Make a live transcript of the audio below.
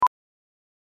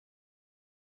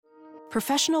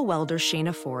Professional welder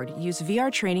Shayna Ford used VR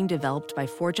training developed by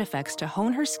ForgeFX to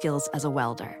hone her skills as a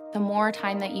welder. The more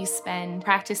time that you spend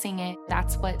practicing it,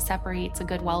 that's what separates a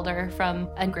good welder from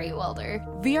a great welder.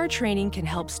 VR training can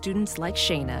help students like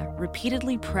Shayna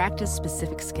repeatedly practice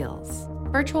specific skills.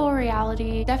 Virtual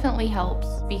reality definitely helps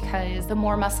because the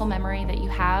more muscle memory that you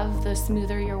have, the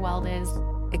smoother your weld is.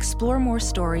 Explore more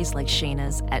stories like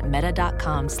Shayna's at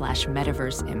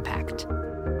meta.com/metaverseimpact.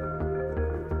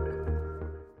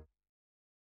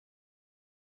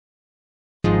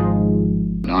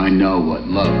 I know what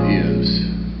love is.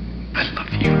 I love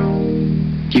you.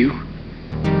 You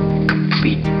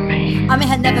complete me. I may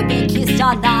have never been kissed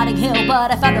on Notting Hill,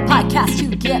 but I found a podcast to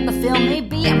get my fill.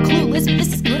 Maybe I'm clueless, but this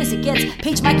is as good as it gets.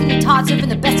 Paige, Mikey, and Todd serving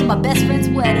the best of my best friend's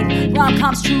wedding.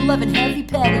 Rom-coms, true love, and heavy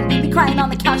petting. We crying on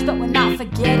the couch, but we're not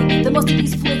forgetting that most of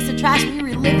these flicks are trash. We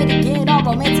relive it again, all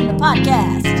romancing the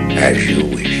podcast. As you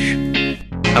wish.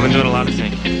 I've been doing a lot of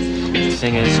singing. The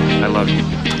thing is, I love you.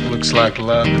 Looks like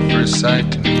love at first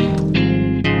sight to me.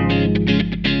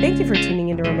 Thank you for tuning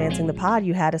into Romancing the Pod.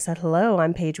 You had us at hello.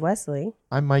 I'm Paige Wesley.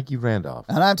 I'm Mikey Randolph.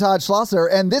 And I'm Todd Schlosser.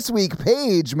 And this week,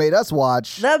 Paige made us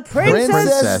watch The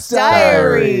Princess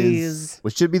Diaries.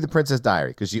 Which should be the Princess Diary,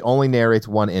 because she only narrates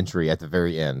one entry at the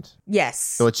very end. Yes.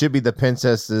 So it should be the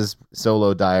Princess's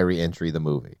solo diary entry, the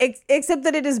movie. Except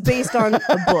that it is based on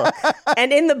a book.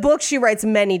 And in the book, she writes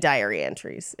many diary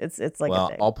entries. It's like a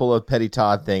thing. I'll pull a Petty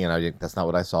Todd thing, and that's not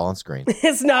what I saw on screen.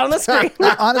 It's not on the screen.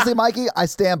 Honestly, Mikey, I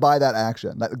stand by that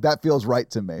action. That feels right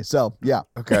to me. So, yeah.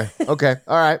 Okay.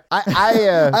 All right.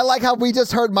 I like how we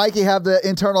just heard Mikey have the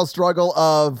internal struggle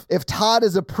of, if Todd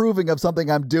is approving of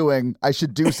something I'm doing, I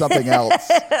should do something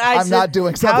else. I'm not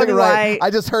doing something right.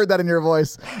 I just heard that in your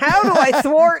voice. How do I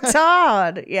thwart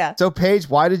Todd? Yeah. So, Paige,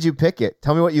 why did you pick it?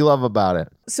 Tell me what you love about it.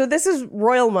 So this is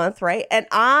Royal Month, right? And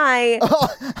I...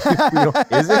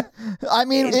 Is it? I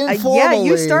mean, informally. Yeah,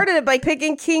 you started it by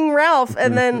picking King Ralph,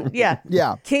 and then, yeah.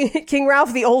 King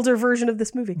Ralph, the older version of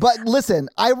this movie. But listen,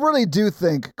 I really do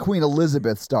think Queen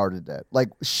Elizabeth started it. Like,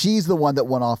 she's the one that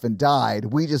went off and died.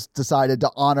 We just decided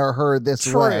to honor her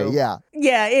this way. Yeah.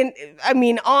 Yeah,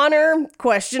 honor,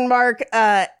 question mark.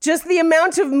 Just the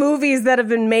amount of movies that have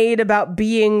been made about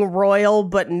being royal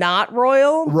but not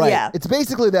royal. Right. Yeah. It's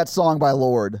basically that song by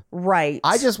Lorde. Right.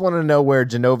 I just want to know where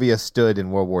Genovia stood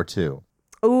in World War II.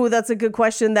 Ooh, that's a good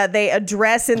question that they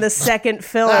address in the second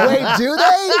film. Wait, do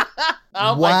they? Oh,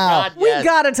 wow. my God, yes. We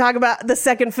got to talk about the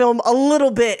second film a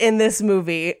little bit in this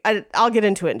movie. I'll get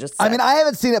into it in just a sec. I mean, I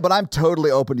haven't seen it, but I'm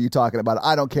totally open to you talking about it.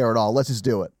 I don't care at all. Let's just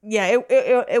do it. Yeah,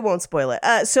 it won't spoil it.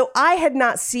 So I had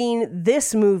not seen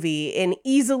this movie in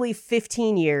easily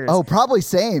 15 years. Oh, probably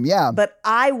same, yeah. But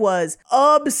I was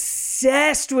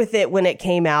obsessed with it when it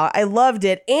came out. I loved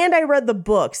it, and I read the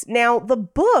books. Now, the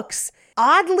books...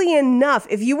 Oddly enough,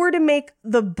 if you were to make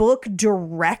the book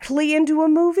directly into a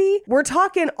movie, we're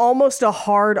talking almost a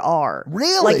hard R.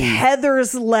 Really? Like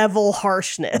Heather's level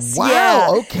harshness. Wow, yeah.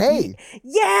 okay.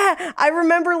 Yeah, I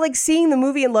remember like seeing the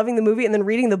movie and loving the movie and then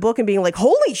reading the book and being like,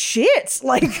 holy shit,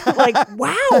 like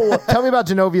wow. Tell me about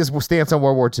Genovia's stance on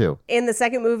World War II. In the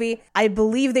second movie, I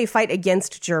believe they fight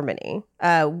against Germany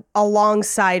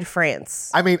alongside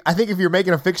France. I mean, I think if you're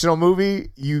making a fictional movie,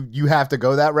 you have to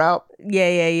go that route.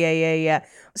 Yeah.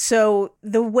 So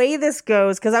the way this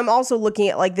goes, because I'm also looking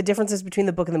at like the differences between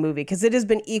the book and the movie, because it has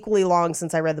been equally long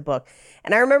since I read the book.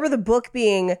 And I remember the book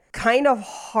being kind of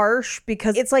harsh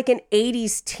because it's like an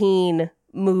 80s teen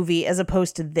movie as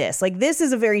opposed to this. Like this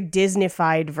is a very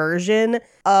Disney-fied version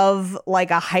of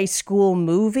like a high school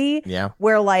movie. Yeah.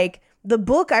 Where like the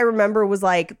book I remember was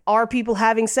like, are people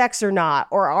having sex or not?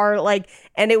 Or are like,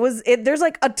 and there's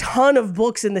like a ton of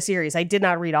books in the series. I did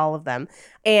not read all of them.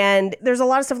 And there's a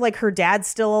lot of stuff like her dad's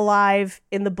still alive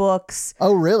in the books.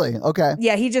 Oh, really? Okay.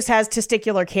 Yeah, he just has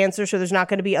testicular cancer, so there's not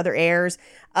going to be other heirs.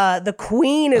 The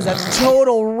queen is a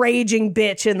total raging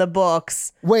bitch in the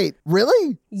books. Wait,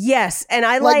 really? Yes, and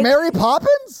I like Mary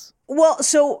Poppins? Well,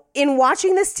 so in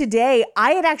watching this today,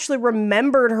 I had actually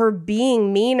remembered her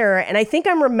being meaner, and I think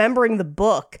I'm remembering the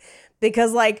book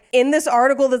because like in this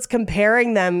article that's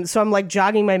comparing them, so I'm like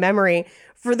jogging my memory.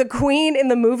 For the queen in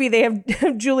the movie, they have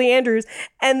Julie Andrews,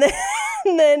 and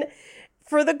then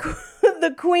for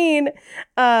the queen,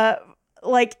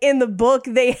 like in the book,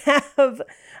 they have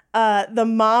the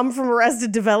mom from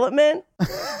Arrested Development.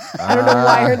 I don't know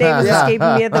why her name is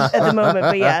escaping me at the moment,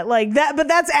 but yeah, like that. But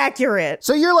that's accurate.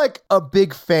 So you're like a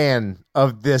big fan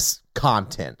of this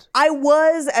content. I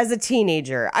was as a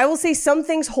teenager. I will say some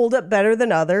things hold up better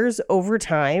than others over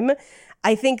time.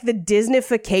 I think the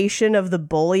Disneyfication of the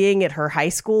bullying at her high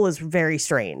school is very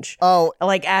strange. Oh.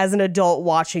 Like, as an adult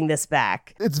watching this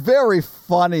back. It's very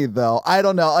funny, though. I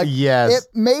don't know. Like, yes.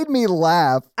 It made me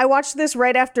laugh. I watched this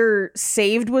right after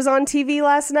Saved was on TV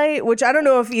last night, which I don't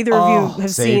know if either of you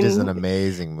have seen. Saved is an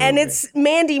amazing movie. And it's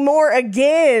Mandy Moore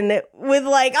again with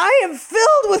like, I am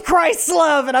filled with Christ's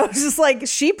love. And I was just like,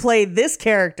 she played this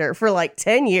character for like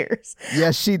 10 years.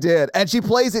 Yes, she did. And she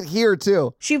plays it here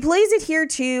too. She plays it here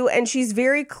too. And she's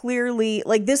very clearly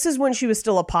like, this is when she was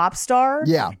still a pop star.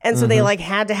 Yeah. And so they like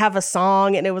had to have a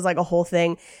song and it was like a whole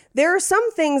thing. There are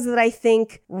some things that I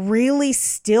think really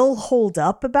still hold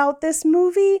up about this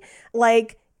movie.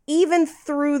 Like, even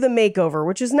through the makeover,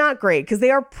 which is not great because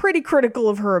they are pretty critical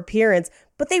of her appearance,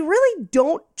 but they really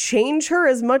don't change her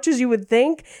as much as you would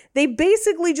think. They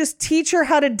basically just teach her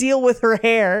how to deal with her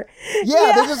hair.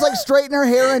 Yeah. They just like straighten her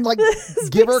hair and like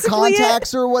give her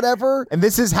contacts or whatever. And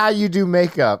this is how you do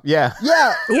makeup. Yeah.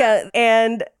 Yeah. Yeah.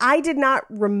 And I did not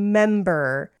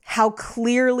remember how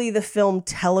clearly the film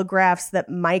telegraphs that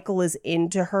Michael is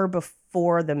into her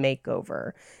before the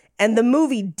makeover. And the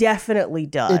movie definitely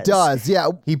does. It does, yeah.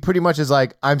 He pretty much is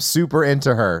like, I'm super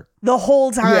into her. The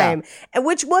whole time. And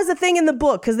which was a thing in the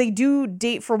book, because they do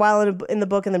date for a while in the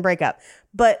book and then break up.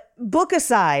 But book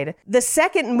aside, the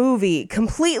second movie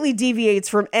completely deviates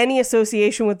from any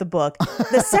association with the book.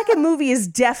 The second movie is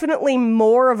definitely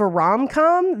more of a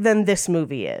rom-com than this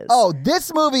movie is. Oh,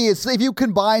 this movie is, if you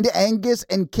combined Angus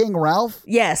and King Ralph.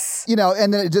 Yes. You know,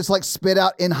 and then it just like spit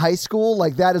out in high school.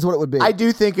 Like that is what it would be. I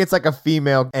do think it's like a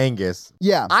female Angus.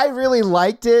 Yeah. I really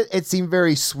liked it. It seemed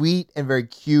very sweet and very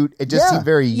cute. It just seemed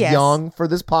very young for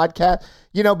this podcast.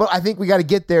 You know, but I think we got to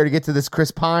get there to get to this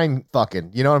Chris Pine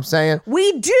fucking. You know what I'm saying?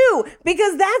 We do,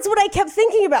 because that's what I kept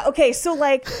thinking about. Okay, so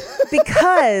like,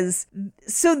 because,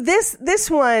 so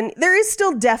this one, there is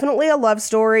still definitely a love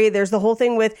story. There's the whole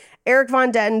thing with Eric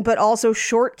Von Detten, but also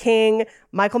Short King,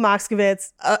 Michael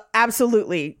Moskowitz.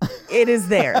 Absolutely, it is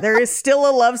there. There is still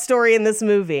a love story in this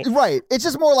movie. Right. It's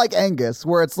just more like Angus,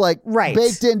 where it's like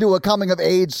baked into a coming of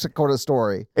age sort of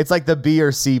story. It's like the B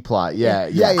or C plot. Yeah.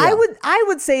 I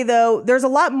would say though, there's a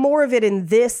lot more of it in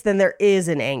this than there is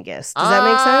in Angus. Does that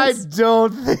make sense? I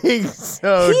don't think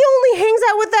so. He only hangs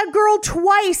out with that girl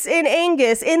twice in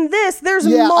Angus. In this, there's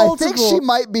multiple. I think she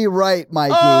might be right,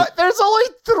 Mikey. There's only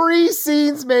 3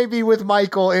 scenes maybe with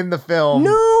Michael in the film.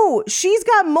 No, she's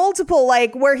got multiple,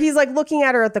 like where he's like looking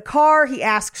at her at the car. He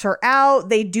asks her out.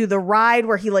 They do the ride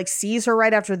where he like sees her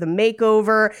right after the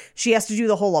makeover. She has to do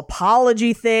the whole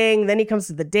apology thing. Then he comes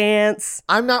to the dance.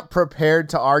 I'm not prepared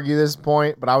to argue this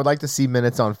point, but I would like to see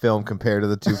minutes on film compared to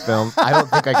the 2 films. I don't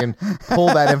think I can pull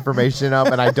that information up,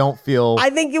 and I don't feel... I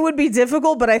think it would be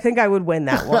difficult, but I think I would win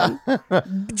that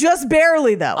one. Just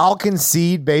barely, though. I'll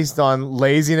concede based on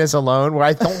laziness alone, where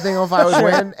I don't think if I would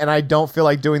win, and I don't feel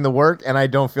like doing the work, and I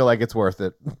don't feel like it's worth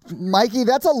it. Mikey,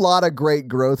 that's a lot of great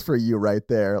growth for you right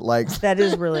there. Like that's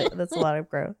a lot of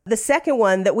growth. The second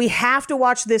one that we have to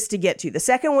watch this to get to, the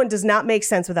second one does not make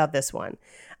sense without this one.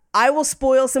 I will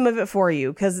spoil some of it for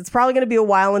you because it's probably going to be a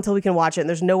while until we can watch it, and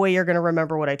there's no way you're going to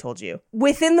remember what I told you.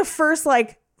 Within the first,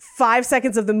 5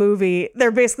 seconds of the movie,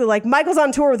 they're basically like, Michael's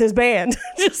on tour with his band.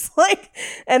 Just like,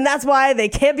 and that's why they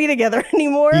can't be together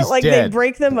anymore. He's like, dead. They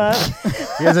break them up.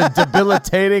 He has a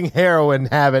debilitating heroin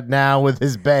habit now with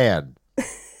his band.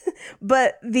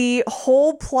 But the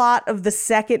whole plot of the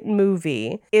second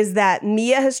movie is that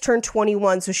Mia has turned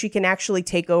 21 so she can actually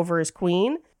take over as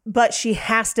queen. But she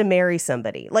has to marry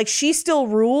somebody. Like, she still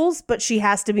rules, but she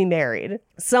has to be married.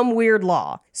 Some weird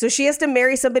law. So she has to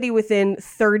marry somebody within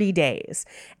 30 days.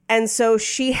 And so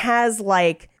she has,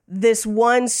 this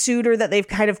one suitor that they've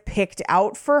kind of picked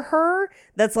out for her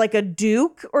that's like a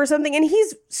duke or something. And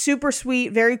he's super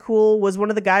sweet, very cool, was one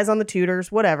of the guys on the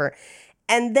Tudors, whatever.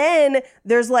 And then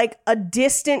there's, a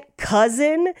distant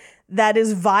cousin that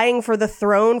is vying for the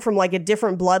throne from a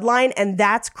different bloodline, and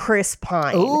that's Chris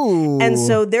Pine. Ooh. And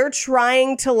so they're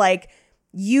trying to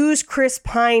use Chris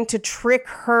Pine to trick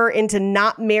her into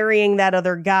not marrying that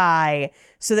other guy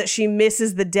so that she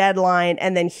misses the deadline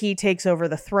and then he takes over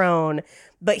the throne.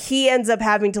 But he ends up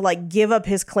having to give up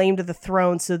his claim to the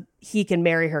throne so he can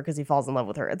marry her because he falls in love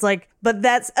with her. It's but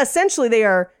that's essentially, they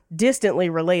are distantly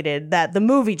related, that the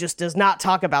movie just does not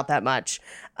talk about that much.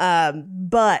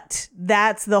 But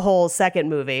that's the whole second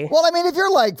movie. Well, I mean, if you're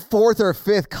 4th or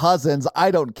 5th cousins, I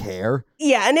don't care.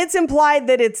 Yeah, and it's implied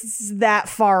that it's that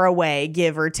far away,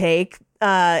 give or take.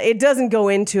 It doesn't go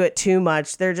into it too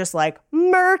much. They're just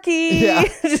murky. Yeah.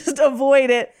 Just avoid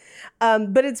it.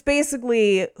 But it's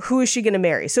basically, who is she going to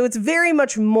marry? So it's very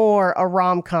much more a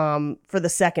rom-com for the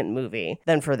second movie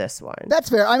than for this one. That's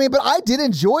fair. I mean, but I did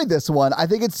enjoy this one. I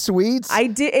think it's sweet.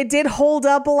 It did hold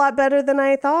up a lot better than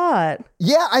I thought.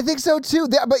 Yeah, I think so too.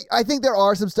 But I think there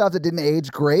are some stuff that didn't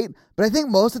age great. But I think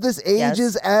most of this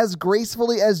ages as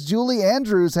gracefully as Julie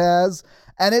Andrews has.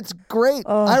 And it's great.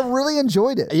 I really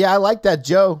enjoyed it. Yeah, I like that,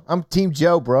 Joe. I'm Team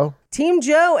Joe, bro. Team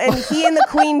Joe, and he and the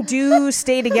Queen do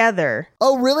stay together.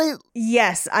 Oh, really?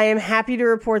 Yes, I am happy to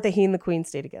report that he and the Queen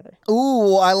stay together.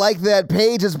 Ooh, I like that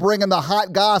Paige is bringing the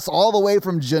hot goss all the way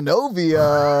from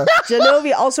Genovia.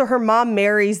 Genovia, also her mom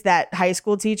marries that high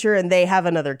school teacher and they have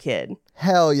another kid.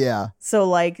 Hell yeah. So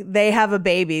like they have a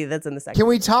baby that's in the second. Can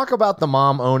we talk about the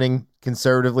mom owning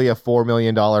conservatively a $4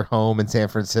 million home in San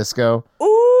Francisco?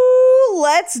 Ooh.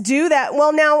 Let's do that.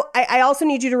 Well, now, I also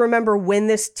need you to remember when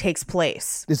this takes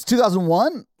place. It's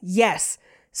 2001? Yes.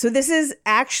 So this is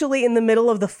actually in the middle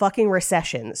of the fucking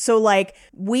recession. So like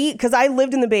because I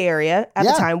lived in the Bay Area at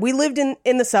the time. We lived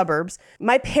in the suburbs.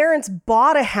 My parents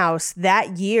bought a house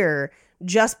that year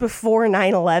just before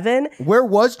 9/11. Where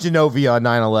was Genovia on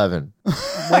 9/11?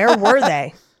 Where were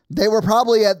they? They were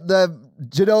probably at the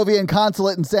Genovian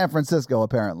consulate in San Francisco,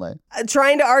 apparently.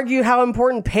 Trying to argue how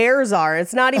important pears are.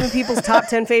 It's not even people's top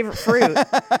 10 favorite fruit.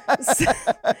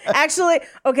 Actually,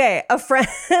 okay,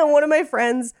 one of my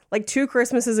friends, like 2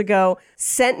 Christmases ago,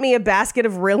 sent me a basket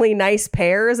of really nice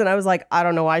pears, and I was like, I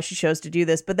don't know why she chose to do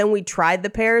this, but then we tried the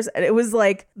pears, and it was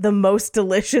like the most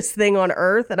delicious thing on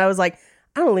earth, and I was like,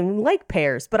 I don't even like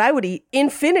pears, but I would eat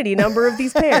infinity number of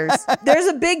these pears. There's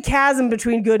a big chasm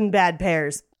between good and bad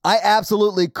pears. I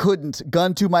absolutely couldn't,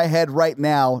 gun to my head right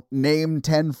now, name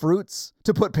 10 fruits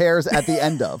to put pears at the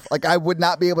end of. Like, I would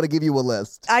not be able to give you a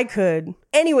list. I could.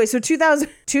 Anyway, so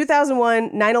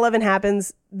 2001, 9/11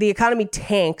 happens, the economy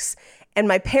tanks, and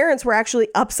my parents were actually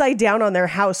upside down on their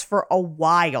house for a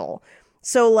while.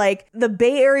 So like the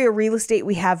Bay Area real estate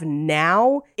we have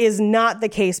now is not the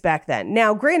case back then.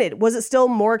 Now, granted, was it still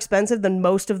more expensive than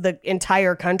most of the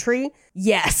entire country?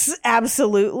 Yes,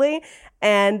 absolutely.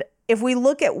 And if we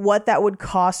look at what that would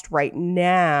cost right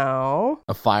now...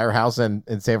 A firehouse in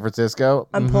San Francisco?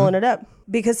 I'm pulling it up.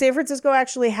 Because San Francisco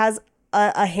actually has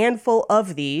a handful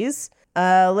of these.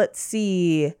 Let's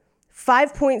see...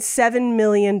 $5.7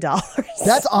 million.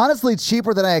 That's honestly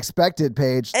cheaper than I expected,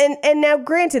 Paige. And now,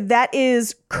 granted, that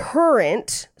is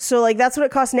current. So, like, that's what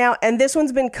it costs now. And this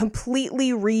one's been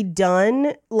completely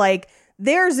redone. Like,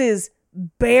 theirs is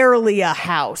barely a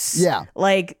house. Yeah.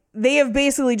 Like, they have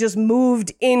basically just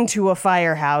moved into a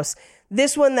firehouse.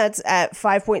 This one that's at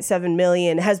 5.7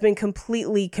 million has been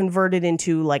completely converted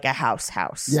into like a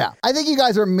house. Yeah. I think you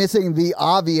guys are missing the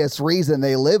obvious reason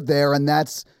they live there, and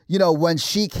that's, you know, when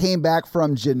she came back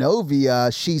from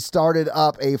Genovia, she started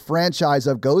up a franchise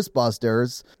of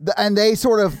Ghostbusters, and they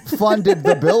sort of funded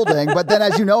the building. But then,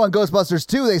 as you know, in Ghostbusters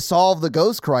 2, they solved the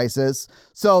ghost crisis.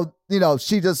 So, you know,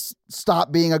 she just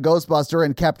stopped being a Ghostbuster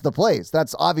and kept the place.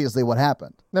 That's obviously what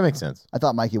happened. That makes sense. I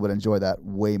thought Mikey would enjoy that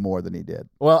way more than he did.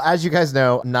 Well, as you guys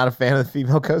know, I'm not a fan of the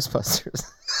female Ghostbusters.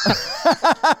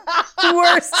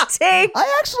 Worst take.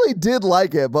 I actually did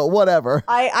like it, but whatever.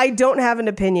 I don't have an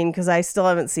opinion because I still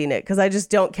haven't seen it because I just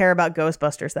don't care about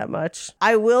Ghostbusters that much.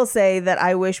 I will say that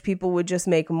I wish people would just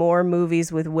make more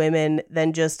movies with women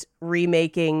than just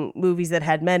remaking movies that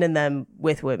had men in them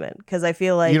with women, because I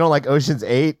feel like... You don't like Ocean's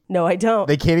 8? No, I don't.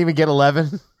 They can't even get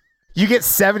 11? You get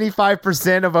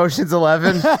 75% of Ocean's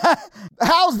 11?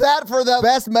 How's that for the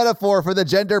best metaphor for the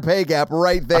gender pay gap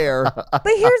right there? But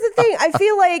here's the thing. I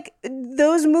feel like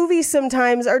those movies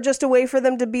sometimes are just a way for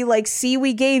them to be like, see,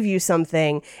 we gave you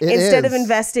something, instead of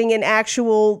investing in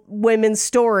actual women's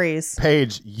stories.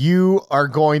 Paige, you are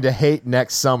going to hate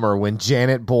next summer when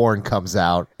Janet Bourne comes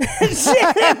out.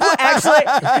 Actually,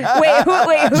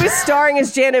 wait, who's starring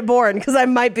as Janet Bourne? Because I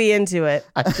might be into it.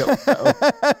 I don't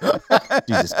know.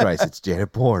 Jesus Christ. It's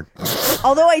Janet Bourne.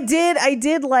 Although I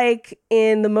did like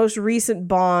in the most recent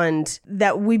Bond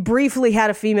that we briefly had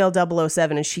a female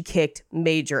 007 and she kicked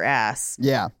major ass.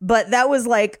 Yeah. But that was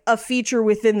like a feature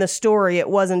within the story. It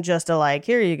wasn't just a like,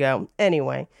 here you go.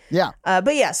 Anyway. Yeah.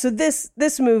 But yeah, so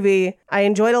this movie, I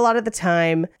enjoyed a lot at the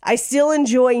time. I still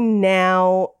enjoy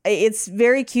now. It's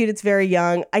very cute. It's very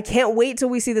young. I can't wait till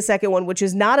we see the second one, which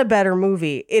is not a better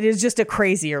movie. It is just a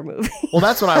crazier movie. Well,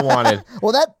 that's what I wanted.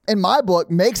 Well, that, in my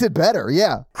book, makes it better.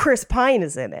 Yeah. Chris Pine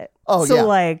is in it. Oh, so yeah.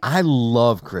 like, I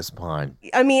love Chris Pine.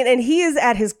 I mean, and he is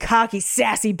at his cocky,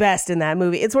 sassy best in that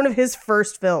movie. It's one of his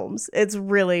first films. This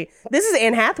is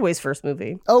Anne Hathaway's first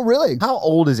movie. Oh, really? How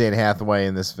old is Anne Hathaway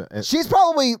in this film? She's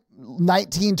probably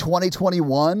 19, 20,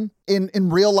 21. in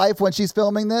real life when she's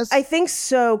filming this? I think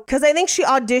so, because I think she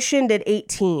auditioned at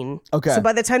 18. Okay. So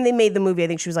by the time they made the movie, I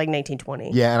think she was like 19,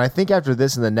 20. Yeah, and I think after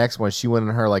this and the next one, she went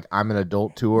on her like I'm an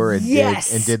adult tour and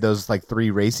did those like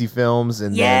 3 racy films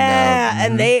and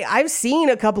and I've seen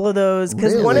a couple of those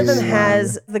because one of them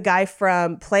has the guy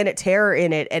from Planet Terror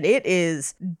in it, and it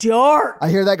is dark. I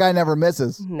hear that guy never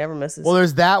misses. Never misses. Well,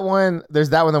 there's that one. There's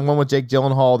that one, the one with Jake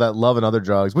Gyllenhaal, that Love and Other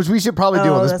Drugs, which we should probably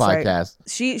do on this podcast.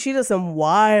 Right. She does some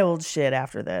wild shit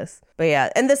after this. But yeah,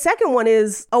 and the second one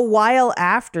is a while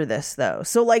after this, though.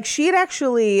 So, like, she had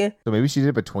actually... So maybe she did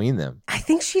it between them. I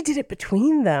think she did it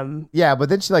between them. Yeah, but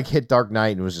then she, like, hit Dark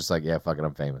Knight and was just like, yeah, fuck it,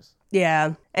 I'm famous.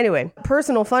 Yeah. Anyway,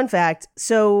 personal fun fact.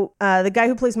 So the guy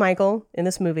who plays Michael in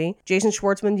this movie, Jason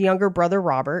Schwartzman's younger brother,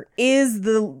 Robert, is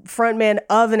the frontman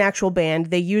of an actual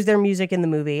band. They use their music in the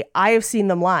movie. I have seen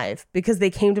them live because they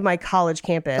came to my college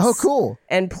campus. Oh, cool.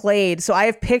 And played. So I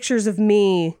have pictures of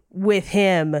me with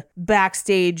him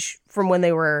backstage from when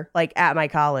they were like at my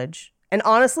college. And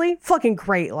honestly, fucking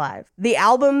great live. The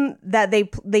album that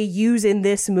they use in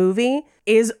this movie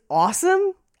is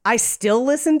awesome. I still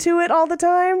listen to it all the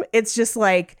time. It's just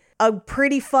like a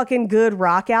pretty fucking good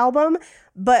rock album,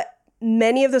 but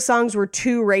many of the songs were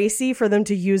too racy for them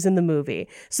to use in the movie.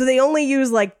 So they only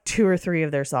use like 2 or 3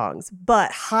 of their songs,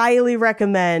 but highly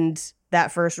recommend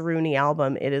that first Rooney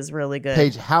album. It is really good.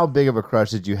 Paige, how big of a crush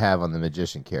did you have on the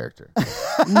magician character?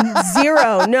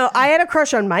 0. No, I had a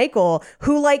crush on Michael,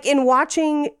 who like in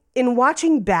watching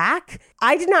back,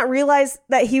 I did not realize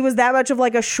that he was that much of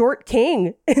like a short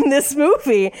king in this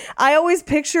movie. I always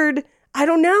pictured, I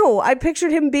don't know, I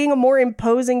pictured him being a more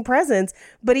imposing presence,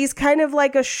 but he's kind of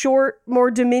like a short, more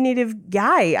diminutive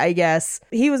guy, I guess.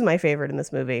 He was my favorite in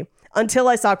this movie. Until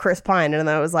I saw Chris Pine, and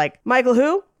then I was like, Michael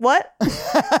who? What?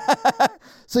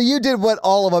 So you did what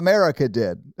all of America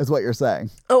did, is what you're saying.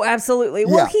 Oh, absolutely.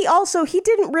 Well, he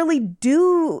didn't really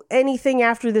do anything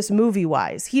after this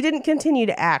movie-wise. He didn't continue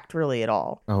to act really at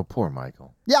all. Oh, poor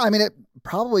Michael. Yeah, I mean, it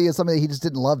probably is something that he just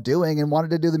didn't love doing and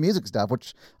wanted to do the music stuff,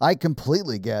 which I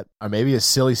completely get. Or maybe his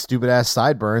silly, stupid-ass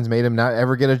sideburns made him not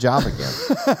ever get a job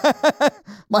again.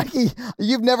 Mikey,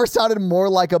 you've never sounded more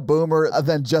like a boomer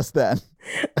than just then.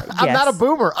 I'm not a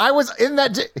boomer. I was in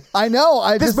that. I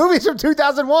know. This movie's from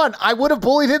 2001. I would have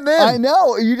bullied him then. I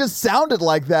know. You just sounded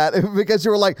like that because you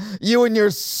were like, you and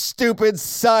your stupid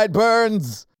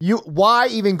sideburns. Why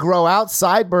even grow out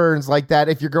sideburns like that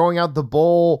if you're growing out the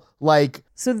bowl like...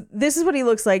 So this is what he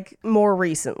looks like more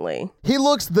recently. He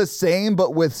looks the same,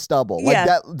 but with stubble. Like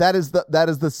that is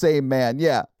the same man.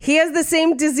 Yeah. He has the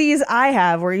same disease I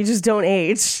have where you just don't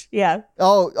age. Yeah.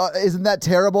 Oh, isn't that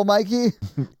terrible, Mikey?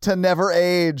 To never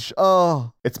age.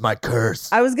 Oh. It's my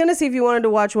curse. I was going to see if you wanted to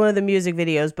watch one of the music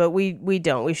videos, but we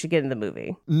don't. We should get in the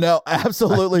movie. No,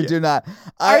 absolutely do not.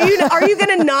 Are you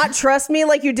going to not trust me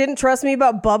like you didn't trust me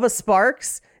about Bubba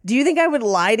Sparks? Do you think I would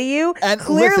lie to you? And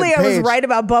clearly, listen, Paige, I was right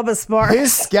about Bubba Sparks.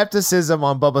 His skepticism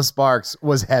on Bubba Sparks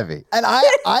was heavy. And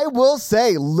I will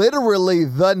say, literally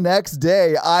the next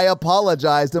day, I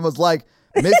apologized and was like,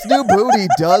 Miss New Booty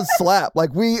does slap.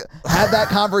 Like, we had that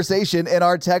conversation in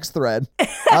our text thread.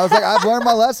 I was like, I've learned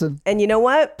my lesson. And you know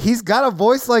what? He's got a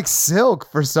voice like Silk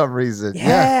for some reason.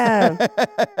 Yeah.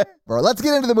 Bro, let's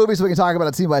get into the movie so we can talk about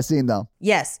it scene by scene, though.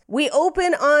 Yes. We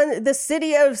open on the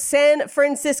city of San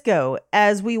Francisco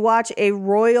as we watch a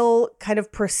royal kind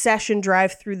of procession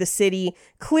drive through the city.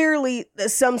 Clearly,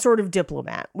 some sort of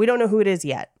diplomat. We don't know who it is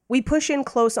yet. We push in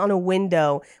close on a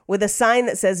window with a sign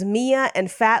that says Mia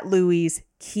and Fat Louie's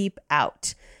keep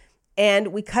out.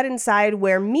 And we cut inside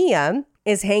where Mia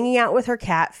is hanging out with her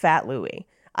cat, Fat Louie.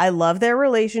 I love their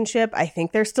relationship. I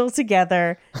think they're still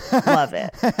together. Love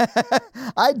it.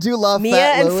 I do love Mia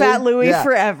Fat and Louie. Fat Louie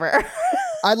forever.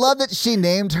 I love that she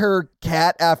named her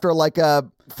cat after like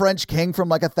a French king from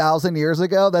like 1,000 years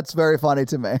ago. That's very funny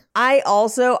to me. I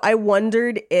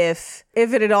wondered if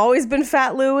it had always been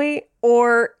Fat Louie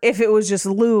or if it was just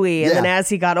Louie. And then as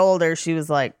he got older, she was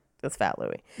like, it's Fat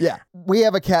Louie. Yeah. We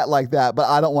have a cat like that, but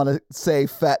I don't want to say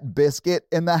Fat Biscuit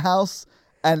in the house.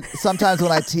 And sometimes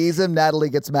when I tease him,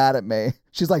 Natalie gets mad at me.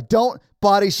 She's like, don't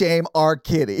body shame our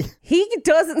kitty. He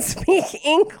doesn't speak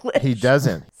English. He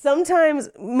doesn't. Sometimes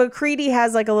McCready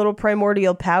has like a little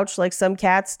primordial pouch like some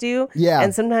cats do. Yeah.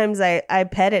 And sometimes I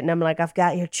pet it and I'm like, I've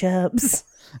got your chubs.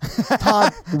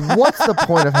 Todd, what's the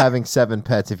point of having 7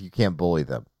 pets if you can't bully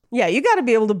them? Yeah, you got to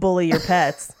be able to bully your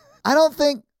pets. I don't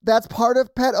think that's part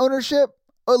of pet ownership.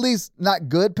 Or at least not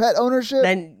good pet ownership.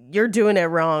 Then you're doing it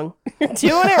wrong. You're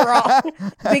doing it wrong.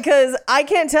 Because I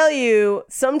can't tell you,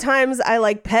 sometimes I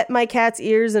like pet my cat's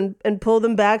ears and pull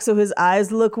them back so his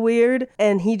eyes look weird.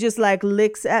 And he just like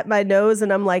licks at my nose.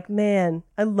 And I'm like, man,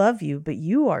 I love you, but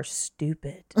you are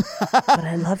stupid. But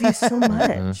I love you so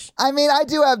much. I mean, I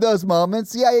do have those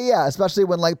moments. Yeah. Especially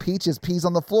when like Peaches pees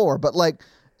on the floor. But like,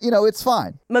 it's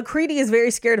fine. McCready is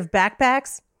very scared of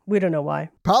backpacks. We don't know why.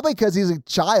 Probably because he's a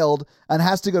child and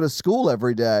has to go to school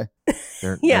every day.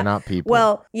 They're not people.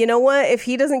 Well, you know what? If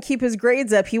he doesn't keep his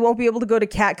grades up, he won't be able to go to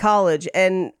cat college.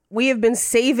 And we have been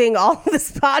saving all of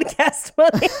this podcast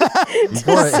money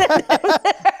to send him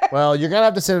there. Well, you're going to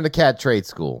have to send him to cat trade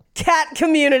school. Cat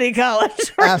community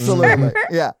college. Absolutely.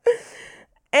 Yeah.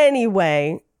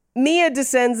 Anyway, Mia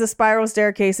descends the spiral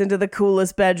staircase into the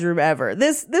coolest bedroom ever.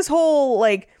 This whole,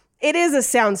 like, it is a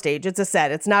soundstage. It's a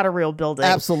set. It's not a real building.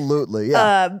 Absolutely,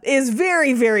 yeah. Is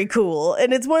very, very cool.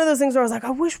 And it's one of those things where I was like, I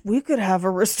wish we could have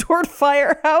a restored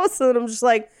firehouse. And I'm just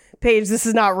like, Paige, this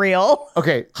is not real.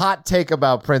 Okay, hot take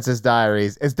about Princess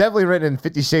Diaries. It's definitely written in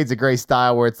 50 Shades of Grey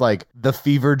style where it's like the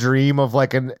fever dream of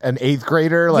like an 8th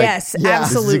grader. Like, yes,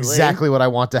 absolutely. This is exactly what I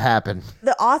want to happen.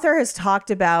 The author has talked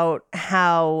about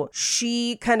how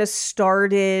she kind of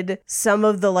started some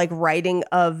of the like writing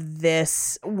of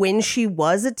this when she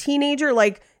was a teenager,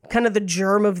 like kind of the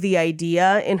germ of the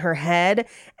idea in her head.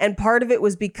 And part of it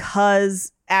was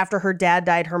because after her dad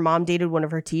died, her mom dated one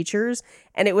of her teachers.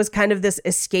 And it was kind of this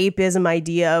escapism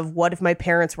idea of what if my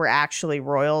parents were actually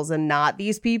royals and not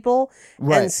these people?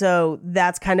 Right. And so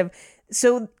that's kind of,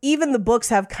 so even the books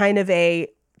have kind of a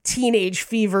teenage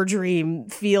fever dream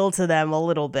feel to them a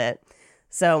little bit.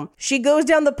 So she goes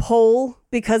down the pole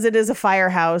because it is a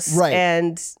firehouse. Right.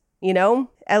 And,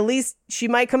 at least she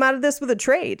might come out of this with a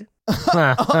trade.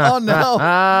 Oh, no.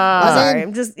 Sorry.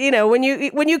 I'm just, when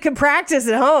you can practice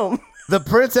at home. The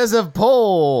Princess of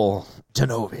Pole,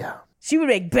 Genovia. She would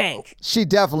make bank. She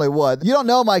definitely would. You don't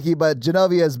know, Mikey, but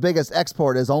Genovia's biggest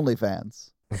export is OnlyFans.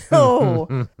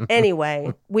 Oh,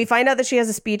 anyway, we find out that she has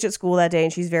a speech at school that day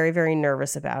and she's very, very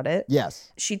nervous about it.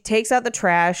 Yes. She takes out the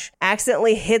trash,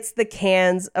 accidentally hits the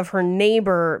cans of her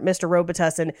neighbor, Mr.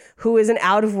 Robitussin, who is an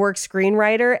out-of-work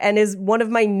screenwriter and is one of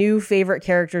my new favorite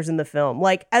characters in the film.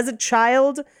 Like, as a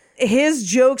child, his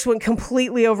jokes went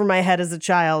completely over my head as a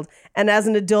child. And as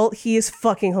an adult, he is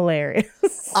fucking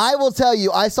hilarious. I will tell you,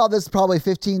 I saw this probably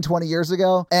 15, 20 years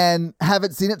ago and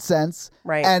haven't seen it since.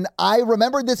 Right. And I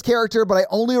remembered this character, but I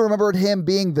only remembered him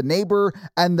being the neighbor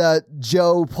and the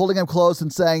Joe pulling him close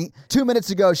and saying, 2 minutes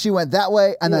ago, she went that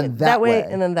way and then that way.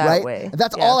 And then that way. And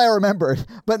that's all I remembered.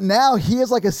 But now he is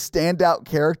like a standout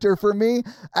character for me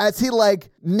as he like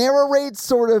narrates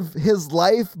sort of his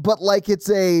life, but like it's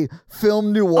a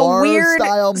film noir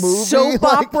style movie. Soap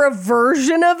opera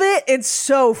version of it. It's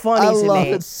so funny to me. I love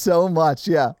it so much,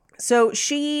 yeah. So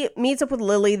she meets up with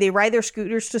Lily. They ride their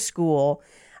scooters to school.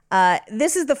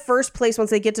 This is the first place once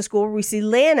they get to school where we see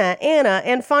Lana, Anna,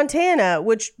 and Fontana,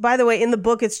 which, by the way, in the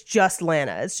book, it's just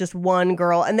Lana. It's just one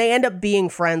girl, and they end up being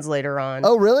friends later on.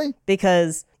 Oh, really?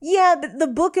 Because,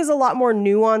 the book is a lot more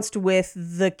nuanced with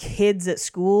the kids at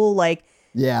school. Like,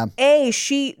 yeah.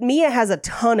 Mia has a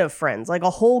ton of friends, like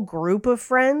a whole group of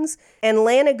friends, and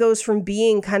Lana goes from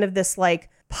being kind of this, like,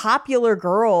 popular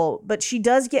girl, but she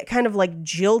does get kind of like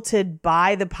jilted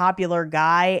by the popular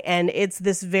guy, and it's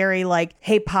this very like,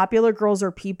 hey, popular girls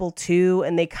are people too,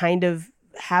 and they kind of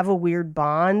have a weird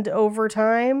bond over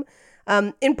time.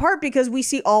 In part because we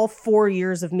see all 4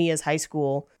 years of Mia's high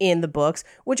school in the books,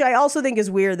 which I also think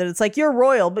is weird that it's like, you're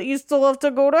royal, but you still have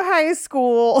to go to high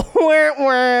school.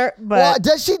 But well,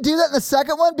 does she do that in the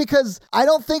second one? Because I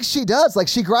don't think she does. Like,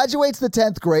 she graduates the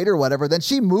 10th grade or whatever, then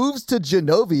she moves to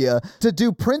Genovia to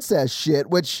do princess shit,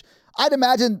 which I'd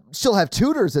imagine she'll have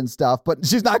tutors and stuff, but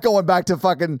she's not going back to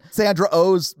fucking Sandra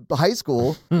Oh's high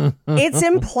school. It's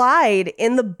implied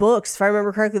in the books, if I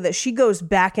remember correctly, that she goes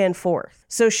back and forth.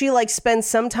 So she like spends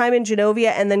some time in Genovia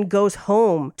and then goes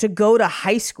home to go to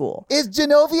high school. Is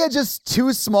Genovia just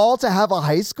too small to have a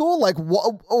high school? Like,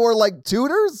 or like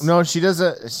tutors? No, she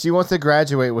doesn't. She wants to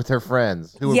graduate with her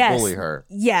friends who would bully her.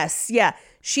 Yes, yeah.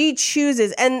 She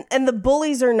chooses, and the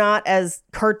bullies are not as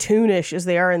cartoonish as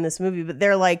they are in this movie, but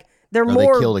they're like, they're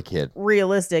more they killed a kid.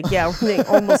 Realistic. Yeah, they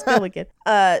almost killed a kid.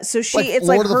 So she, it's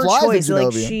like her choice.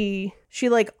 Like she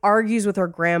like argues with her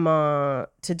grandma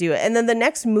to do it. And then the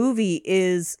next movie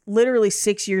is literally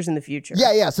 6 years in the future.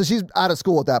 Yeah. So she's out of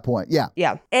school at that point. Yeah.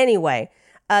 Yeah. Anyway,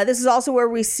 This is also where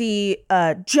we see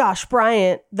Josh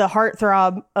Bryant, the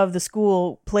heartthrob of the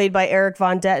school, played by Eric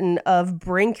Von Detten of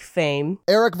Brink fame.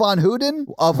 Eric Von Houten?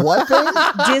 Of what fame?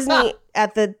 Disney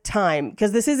at the time,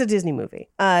 because this is a Disney movie.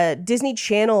 Disney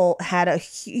Channel had a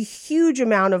huge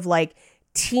amount of like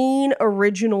teen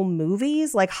original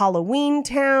movies like Halloween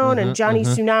Town and Johnny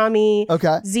Tsunami,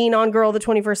 Xenon Girl of the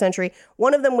 21st Century.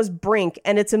 One of them was Brink,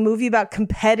 and it's a movie about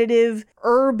competitive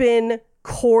urban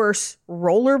course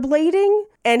rollerblading,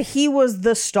 and he was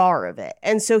the star of it.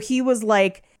 And so he was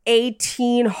like a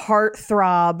teen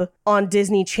heartthrob on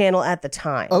Disney Channel at the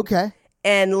time. Okay.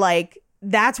 And like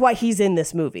that's why he's in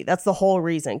this movie. That's the whole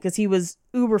reason, because he was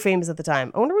uber famous at the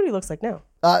time. I wonder what he looks like now.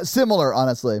 Similar,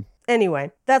 honestly.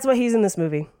 Anyway, that's why he's in this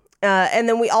movie. And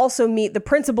then we also meet the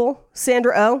principal,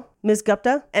 Sandra Oh, Ms.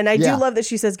 Gupta. And I do love that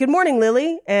she says, "Good morning,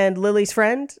 Lily," and Lily's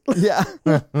friend. Yeah.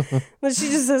 But she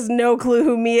just has no clue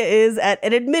who Mia is at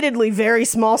an admittedly very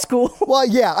small school. Well,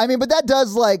 yeah. I mean, but that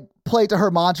does like play to her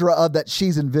mantra of that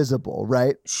she's invisible,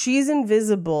 right? She's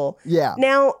invisible. Yeah.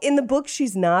 Now, in the book,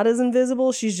 she's not as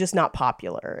invisible. She's just not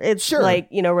popular. It's like,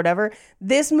 you know, whatever.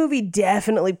 This movie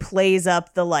definitely plays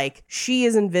up the like, she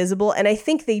is invisible. And I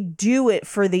think they do it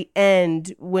for the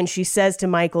end when she says to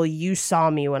Michael, "You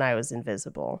saw me when I was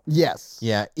invisible." Yes.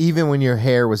 Yeah, even when your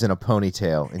hair was in a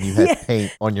ponytail and you had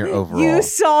paint on your overalls. "You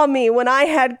saw me when I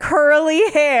had curly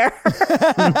hair."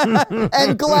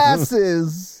 And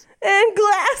glasses. And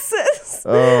glasses.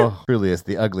 Oh, truly it's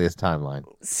the ugliest timeline.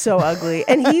 So ugly.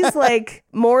 And he's like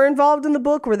more involved in the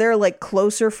book where they're like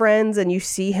closer friends and you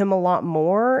see him a lot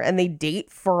more and they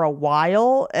date for a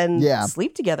while and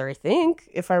sleep together, I think,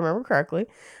 if I remember correctly.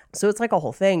 So it's like a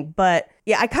whole thing. But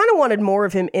yeah, I kind of wanted more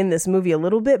of him in this movie a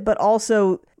little bit, but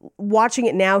also watching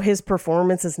it now, his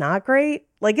performance is not great.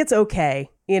 Like it's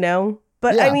okay, you know?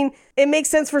 But I mean, it makes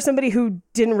sense for somebody who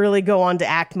didn't really go on to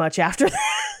act much after that.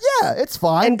 Yeah, it's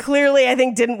fine. And clearly, I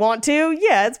think didn't want to.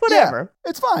 Yeah, it's whatever. Yeah,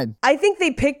 it's fine. I think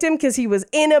they picked him because he was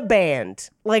in a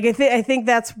band. Like, I think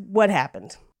that's what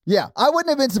happened. Yeah, I wouldn't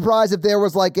have been surprised if there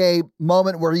was like a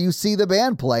moment where you see the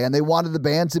band play and they wanted the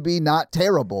band to be not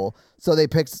terrible. So they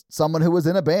picked someone who was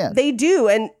in a band. They do.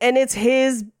 And it's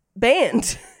his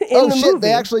band in the shit, movie.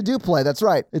 They actually do play. That's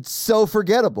right. It's so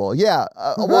forgettable. Yeah,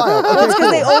 a while. Well, it's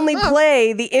because they only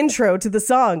play the intro to the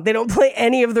song. They don't play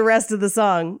any of the rest of the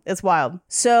song. It's wild.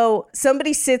 So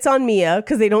somebody sits on Mia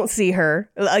because they don't see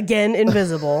her. Again,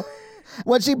 invisible.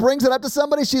 When she brings it up to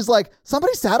somebody, she's like,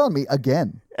 "Somebody sat on me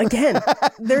again." Again,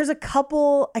 there's a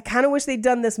couple, I kind of wish they'd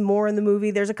done this more in the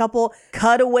movie. There's a couple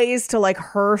cutaways to like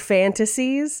her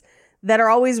fantasies that are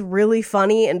always really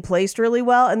funny and placed really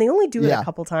well. And they only do it a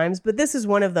couple times. But this is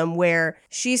one of them where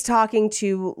she's talking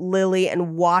to Lily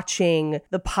and watching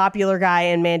the popular guy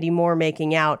and Mandy Moore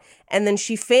making out. And then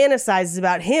she fantasizes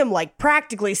about him like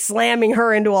practically slamming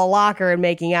her into a locker and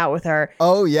making out with her.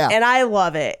 Oh, yeah. And I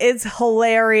love it. It's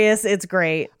hilarious. It's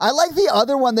great. I like the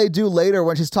other one they do later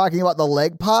when she's talking about the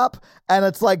leg pop and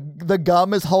it's like the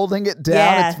gum is holding it down.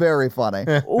 Yeah. It's very funny.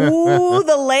 Ooh,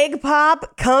 the leg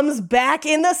pop comes back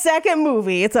in the second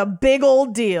movie. It's a big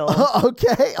old deal.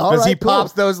 Okay. All right. Because he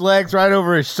pops those legs right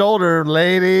over his shoulder,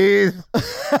 ladies.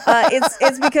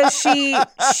 It's because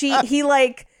he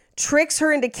like tricks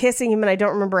her into kissing him, and I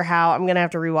don't remember how. I'm gonna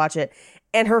have to rewatch it.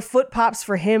 And her foot pops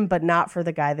for him, but not for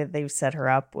the guy that they've set her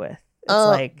up with. It's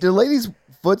like, do ladies'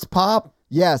 foots pop?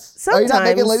 Yes. Sometimes. Are you not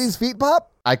making ladies' feet pop?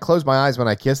 I close my eyes when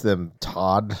I kiss them,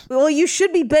 Todd. Well, you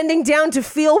should be bending down to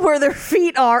feel where their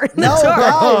feet are in the No, dark.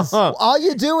 guys. All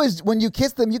you do is when you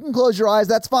kiss them, you can close your eyes.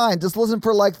 That's fine. Just listen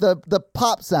for like the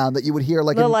pop sound that you would hear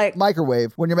like in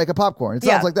microwave when you're making popcorn. It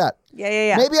sounds like that.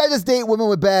 Yeah. Maybe I just date women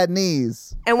with bad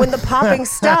knees. And when the popping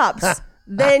stops,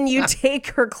 then you take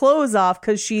her clothes off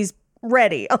because she's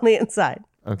ready on the inside.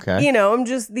 Okay. You know,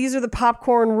 these are the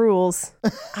popcorn rules.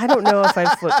 I don't know if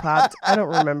I've foot popped. I don't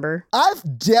remember.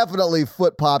 I've definitely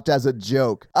foot popped as a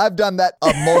joke. I've done that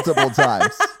multiple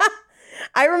times.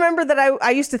 I remember that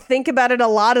I used to think about it a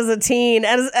lot as a teen.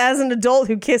 As an adult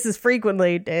who kisses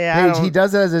frequently. Paige, he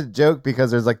does it as a joke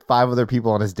because there's like 5 other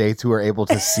people on his dates who are able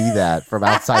to see that from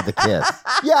outside the kiss.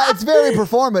 Yeah, it's very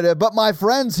performative, but my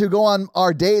friends who go on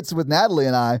our dates with Natalie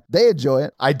and I, they enjoy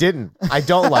it. I didn't. I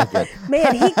don't like it.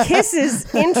 Man, he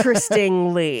kisses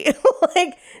interestingly.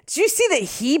 Like, did you see that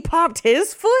he popped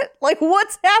his foot? Like,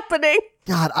 what's happening?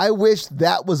 God, I wish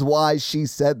that was why she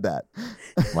said that.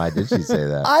 Why did she say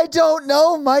that? I don't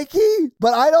know, Mikey,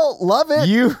 but I don't love it.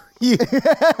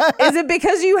 Is it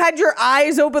because you had your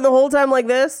eyes open the whole time like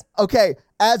this? Okay,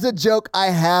 as a joke, I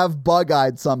have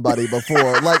bug-eyed somebody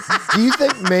before. Like, do you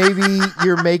think maybe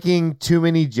you're making too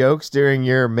many jokes during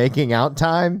your making out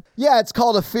time? Yeah, it's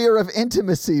called a fear of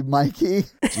intimacy, Mikey.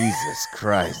 Jesus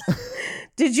Christ.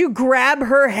 Did you grab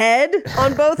her head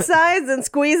on both sides and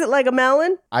squeeze it like a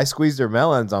melon? I squeezed her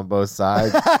melons on both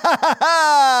sides.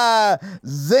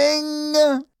 Zing!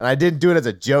 And I didn't do it as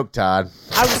a joke, Todd.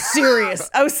 I was serious.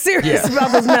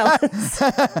 About those melons.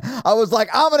 I was like,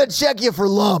 I'm going to check you for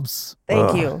lumps.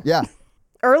 Thank you. Yeah.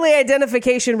 Early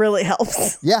identification really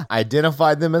helps. Yeah.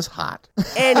 Identified them as hot.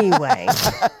 Anyway,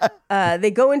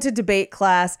 they go into debate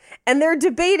class and they're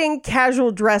debating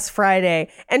casual dress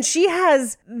Friday. And she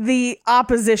has the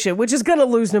opposition, which is going to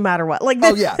lose no matter what. Like,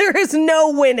 there is no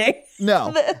winning.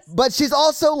 No. But she's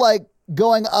also like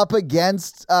going up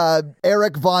against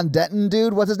Eric Von Denton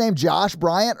dude. What's his name? Josh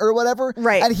Bryant or whatever.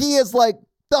 Right. And he is like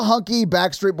the hunky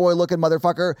Backstreet Boy looking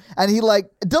motherfucker. And he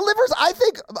like delivers, I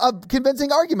think, a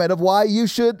convincing argument of why you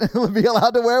should be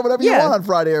allowed to wear whatever you want on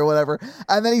Friday or whatever.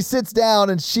 And then he sits down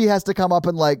and she has to come up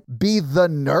and like be the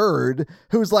nerd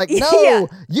who's like, no,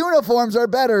 uniforms are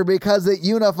better because it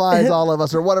unifies all of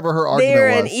us or whatever her argument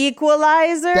They're was. an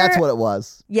equalizer. That's what it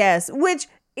was. Yes. Which,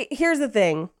 here's the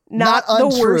thing. Not the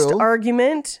untrue. worst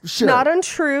argument. Sure. Not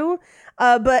untrue.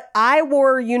 But I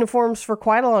wore uniforms for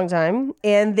quite a long time,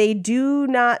 and they do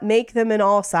not make them in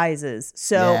all sizes.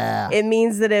 So it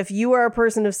means that if you are a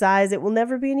person of size, it will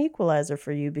never be an equalizer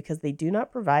for you because they do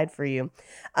not provide for you.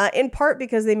 In part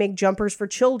because they make jumpers for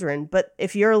children. But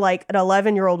if you're like an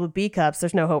 11-year-old with B cups,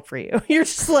 there's no hope for you. You're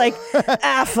just like,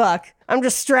 fuck. I'm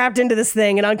just strapped into this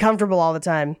thing and uncomfortable all the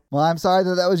time. Well, I'm sorry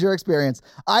that was your experience.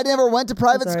 I never went to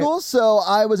private school, so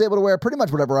I was able to wear pretty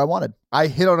much whatever I wanted. I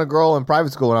hit on a girl in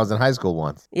private school when I was in high school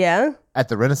once. Yeah? At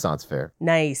the Renaissance Fair.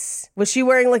 Nice. Was she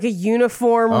wearing like a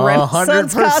uniform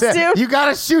Renaissance 100%. costume? You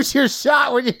gotta shoot your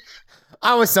shot when you...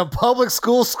 I was some public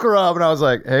school scrub, and I was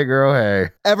like, hey, girl, hey.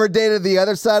 Ever dated the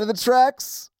other side of the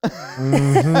tracks?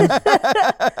 The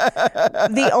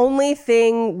only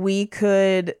thing we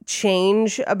could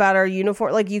change about our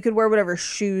uniform, like you could wear whatever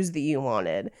shoes that you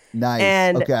wanted. Nice.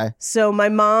 And okay. So my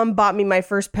mom bought me my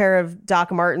first pair of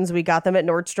Doc Martens. We got them at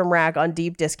Nordstrom Rack on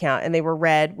deep discount, and they were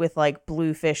red with like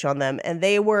blue fish on them, and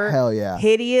they were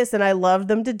hideous, and I loved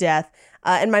them to death.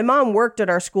 And my mom worked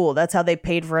at our school. That's how they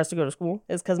paid for us to go to school,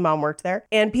 is because mom worked there.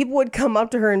 And people would come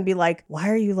up to her and be like, why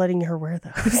are you letting her wear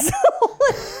those?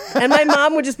 And my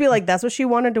mom would just be like, that's what she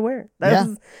wanted to wear.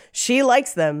 She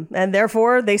likes them, and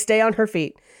therefore they stay on her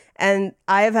feet. And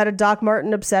I have had a Doc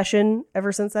Marten obsession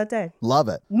ever since that day. Love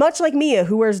it. Much like Mia,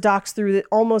 who wears Docs through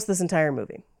almost this entire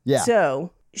movie. Yeah.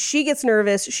 So she gets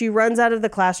nervous. She runs out of the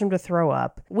classroom to throw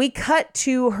up. We cut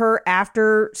to her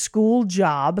after school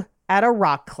job at a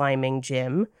rock climbing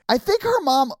gym. I think her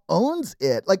mom owns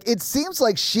it. Like, it seems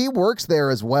like she works there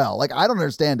as well. Like, I don't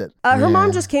understand it. Her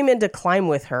mom just came in to climb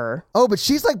with her. Oh, but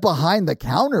she's like behind the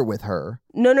counter with her.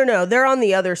 No. They're on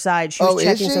the other side. She was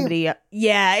checking somebody.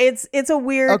 Yeah, it's a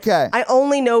weird. Okay. I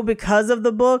only know because of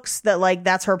the books that like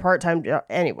that's her part-time job.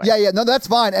 Anyway. Yeah. No, that's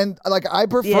fine. And like, I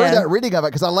prefer that reading of it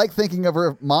because I like thinking of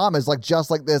her mom as like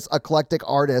just like this eclectic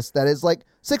artist that is like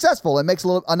successful and makes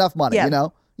enough money, you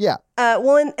know? Yeah.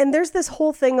 Well, and there's this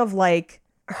whole thing of like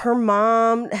her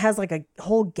mom has like a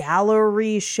whole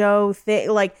gallery show thing.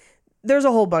 Like there's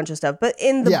a whole bunch of stuff. But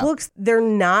in the books, they're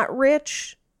not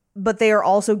rich, but they are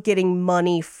also getting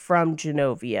money from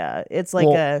Genovia. It's like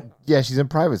yeah, she's in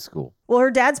private school. Well,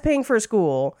 her dad's paying for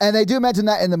school. And they do mention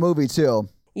that in the movie too.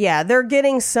 Yeah, they're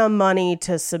getting some money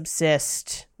to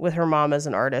subsist with her mom as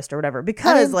an artist or whatever.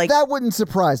 Because like that wouldn't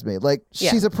surprise me. Like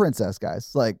she's a princess,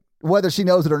 guys. Like whether she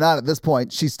knows it or not at this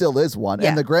point, she still is one. Yeah.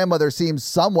 And the grandmother seems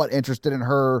somewhat interested in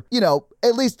her, you know,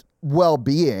 at least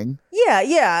well-being.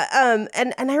 Yeah.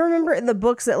 And I remember in the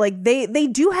books that like they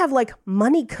do have like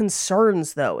money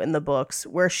concerns though in the books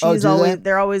where she's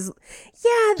they're always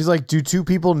She's like, do two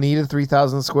people need a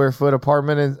 3,000 square foot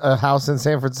apartment in a house in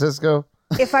San Francisco?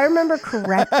 If I remember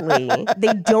correctly,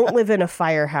 they don't live in a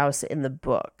firehouse in the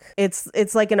book.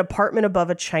 It's like an apartment above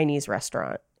a Chinese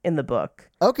restaurant in the book.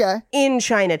 Okay. In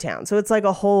Chinatown. So it's like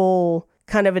a whole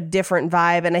kind of a different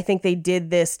vibe. And I think they did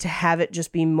this to have it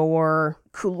just be more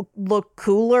look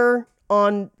cooler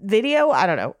on video. I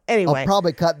don't know. Anyway. I'll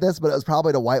probably cut this, but it was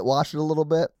probably to whitewash it a little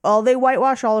bit. Oh, they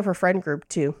whitewash all of her friend group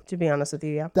too, to be honest with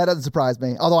you. Yeah. That doesn't surprise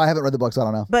me. Although I haven't read the books, I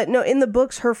don't know. But no, in the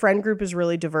books, her friend group is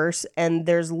really diverse and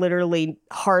there's literally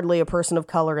hardly a person of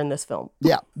color in this film.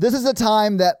 Yeah. This is a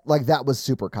time that like that was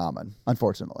super common,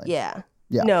 unfortunately. Yeah.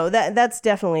 Yeah. No, that's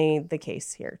definitely the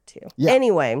case here too. Yeah.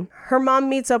 Anyway, her mom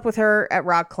meets up with her at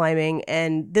rock climbing,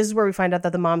 and this is where we find out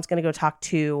that the mom's going to go talk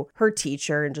to her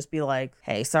teacher and just be like,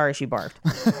 "Hey, sorry she barfed."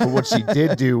 But what she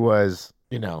did do was,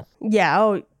 you know. Yeah.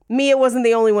 Oh, Mia wasn't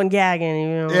the only one gagging.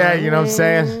 You know? Yeah, you know what I'm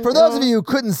saying? For those of you who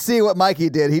couldn't see what Mikey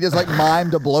did, he just like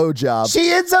mimed a blowjob. She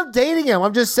ends up dating him.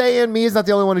 I'm just saying Mia's not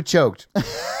the only one who choked.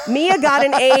 Mia got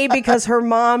an A because her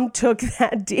mom took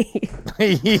that D.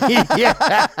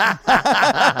 Yeah.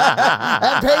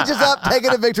 And Paige is up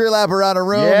taking a victory lap around a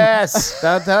room. Yes.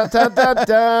 Dun, dun, dun, dun,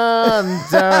 dun,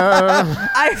 dun.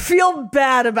 I feel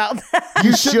bad about that.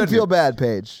 You shouldn't feel bad,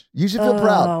 Paige. You should feel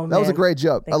proud. That was a man. great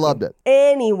joke. I loved it.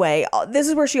 Anyway, this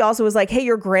is where she also was like, hey,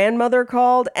 your grandmother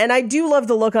called. And I do love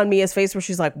the look on Mia's face where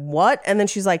she's like, what? And then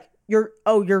she's like, you're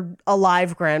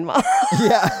alive, grandma.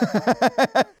 Yeah.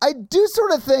 I do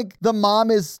sort of think the mom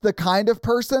is the kind of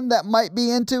person that might be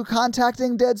into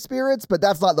contacting dead spirits, but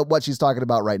that's not what she's talking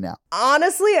about right now.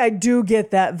 Honestly, I do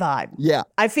get that vibe. Yeah.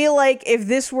 I feel like if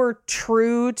this were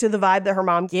true to the vibe that her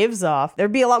mom gives off,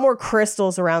 there'd be a lot more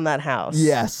crystals around that house.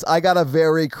 Yes. I got a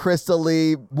very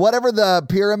crystally, whatever the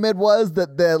pyramid was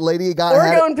that the lady got.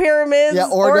 Orgone pyramids. Yeah,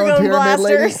 Orgone pyramid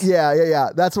blasters. lady. Yeah.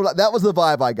 That was the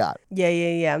vibe I got.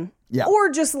 Yeah. Or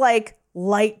just like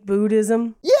light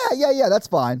Buddhism. Yeah. That's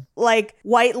fine. Like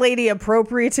white lady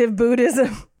appropriative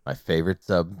Buddhism. My favorite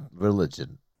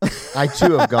religion. I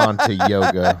too have gone to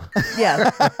yoga.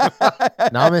 Yeah.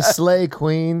 Namaste,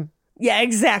 queen. Yeah,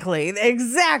 exactly.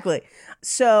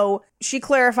 So she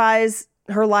clarifies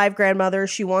her live grandmother.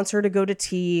 She wants her to go to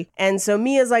tea. And so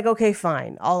Mia's like, okay,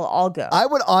 fine. I'll go. I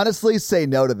would honestly say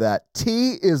no to that.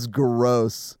 Tea is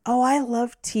gross. Oh, I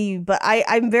love tea, but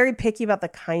I'm very picky about the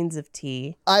kinds of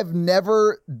tea. I've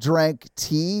never drank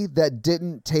tea that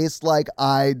didn't taste like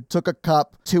I took a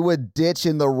cup to a ditch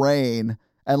in the rain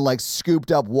and like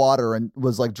scooped up water and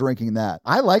was like drinking that.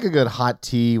 I like a good hot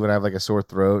tea when I have like a sore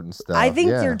throat and stuff. I think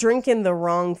you're drinking the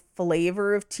wrong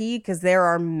flavor of tea because there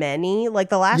are many. Like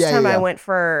the last time I went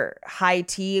for high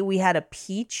tea, we had a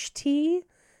peach tea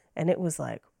and it was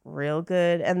like real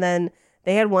good. And then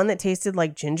they had one that tasted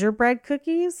like gingerbread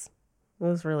cookies. It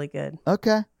was really good.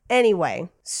 Okay. Anyway,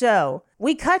 so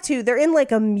we cut to, they're in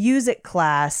like a music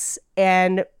class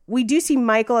and we do see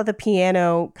Michael at the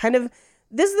piano kind of.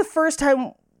 This is the first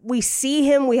time we see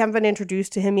him. We haven't been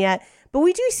introduced to him yet, but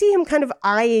we do see him kind of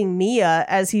eyeing Mia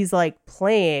as he's like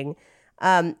playing.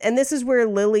 And this is where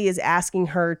Lily is asking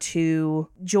her to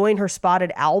join her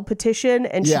spotted owl petition.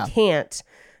 And she can't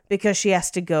because she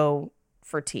has to go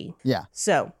for tea. Yeah.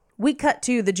 So we cut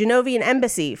to the Genovian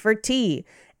embassy for tea.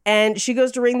 And she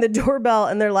goes to ring the doorbell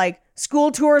and they're like,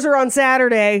 school tours are on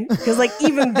Saturday. Because like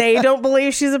even they don't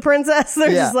believe she's a princess.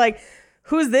 They're just like,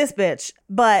 who's this bitch?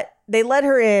 But they let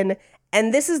her in,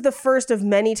 and this is the first of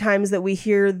many times that we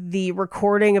hear the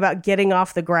recording about getting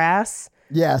off the grass.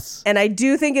 Yes. And I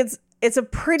do think it's a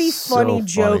pretty funny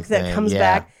joke that comes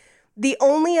back. The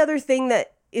only other thing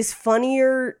that is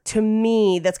funnier to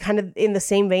me that's kind of in the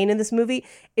same vein in this movie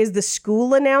is the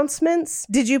school announcements.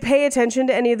 Did you pay attention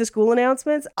to any of the school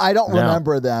announcements? I don't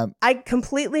remember them. I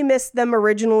completely missed them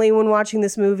originally when watching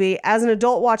this movie. As an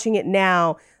adult watching it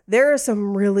now, there are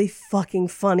some really fucking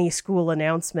funny school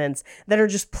announcements that are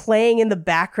just playing in the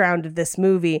background of this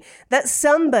movie that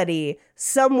somebody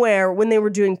somewhere when they were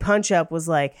doing Punch Up was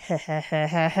like, ha, ha, ha,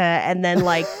 ha, ha, and then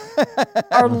like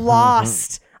are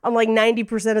lost on like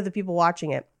 90% of the people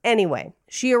watching it. Anyway,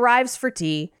 she arrives for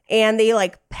tea and they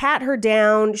like pat her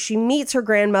down. She meets her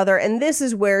grandmother. And this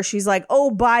is where she's like,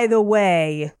 oh, by the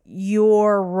way,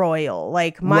 you're royal.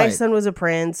 Like my son was a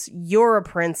prince. You're a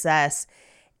princess.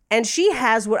 And she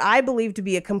has what I believe to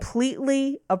be a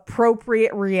completely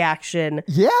appropriate reaction.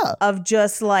 Yeah. Of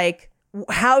just like,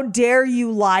 how dare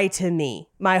you lie to me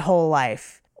my whole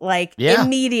life? Like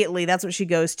immediately, that's what she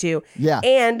goes to. Yeah.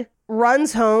 And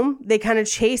runs home. They kind of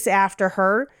chase after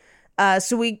her.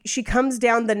 She comes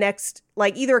down the next,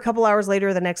 like either a couple hours later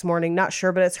or the next morning, not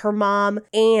sure, but it's her mom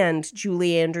and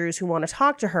Julie Andrews who want to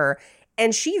talk to her.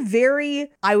 And she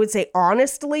very, I would say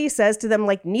honestly, says to them,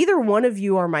 like, neither one of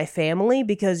you are my family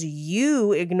because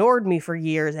you ignored me for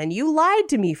years and you lied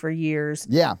to me for years.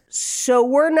 Yeah. So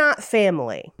we're not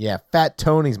family. Yeah, Fat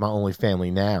Tony's my only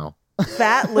family now.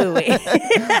 Fat Louie.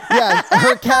 Yeah,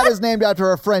 her cat is named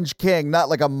after a French king, not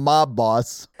like a mob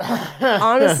boss.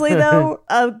 Honestly, though,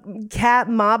 a cat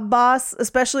mob boss,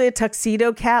 especially a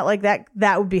tuxedo cat, like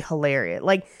that would be hilarious.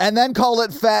 Like, and then call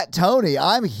it Fat Tony.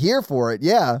 I'm here for it.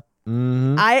 Yeah.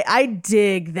 Mm-hmm. I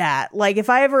dig that. Like if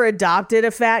I ever adopted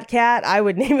a fat cat, I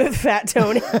would name it Fat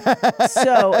Tony.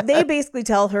 So they basically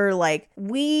tell her like,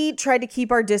 we tried to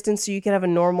keep our distance so you could have a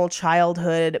normal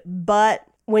childhood, but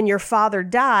when your father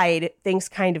died, things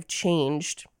kind of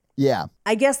changed. Yeah.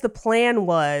 I guess the plan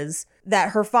was that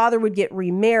her father would get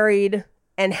remarried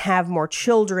and have more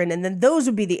children. And then those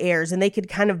would be the heirs and they could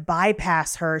kind of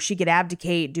bypass her. She could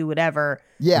abdicate, do whatever.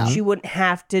 Yeah. She wouldn't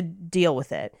have to deal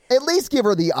with it. At least give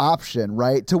her the option,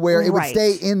 right? To where it would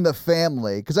stay in the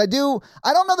family. Because I don't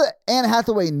know that Anne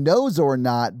Hathaway knows or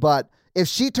not, but if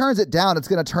she turns it down, it's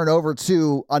going to turn over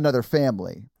to another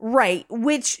family. Right.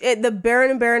 Which the Baron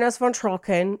and Baroness von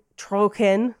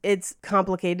Trocken, it's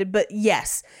complicated, but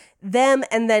yes, them.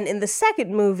 And then in the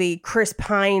second movie, Chris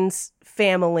Pine's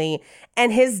family,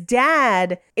 and his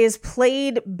dad is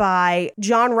played by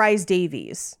John Rhys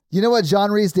Davies. You know what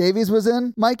John Rhys Davies was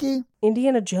in, Mikey?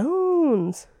 Indiana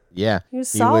Jones. Yeah. He was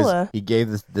Sala. He gave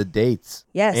the dates.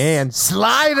 Yes. And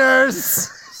sliders.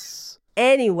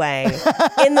 Anyway,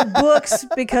 in the books,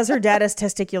 because her dad has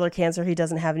testicular cancer, he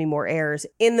doesn't have any more heirs.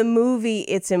 In the movie,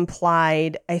 it's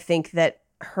implied, I think, that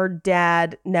her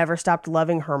dad never stopped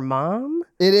loving her mom.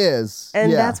 It is.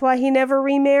 And that's why he never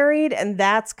remarried. And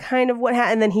that's kind of what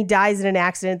happened. And then he dies in an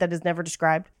accident that is never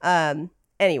described.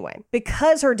 Anyway,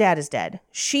 because her dad is dead,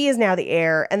 she is now the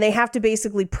heir, and they have to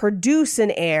basically produce an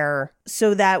heir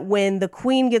so that when the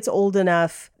queen gets old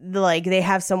enough, like, they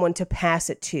have someone to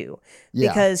pass it to. Yeah.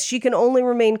 Because she can only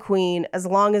remain queen as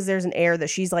long as there's an heir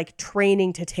that she's like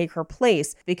training to take her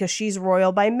place, because she's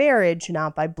royal by marriage,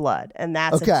 not by blood. And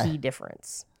that's a key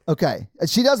difference. Okay.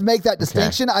 She does make that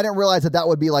distinction. I didn't realize that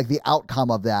would be like the outcome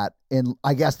of that in,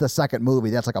 I guess, the second movie.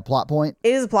 That's like a plot point.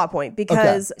 It is a plot point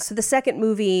because, so the second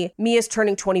movie, Mia's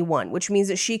turning 21, which means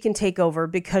that she can take over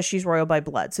because she's royal by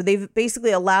blood. So they've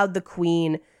basically allowed the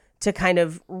queen to kind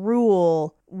of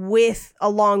rule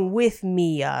along with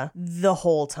Mia the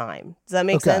whole time. Does that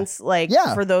make sense? Like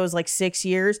for those like 6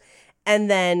 years. And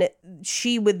then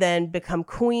she would then become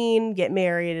queen, get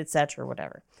married, etc.,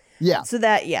 whatever. Yeah. So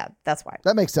that's why.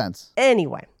 That makes sense.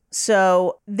 Anyway,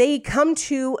 so they come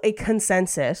to a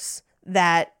consensus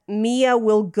that Mia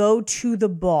will go to the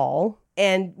ball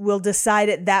and will decide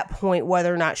at that point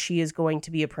whether or not she is going to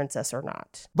be a princess or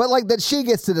not. But like that she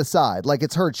gets to decide, like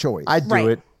it's her choice. I'd do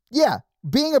it. Yeah.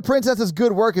 Being a princess is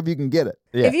good work if you can get it.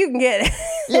 Yeah. If you can get it.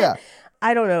 Yeah.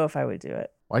 I don't know if I would do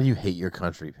it. Why do you hate your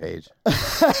country, Paige?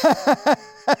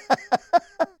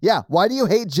 Yeah. Why do you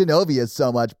hate Genovia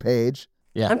so much, Paige?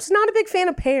 Yeah. I'm just not a big fan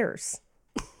of pears.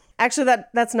 Actually,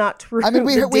 that's not true. I mean,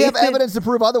 we have evidence to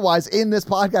prove otherwise in this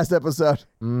podcast episode.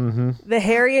 Mm-hmm. The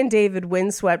Harry and David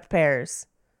windswept pears.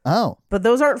 Oh. But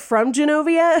those aren't from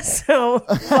Genovia, so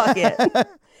fuck it.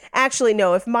 Actually,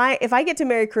 no. If I get to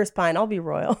marry Chris Pine, I'll be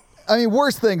royal. I mean,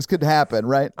 worse things could happen,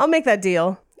 right? I'll make that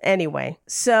deal. Anyway,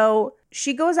 so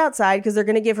she goes outside because they're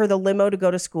going to give her the limo to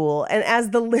go to school. And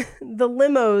as the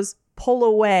limos pull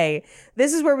away,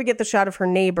 this is where we get the shot of her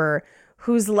neighbor,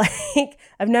 who's like,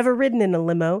 I've never ridden in a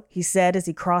limo, he said as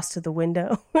he crossed to the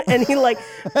window. And he like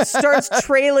starts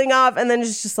trailing off, and then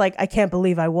it's just like, I can't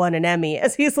believe I won an Emmy,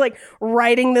 as he's like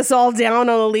writing this all down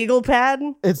on a legal pad.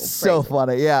 It's so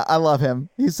funny. Yeah, I love him.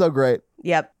 He's so great.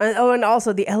 Yep. And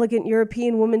also the elegant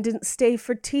European woman didn't stay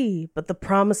for tea, but the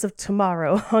promise of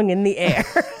tomorrow hung in the air.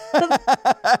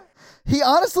 He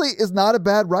honestly is not a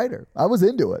bad writer. I was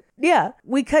into it. Yeah.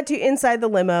 We cut to inside the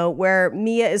limo where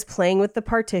Mia is playing with the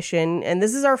partition. And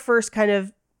this is our first kind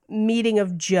of meeting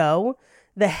of Joe,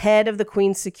 the head of the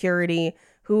Queen's security,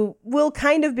 who will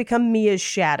kind of become Mia's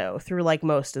shadow through like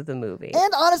most of the movie.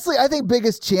 And honestly, I think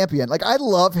biggest champion. Like, I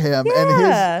love him,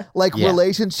 and his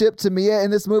relationship to Mia in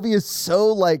this movie is so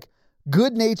like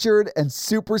good-natured and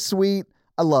super sweet.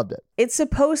 I loved it. It's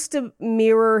supposed to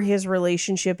mirror his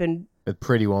relationship in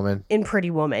Pretty Woman. In Pretty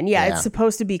Woman. Yeah, it's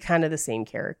supposed to be kind of the same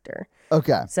character.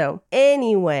 Okay. So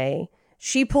anyway,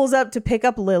 she pulls up to pick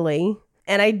up Lily.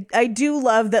 And I do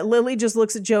love that Lily just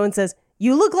looks at Joe and says,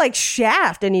 "You look like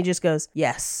Shaft." And he just goes,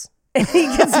 "Yes." And he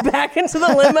gets back into the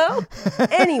limo.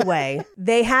 Anyway,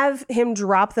 they have him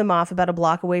drop them off about a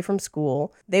block away from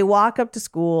school. They walk up to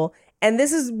school. And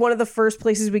this is one of the first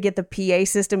places we get the PA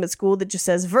system at school that just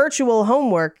says virtual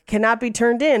homework cannot be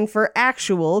turned in for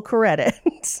actual credit.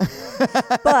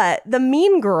 But the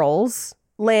mean girls,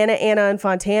 Lana, Anna, and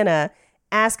Fontana,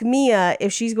 ask Mia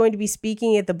if she's going to be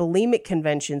speaking at the bulimic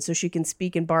convention so she can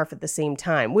speak and barf at the same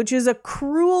time, which is a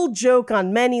cruel joke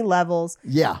on many levels.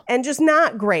 Yeah. And just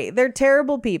not great. They're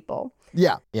terrible people.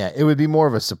 Yeah. Yeah, it would be more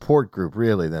of a support group,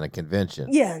 really, than a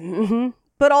convention. Yeah. Mm-hmm.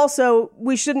 But also,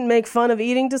 we shouldn't make fun of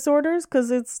eating disorders because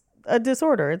it's a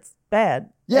disorder. It's bad.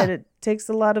 Yeah. And it takes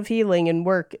a lot of healing and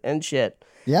work and shit.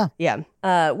 Yeah.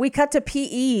 Yeah. We cut to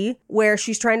PE where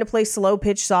she's trying to play slow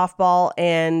pitch softball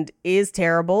and is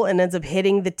terrible and ends up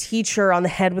hitting the teacher on the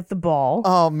head with the ball.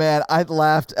 Oh, man. I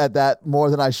laughed at that more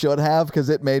than I should have because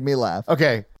it made me laugh.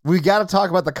 Okay. We got to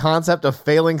talk about the concept of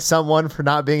failing someone for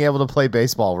not being able to play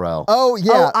baseball, Ro. Oh,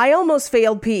 yeah. Oh, I almost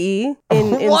failed PE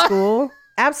in school.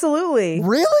 Absolutely.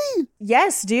 Really?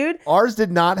 Yes, dude. Ours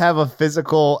did not have a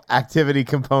physical activity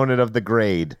component of the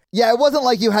grade. Yeah, it wasn't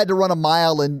like you had to run a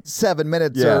mile in 7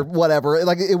 minutes or whatever.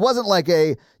 Like, it wasn't like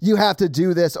you have to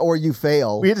do this or you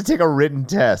fail. We had to take a written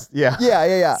test. Yeah.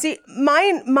 Yeah. See,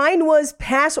 mine was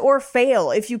pass or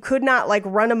fail. If you could not like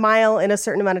run a mile in a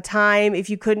certain amount of time, if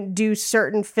you couldn't do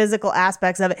certain physical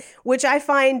aspects of it, which I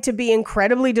find to be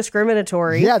incredibly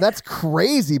discriminatory. Yeah, that's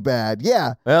crazy bad.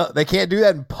 Yeah. Well, they can't do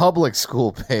that in public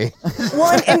school, Paige.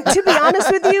 Well, and to be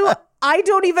honest with you, I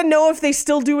don't even know if they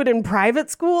still do it in private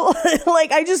school.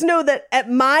 Like, I just know that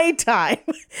at my time,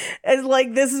 it's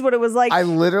like, this is what it was like. I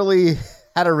literally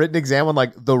had a written exam on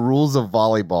like the rules of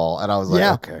volleyball, and I was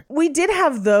like, okay. We did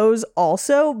have those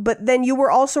also, but then you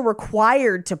were also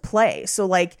required to play. So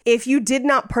like, if you did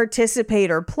not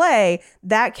participate or play,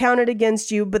 that counted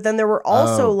against you. But then there were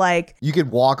also like, you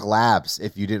could walk laps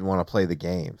if you didn't want to play the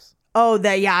games.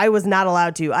 I was not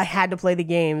allowed to. I had to play the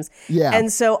games. Yeah. And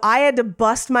so I had to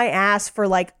bust my ass for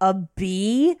like a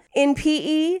B in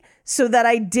PE so that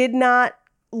I did not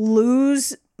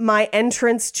lose my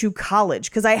entrance to college,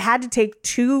 because I had to take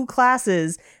 2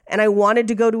 classes and I wanted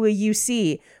to go to a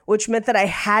UC, which meant that I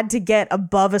had to get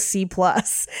above a C+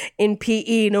 in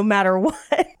PE no matter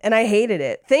what. And I hated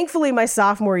it. Thankfully, my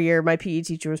sophomore year, my PE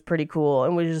teacher was pretty cool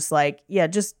and was just like, yeah,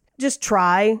 just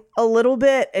try a little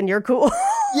bit and you're cool.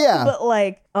 Yeah. But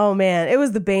like, oh man, it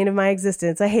was the bane of my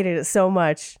existence. I hated it so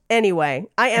much. Anyway,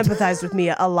 I empathized with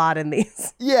Mia a lot in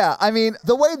these. Yeah, I mean,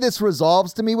 the way this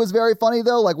resolves to me was very funny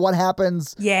though. Like, what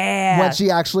happens when she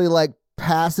actually like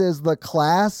passes the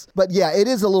class. But yeah, it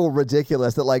is a little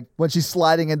ridiculous that like when she's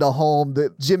sliding into home,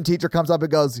 the gym teacher comes up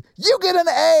and goes, "You get an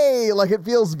A." Like, it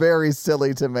feels very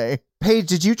silly to me. Paige,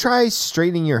 did you try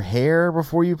straightening your hair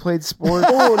before you played sports?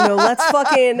 Oh, no, let's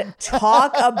fucking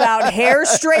talk about hair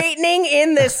straightening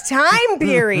in this time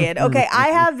period. Okay, I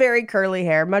have very curly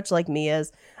hair, much like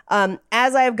Mia's.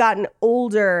 As I have gotten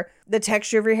older, the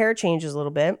texture of your hair changes a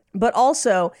little bit. But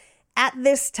also, at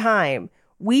this time,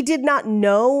 we did not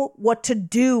know what to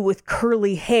do with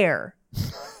curly hair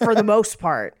for the most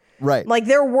part. Right. Like,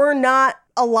 there were not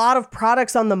a lot of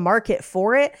products on the market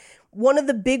for it. One of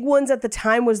the big ones at the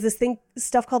time was this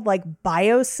stuff called like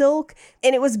BioSilk.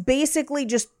 And it was basically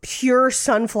just pure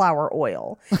sunflower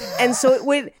oil. And so it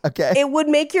would, it would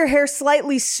make your hair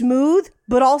slightly smooth,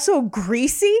 but also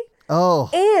greasy. Oh.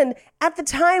 And at the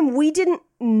time, we didn't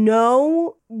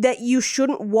know that you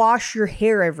shouldn't wash your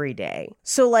hair every day.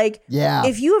 So like,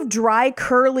 if you have dry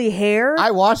curly hair,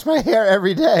 I wash my hair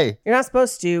every day. You're not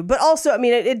supposed to. But also, I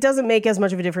mean, it doesn't make as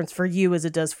much of a difference for you as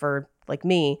it does for like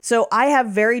me. So I have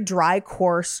very dry,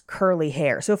 coarse, curly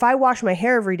hair. So if I wash my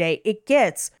hair every day, it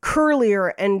gets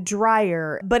curlier and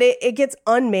drier, but it gets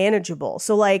unmanageable.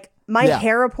 So like, my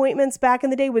hair appointments back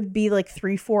in the day would be like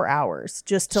 3-4 hours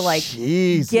just to like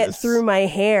get through my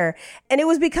hair. And it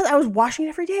was because I was washing it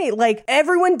every day. Like,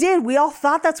 everyone did. We all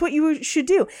thought that's what you should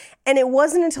do. And it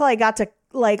wasn't until I got to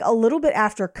like a little bit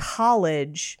after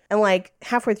college and like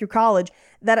halfway through college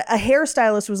that a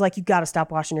hairstylist was like, you got to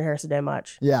stop washing your hair so damn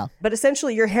much. Yeah. But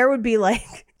essentially your hair would be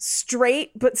like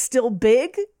straight, but still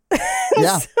big.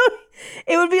 Yeah. So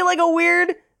it would be like a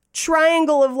weird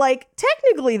triangle of like,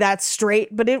 technically that's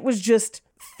straight, but it was just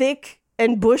thick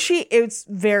and bushy. It's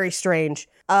very strange.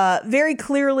 Very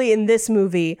clearly in this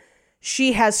movie,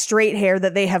 she has straight hair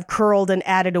that they have curled and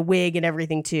added a wig and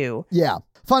everything to. Yeah.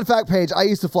 Fun fact, Paige, I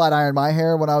used to flat iron my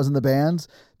hair when I was in the bands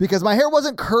because my hair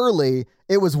wasn't curly.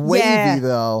 It was wavy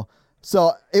though.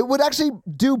 So it would actually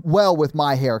do well with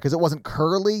my hair because it wasn't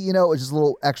curly, you know, it was just a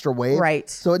little extra wave. Right.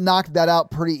 So it knocked that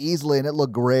out pretty easily and it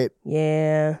looked great.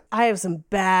 Yeah. I have some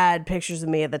bad pictures of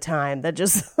me at the time that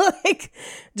just like,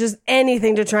 just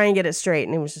anything to try and get it straight.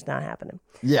 And it was just not happening.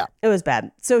 Yeah. It was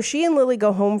bad. So she and Lily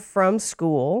go home from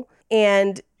school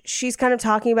and she's kind of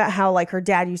talking about how like her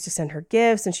dad used to send her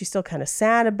gifts and she's still kind of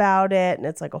sad about it. And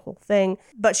it's like a whole thing.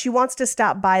 But she wants to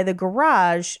stop by the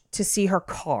garage to see her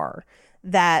car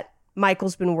that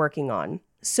Michael's been working on.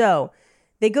 So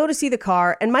they go to see the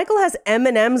car and Michael has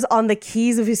M&Ms on the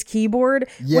keys of his keyboard,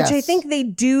 which I think they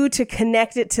do to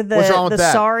connect it to the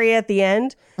sorry at the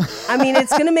end. I mean,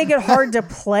 it's going to make it hard to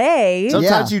play.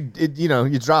 Sometimes you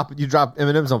drop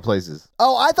M&Ms on places.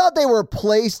 Oh, I thought they were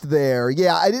placed there.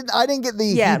 Yeah, I didn't get the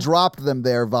he dropped them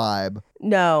there vibe.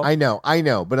 No. I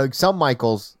know. But like some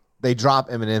Michaels, they drop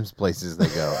M&Ms places they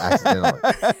go accidentally.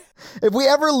 If we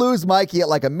ever lose Mikey at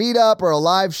like a meetup or a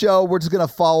live show, we're just going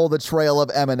to follow the trail of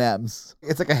M&Ms.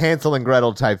 It's like a Hansel and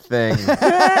Gretel type thing.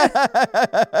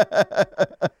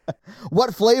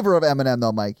 What flavor of M&M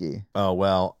though, Mikey? Oh,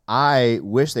 well, I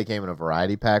wish they came in a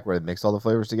variety pack where they mix all the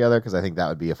flavors together because I think that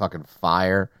would be a fucking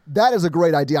fire. That is a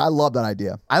great idea. I love that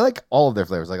idea. I like all of their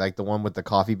flavors. Like the one with the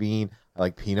coffee bean. I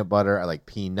like peanut butter. I like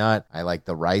peanut. I like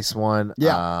the rice one.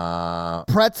 Yeah.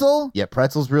 Pretzel? Yeah,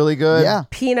 pretzel's really good. Yeah.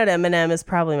 Peanut M&M is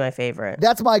probably my favorite.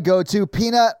 That's my go-to.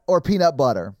 Peanut or peanut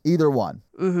butter. Either one.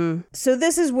 Mm-hmm. So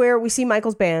this is where we see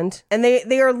Michael's band, and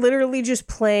they are literally just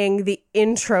playing the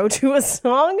intro to a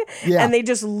song, and they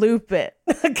just loop it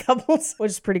a couple, which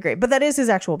is pretty great. But that is his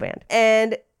actual band.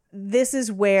 And this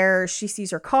is where she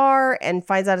sees her car and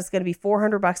finds out it's going to be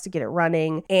 $400 to get it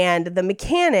running. And the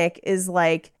mechanic is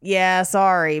like, yeah,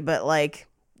 sorry, but like,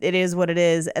 it is what it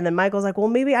is. And then Michael's like, well,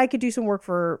 maybe I could do some work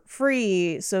for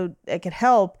free so it could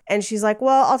help. And she's like,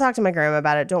 well, I'll talk to my grandma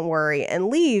about it. Don't worry. And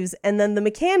leaves. And then the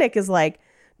mechanic is like,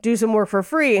 do some work for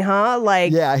free, huh?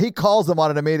 Like, yeah, he calls them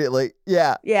on it immediately.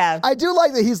 Yeah. Yeah. I do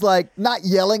like that he's like not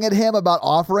yelling at him about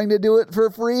offering to do it for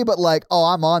free, but like, oh,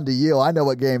 I'm on to you. I know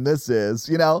what game this is,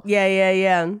 you know?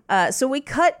 Yeah. So we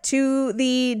cut to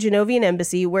the Genovian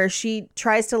embassy where she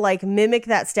tries to like mimic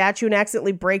that statue and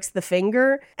accidentally breaks the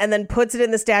finger and then puts it in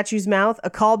the statue's mouth.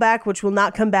 A callback, which will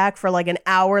not come back for like an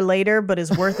hour later, but is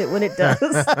worth it when it does.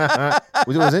 What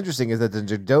was interesting is that the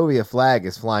Genovia flag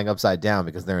is flying upside down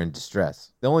because they're in distress.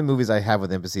 The only movies I have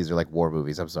with embassies are like war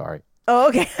movies. I'm sorry. Oh,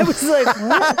 okay. I was like,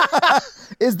 what?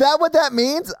 Is that what that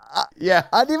means? Yeah.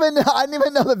 I didn't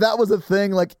even know that was a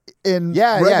thing. Like in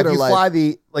regular If you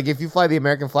life. fly the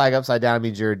American flag upside down, it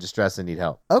means you're in distress and need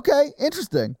help. Okay,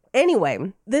 interesting.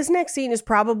 Anyway, this next scene is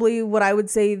probably what I would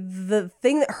say the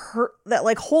thing that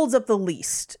like holds up the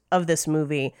least of this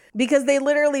movie, because they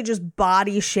literally just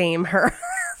body shame her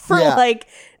for like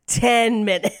 10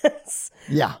 minutes.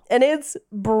 Yeah. And it's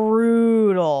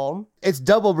brutal. It's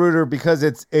double brutal because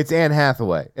it's Anne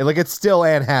Hathaway. It's still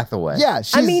Anne Hathaway. Yeah,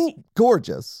 she's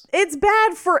gorgeous. It's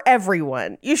bad for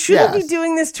everyone. You shouldn't be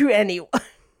doing this to anyone.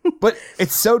 But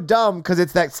it's so dumb because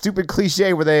it's that stupid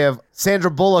cliche where they have Sandra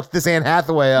Bullock this Anne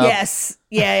Hathaway up. Yes.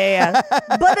 Yeah.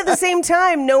 But at the same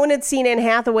time, no one had seen Anne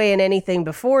Hathaway in anything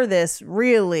before this,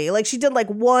 really. Like, she did like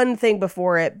one thing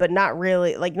before it, but not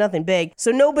really, like nothing big.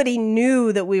 So nobody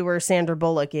knew that we were Sandra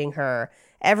Bullocking her.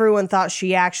 Everyone thought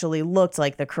she actually looked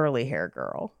like the curly hair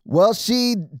girl. Well,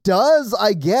 she does,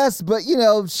 I guess, but you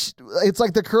know, it's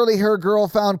like the curly hair girl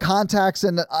found contacts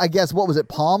and I guess, what was it,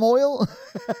 palm oil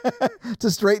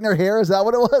to straighten her hair? Is that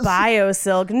what it was?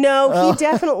 BioSilk. No, he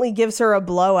definitely gives her a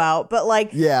blowout, but like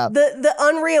the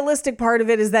unrealistic part of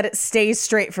it is that it stays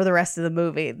straight for the rest of the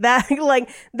movie. That's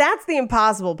the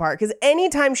impossible part, because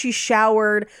anytime she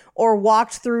showered or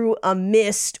walked through a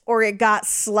mist or it got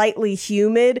slightly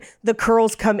humid, the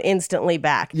curls come instantly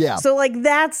back. Yeah. So like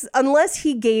that's, unless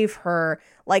he gave her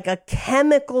like a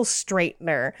chemical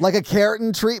straightener. Like a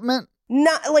keratin treatment?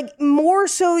 Not like more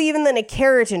so even than a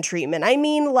keratin treatment. I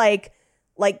mean like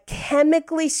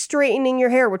chemically straightening your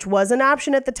hair, which was an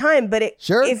option at the time, but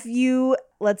if you,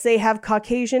 let's say, have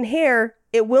Caucasian hair,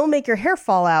 it will make your hair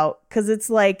fall out, because it's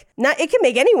like, it can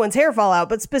make anyone's hair fall out,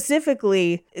 but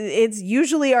specifically it's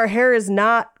usually our hair is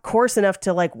not coarse enough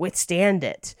to like withstand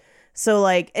it. So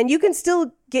like, and you can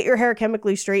still get your hair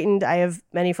chemically straightened. I have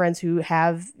many friends who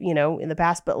have, in the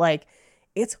past, but like,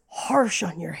 it's harsh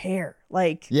on your hair.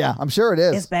 Like, yeah, I'm sure it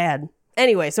is. It's bad.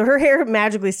 Anyway, so her hair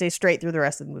magically stays straight through the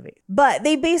rest of the movie. But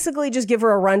they basically just give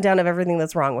her a rundown of everything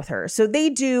that's wrong with her. So they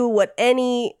do what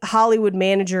any Hollywood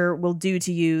manager will do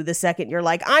to you the second you're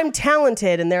like, I'm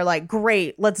talented. And they're like,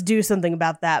 great, let's do something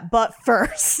about that. But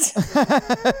first,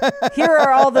 here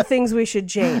are all the things we should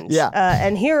change. Yeah.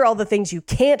 And here are all the things you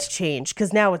can't change,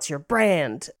 because now it's your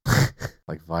brand.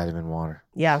 Like vitamin water.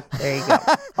 Yeah, there you go.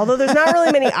 Although there's not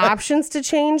really many options to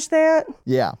change that.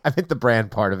 Yeah. I meant the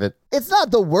brand part of it. It's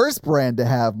not the worst brand to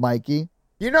have, Mikey.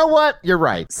 You know what? You're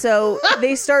right. So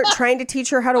they start trying to teach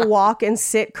her how to walk and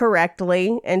sit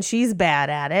correctly, and she's bad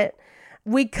at it.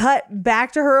 We cut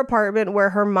back to her apartment where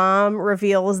her mom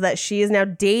reveals that she is now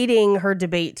dating her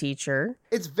debate teacher.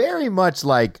 It's very much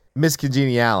like Miss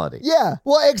Congeniality. Yeah.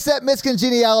 Well, except Miss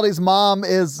Congeniality's mom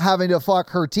is having to fuck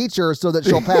her teacher so that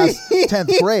she'll pass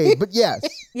 10th grade. But yes.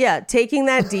 Yeah, taking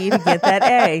that D to get that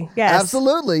A. Yes.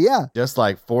 Absolutely, yeah. Just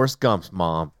like Forrest Gump's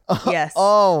mom. Yes.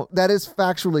 Oh, that is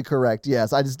factually correct.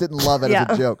 Yes. I just didn't love it as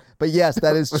a joke. But yes,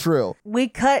 that is true. We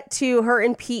cut to her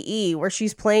in PE where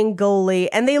she's playing goalie,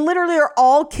 and they literally are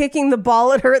all kicking the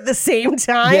ball at her at the same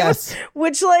time. Yes.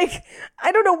 Which, like,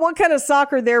 I don't know what kind of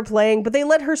soccer they're playing, but they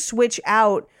let her switch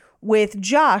out with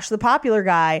Josh, the popular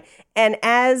guy. And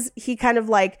as he kind of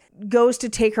like goes to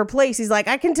take her place, he's like,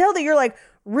 I can tell that you're like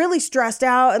really stressed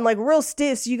out and like real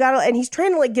stiff. So and he's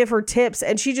trying to like give her tips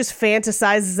and she just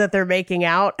fantasizes that they're making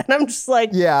out. And I'm just like,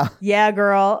 yeah,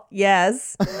 girl.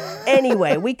 Yes.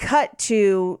 Anyway, we cut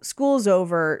to school's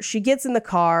over. She gets in the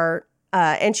car.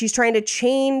 And she's trying to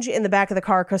change in the back of the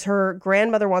car because her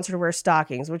grandmother wants her to wear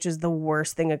stockings, which is the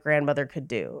worst thing a grandmother could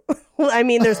do. I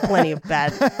mean, there's plenty of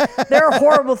bad. There are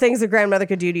horrible things a grandmother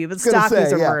could do to you, but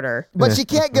stockings are murder. But she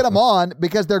can't get them on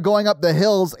because they're going up the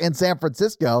hills in San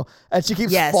Francisco, and she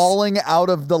keeps falling out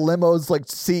of the limo's like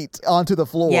seat onto the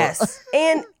floor. Yes.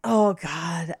 And oh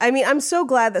God, I mean, I'm so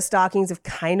glad that stockings have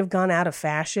kind of gone out of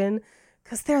fashion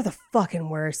because they're the fucking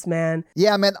worst, man.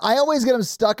 Yeah, man. I always get them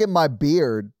stuck in my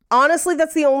beard. Honestly,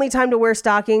 that's the only time to wear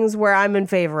stockings where I'm in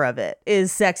favor of it,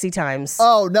 is sexy times.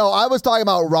 Oh, no, I was talking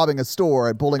about robbing a store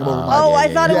and pulling them over my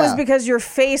head. I thought it was because your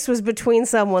face was between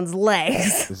someone's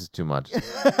legs. This is too much.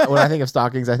 When I think of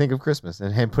stockings, I think of Christmas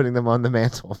and him putting them on the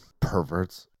mantle.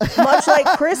 Perverts. Much like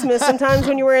Christmas, sometimes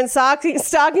when you're wearing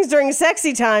stockings during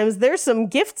sexy times, there's some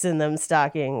gifts in them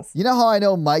stockings. You know how I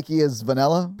know Mikey is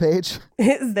vanilla, Paige?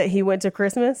 Is that he went to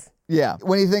Christmas? Yeah.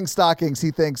 When he thinks stockings,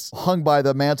 he thinks hung by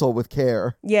the mantle with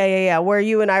care. Yeah. Where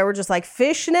you and I were just like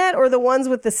fishnet or the ones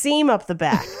with the seam up the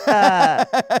back.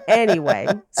 Anyway,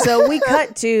 so we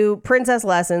cut to Princess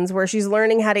Lessons where she's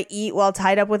learning how to eat while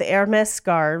tied up with Hermes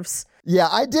scarves. Yeah,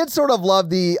 I did sort of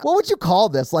love what would you call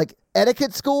this? Like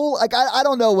etiquette school? Like, I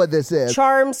don't know what this is.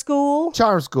 Charm school?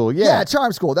 Charm school, yeah. Yeah,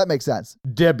 charm school. That makes sense.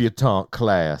 Debutante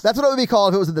class. That's what it would be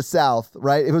called if it was in the South,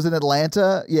 right? If it was in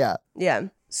Atlanta. Yeah. Yeah.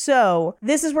 So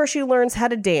this is where she learns how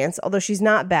to dance, although she's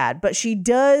not bad, but she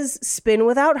does spin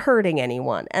without hurting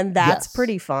anyone. And that's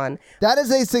pretty fun. That is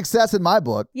a success in my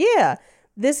book. Yeah.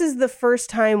 This is the first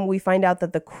time we find out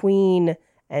that the Queen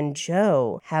and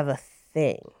Joe have a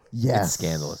thing. Yes. It's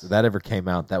scandalous. If that ever came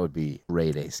out, that would be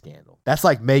grade A scandal. That's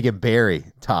like Megan Barry,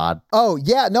 Todd. Oh,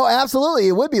 yeah. No, absolutely.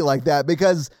 It would be like that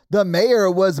because the mayor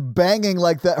was banging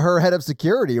like her head of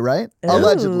security, right? Ooh,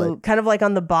 allegedly. Kind of like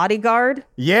on The Bodyguard?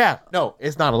 Yeah. No,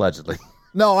 it's not allegedly.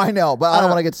 No, I know, but I don't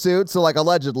want to get sued. So like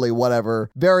allegedly, whatever.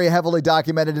 Very heavily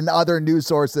documented in other news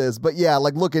sources. But yeah,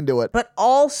 like look into it. But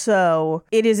also,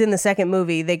 it is in the second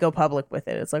movie. They go public with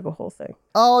it. It's like a whole thing.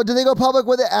 Oh, do they go public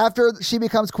with it after she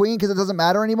becomes queen because it doesn't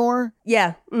matter anymore?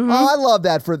 Yeah. Mm-hmm. Oh, I love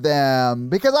that for them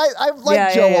because I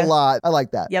like Joe a lot. I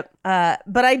like that. Yep.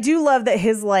 But I do love that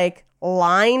his like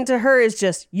line to her is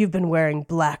just, "You've been wearing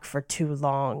black for too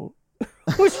long."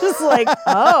 Which is like,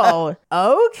 oh,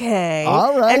 okay.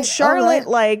 All right. And Charlotte,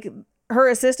 like, her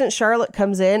assistant Charlotte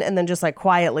comes in and then just like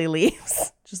quietly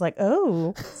leaves. Just like,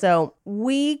 oh. So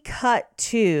we cut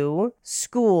to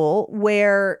school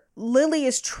where Lily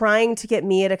is trying to get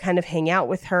Mia to kind of hang out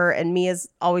with her. And Mia's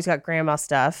always got grandma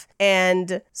stuff.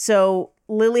 And so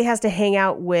Lily has to hang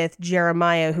out with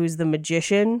Jeremiah, who's the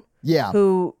magician. Yeah.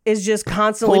 Who is just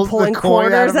constantly pulling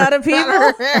corners out of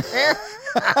people.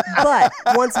 But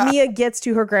once Mia gets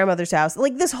to her grandmother's house,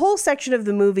 like this whole section of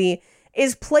the movie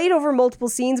is played over multiple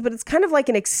scenes, but it's kind of like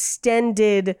an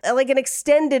extended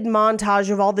montage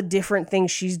of all the different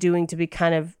things she's doing to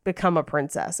become a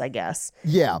princess, I guess.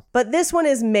 Yeah. But this one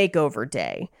is makeover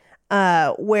day,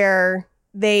 where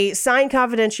they sign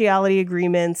confidentiality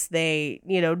agreements. They,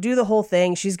 do the whole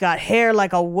thing. She's got hair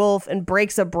like a wolf and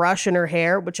breaks a brush in her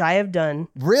hair, which I have done.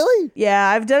 Really? Yeah,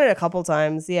 I've done it a couple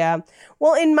times. Yeah.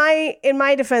 Well, in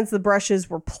my defense, the brushes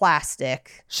were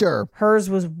plastic. Sure. Hers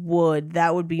was wood.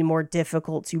 That would be more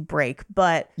difficult to break.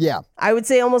 But yeah, I would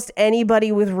say almost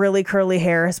anybody with really curly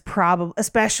hair has probably,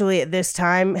 especially at this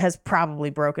time, has probably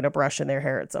broken a brush in their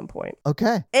hair at some point.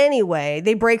 Okay. Anyway,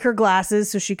 they break her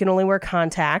glasses so she can only wear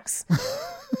contacts.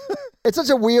 It's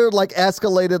such a weird, like,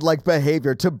 escalated, like,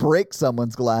 behavior to break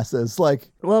someone's glasses.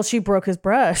 Like, well, she broke his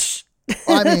brush.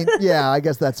 I mean, yeah, I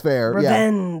guess that's fair.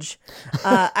 Revenge.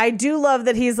 Yeah. I do love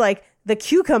that he's like, the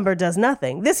cucumber does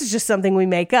nothing. This is just something we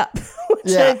make up,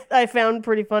 which I found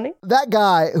pretty funny. That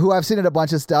guy, who I've seen in a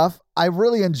bunch of stuff, I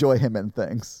really enjoy him in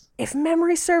things. If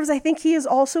memory serves, I think he is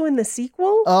also in the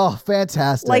sequel. Oh,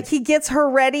 fantastic. Like he gets her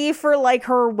ready for like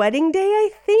her wedding day, I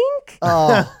think.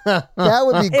 Oh, that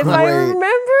would be great. If I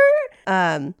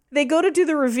remember. They go to do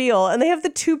the reveal and they have the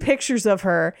two pictures of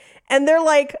her and they're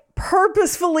like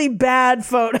purposefully bad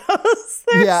photos.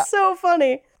 They're so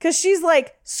funny. Because she's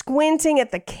like squinting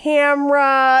at the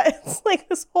camera. It's like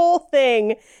this whole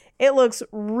thing. It looks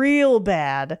real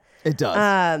bad. It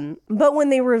does. But when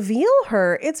they reveal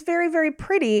her, it's very, very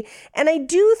pretty. And I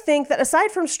do think that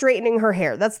aside from straightening her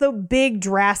hair, that's the big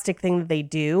drastic thing that they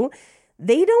do.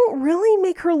 They don't really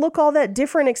make her look all that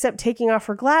different except taking off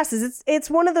her glasses. It's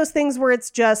one of those things where it's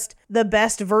just the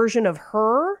best version of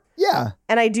her. Yeah.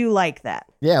 And I do like that.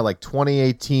 Yeah, like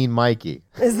 2018 Mikey.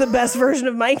 Is the best version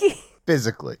of Mikey?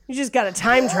 physically. You just got to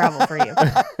time travel for you.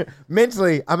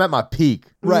 Mentally, I'm at my peak.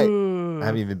 Right. I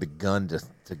haven't even begun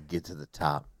to get to the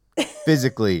top.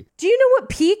 Physically. Do you know what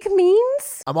peak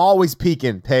means? I'm always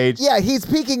peaking, Paige. Yeah, he's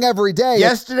peaking every day.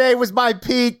 Yesterday was my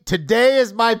peak. Today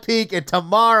is my peak. And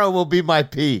tomorrow will be my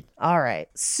peak. All right.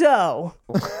 So.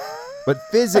 But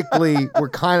physically, we're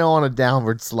kind of on a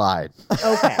downward slide.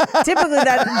 Okay. Typically,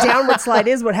 that downward slide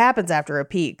is what happens after a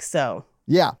peak. So.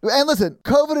 Yeah. And listen,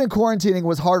 COVID and quarantining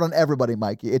was hard on everybody,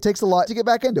 Mikey. It takes a lot to get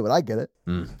back into it. I get it.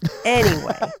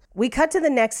 Anyway, we cut to the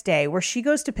next day where she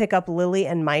goes to pick up Lily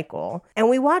and Michael. And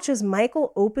we watch as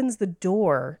Michael opens the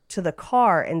door to the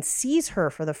car and sees her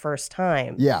for the first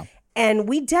time. Yeah. And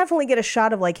we definitely get a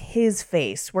shot of like his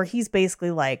face where he's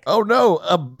basically like, oh no,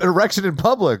 an erection in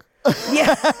public.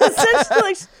 Yeah, essentially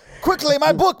like, quickly,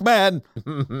 my book, man.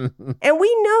 And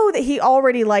we know that he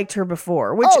already liked her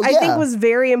before, which I think was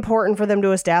very important for them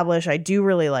to establish. I do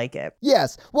really like it.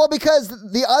 Yes. Well, because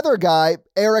the other guy,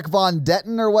 Eric Von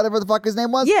Detten or whatever the fuck his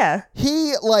name was. Yeah.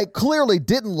 He like clearly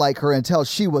didn't like her until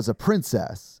she was a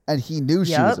princess. And he knew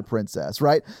she was a princess,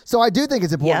 right? So I do think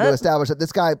it's important to establish that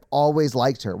this guy always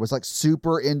liked her, was like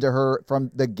super into her from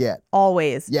the get.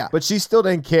 Always. Yeah. But she still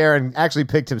didn't care and actually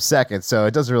picked him second, so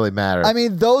it doesn't really matter. I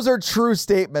mean, those are true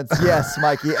statements, yes,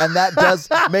 Mikey, and that does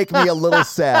make me a little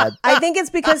sad. I think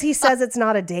it's because he says it's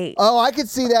not a date. Oh, I could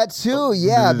see that too,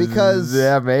 yeah, because...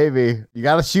 Yeah, maybe. You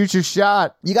got to shoot your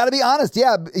shot. You got to be honest,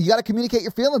 yeah. You got to communicate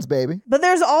your feelings, baby. But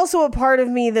there's also a part of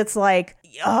me that's like,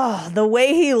 oh, the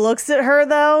way he looks at her,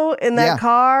 though, in that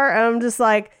car, I'm just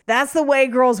like, that's the way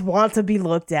girls want to be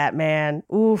looked at, man.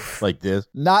 Oof. Like this?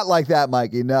 Not like that,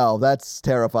 Mikey. No, that's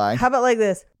terrifying. How about like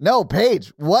this? No,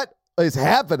 Paige, what is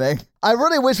happening? I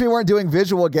really wish we weren't doing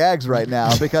visual gags right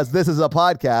now because this is a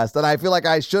podcast, and I feel like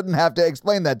I shouldn't have to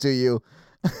explain that to you.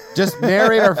 Just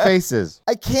narrate our faces.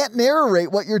 I can't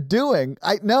narrate what you're doing.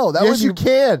 No, that yes, was you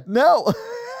can. No.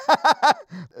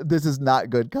 This is not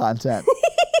good content.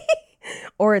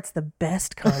 Or it's the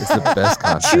best content. It's the best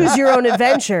content. Choose your own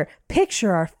adventure.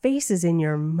 Picture our faces in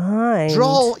your mind.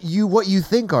 Draw you what you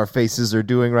think our faces are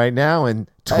doing right now and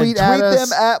tweet at us.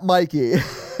 Them at Mikey.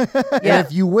 And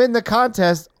if you win the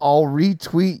contest, I'll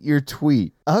retweet your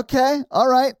tweet. Okay. All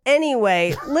right.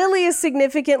 Anyway, Lily is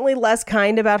significantly less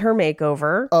kind about her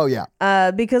makeover. Oh,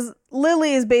 yeah. Because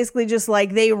Lily is basically just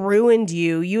like, they ruined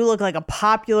you. You look like a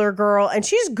popular girl. And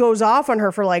she just goes off on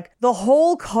her for like the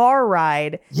whole car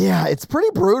ride. Yeah, it's pretty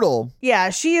brutal. Yeah,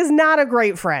 she is not a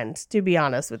great friend, to be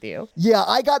honest with you. Yeah,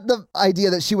 I got the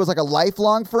idea that she was like a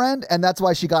lifelong friend. And that's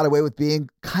why she got away with being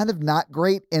kind of not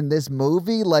great in this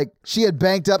movie. Like she had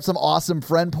banked up some awesome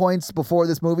friend points before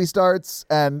this movie starts.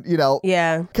 And, you know.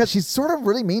 Yeah. Because she's sort of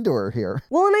really mean to her here.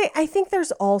 Well, and I think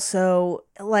there's also,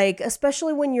 like,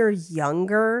 especially when you're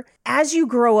younger, as you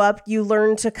grow up, you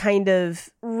learn to kind of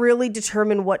really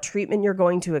determine what treatment you're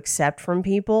going to accept from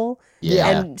people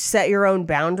and set your own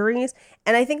boundaries.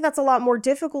 And I think that's a lot more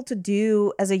difficult to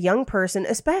do as a young person,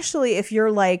 especially if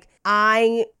you're like,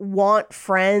 I want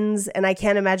friends and I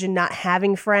can't imagine not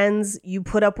having friends. You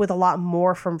put up with a lot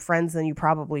more from friends than you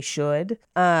probably should.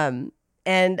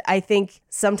 And I think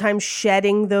sometimes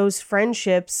shedding those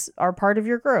friendships are part of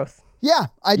your growth. Yeah,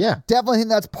 I definitely think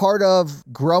that's part of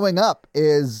growing up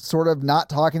is sort of not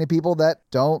talking to people that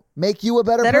don't make you a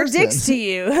better person. That are dicks to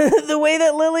you. The way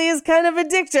that Lily is kind of a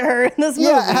dick to her in this movie.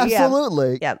 Yeah,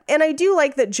 absolutely. Yeah. And I do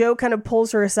like that Joe kind of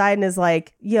pulls her aside and is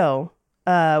like, yo,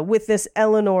 with this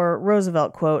Eleanor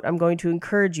Roosevelt quote, I'm going to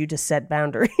encourage you to set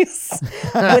boundaries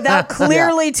without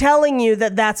clearly telling you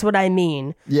that that's what I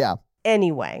mean. Yeah.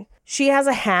 Anyway, she has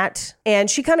a hat and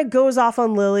she kind of goes off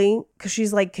on Lily because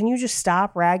she's like, can you just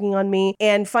stop ragging on me?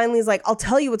 And finally is like, I'll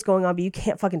tell you what's going on, but you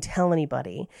can't fucking tell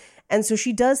anybody. And so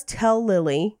she does tell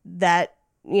Lily that,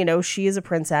 you know, she is a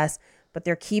princess, but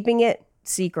they're keeping it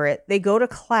secret. They go to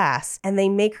class and they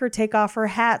make her take off her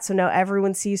hat so now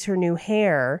everyone sees her new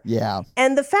hair. Yeah.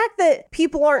 And the fact that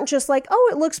people aren't just like, oh,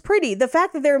 it looks pretty. The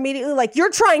fact that they're immediately like,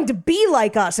 you're trying to be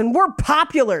like us and we're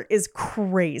popular is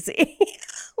crazy.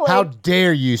 Like, how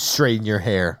dare you straighten your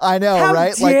hair? I know, how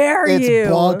right? Dare like, you?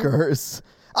 It's bonkers.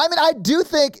 I mean, I do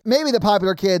think maybe the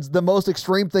popular kids, the most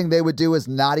extreme thing they would do is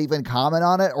not even comment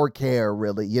on it or care,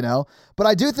 really, you know? But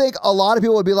I do think a lot of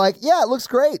people would be like, yeah, it looks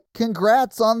great.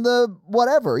 Congrats on the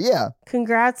whatever. Yeah.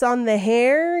 Congrats on the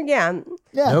hair. Yeah.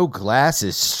 No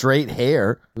glasses, straight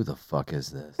hair. Who the fuck is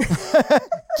this?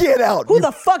 Get out. Who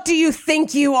the fuck do you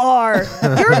think you are?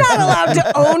 You're not allowed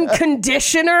to own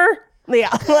conditioner.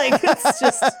 Yeah, like it's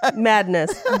just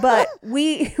madness. But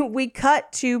we cut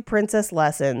to Princess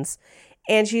Lessons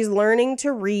and she's learning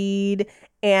to read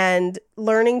and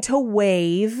learning to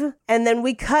wave. And then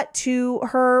we cut to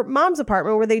her mom's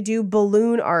apartment where they do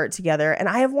balloon art together. And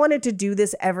I have wanted to do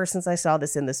this ever since I saw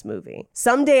this in this movie.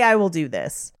 Someday I will do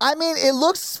this. I mean, it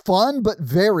looks fun, but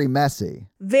very messy.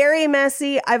 Very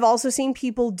messy. I've also seen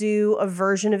people do a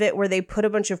version of it where they put a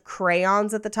bunch of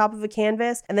crayons at the top of a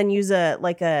canvas and then use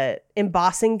a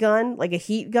embossing gun, like a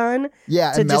heat gun,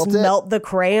 to just melt the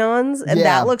crayons. And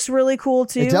that looks really cool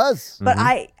too. It does. But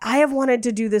I have wanted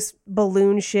to do this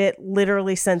balloon shit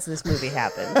literally since this movie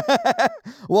happened.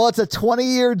 Well, it's a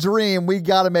 20-year dream. We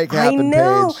got to make happen, I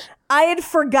know. Paige. I had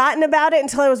forgotten about it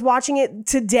until I was watching it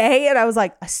today, and I was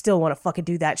like, I still want to fucking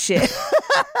do that shit.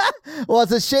 Well,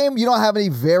 it's a shame you don't have any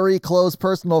very close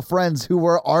personal friends who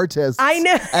were artists. I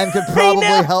know. And could probably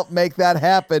help make that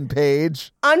happen,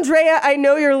 Paige. Andrea, I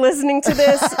know you're listening to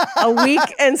this a week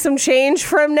and some change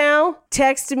from now.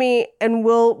 Text me and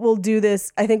we'll do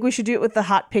this. I think we should do it with the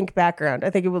hot pink background. I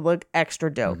think it would look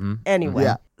extra dope.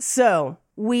 Anyway, so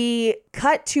we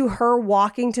cut to her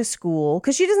walking to school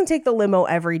because she doesn't take the limo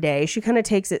every day. She kind of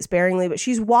takes it sparingly, but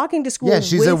she's walking to school. Yeah,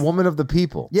 she's a woman of the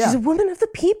people. Yeah. She's a woman of the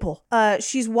people.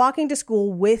 She's walking to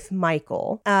school with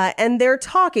Michael and they're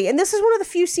talking. And this is one of the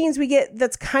few scenes we get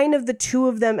that's kind of the two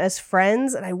of them as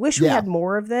friends. And I wish we had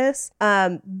more of this.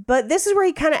 But this is where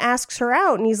he kind of asks her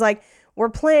out and he's like, we're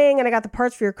playing and I got the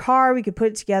parts for your car. We could put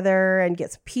it together and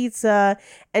get some pizza.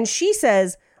 And she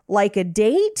says, like a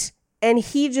date? And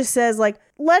he just says, like,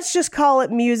 let's just call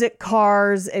it music,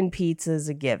 cars, and pizzas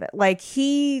a given. Like,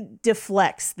 he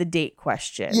deflects the date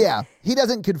question. Yeah. He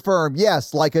doesn't confirm,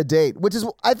 yes, like a date, which is,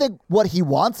 I think, what he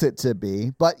wants it to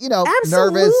be. But,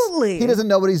 nervous. He doesn't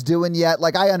know what he's doing yet.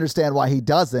 Like, I understand why he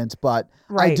doesn't, but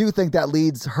I do think that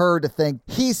leads her to think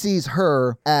he sees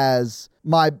her as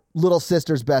my little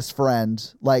sister's best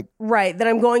friend. Like, right, that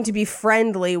I'm going to be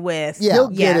friendly with. Yeah. He'll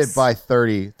get it by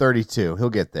 30, 32. He'll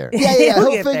get there. Yeah.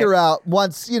 He'll figure out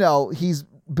once, he's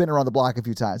been around the block a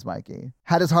few times, Mikey.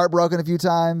 Had his heart broken a few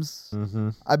times. Mm-hmm.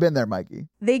 I've been there, Mikey.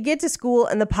 They get to school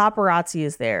and the paparazzi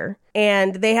is there.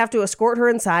 And they have to escort her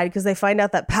inside because they find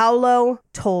out that Paolo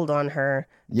told on her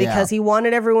because he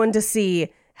wanted everyone to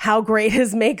see how great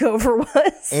his makeover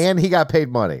was. And he got paid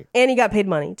money.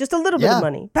 Just a little bit of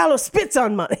money. Paolo spits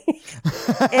on money.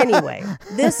 Anyway,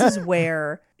 this is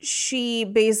where she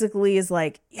basically is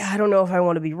like, I don't know if I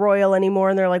want to be royal anymore.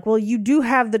 And they're like, well, you do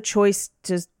have the choice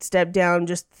to step down.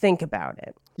 Just think about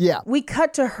it. Yeah. We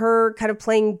cut to her kind of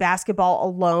playing basketball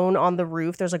alone on the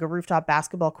roof. There's like a rooftop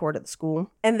basketball court at the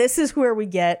school. And this is where we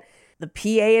get the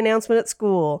PA announcement at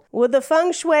school. Would the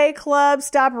feng shui club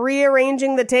stop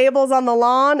rearranging the tables on the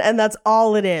lawn? And that's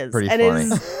all it is. Pretty and funny.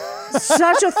 It is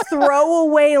such a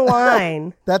throwaway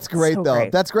line. That's great, so though.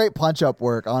 Great. That's great punch-up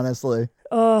work, honestly.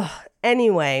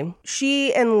 Anyway,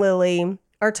 she and Lily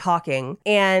are talking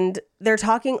and they're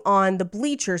talking on the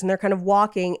bleachers and they're kind of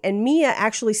walking and Mia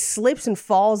actually slips and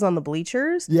falls on the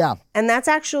bleachers. Yeah. And that's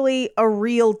actually a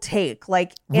real take.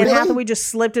 Like Anne Hathaway just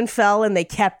slipped and fell and they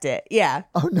kept it. Yeah.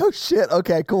 Oh, no shit.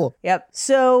 Okay, cool. Yep.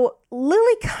 So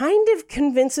Lily kind of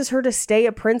convinces her to stay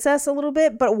a princess a little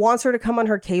bit, but wants her to come on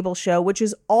her cable show, which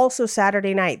is also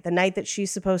Saturday night, the night that she's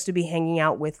supposed to be hanging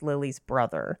out with Lily's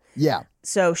brother. Yeah.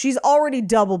 So she's already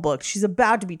double booked. She's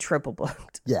about to be triple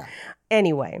booked. Yeah.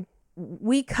 Anyway,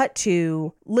 we cut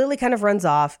to Lily kind of runs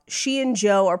off. She and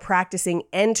Joe are practicing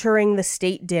entering the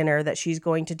state dinner that she's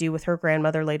going to do with her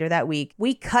grandmother later that week.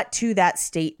 We cut to that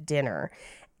state dinner.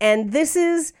 And this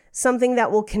is something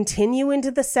that will continue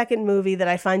into the second movie that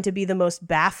I find to be the most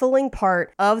baffling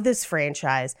part of this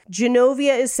franchise.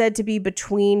 Genovia is said to be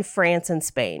between France and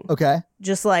Spain. Okay.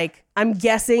 Just like, I'm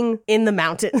guessing in the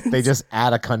mountains. They just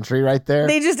add a country right there?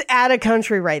 They just add a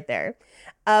country right there.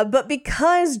 But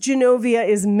because Genovia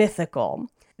is mythical,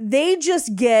 they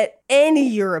just get any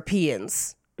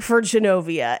Europeans for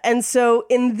Genovia. And so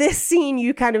in this scene,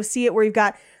 you kind of see it where you've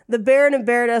got the Baron and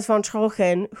Baroness von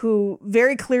Trochen, who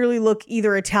very clearly look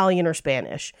either Italian or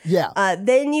Spanish. Yeah.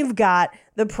 Then you've got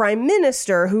the Prime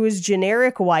Minister, who is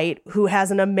generic white, who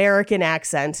has an American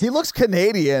accent. He looks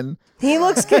Canadian.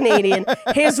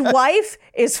 His wife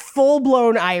is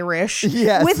full-blown Irish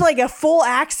with like a full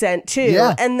accent too.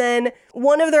 Yeah. And then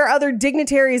one of their other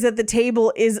dignitaries at the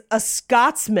table is a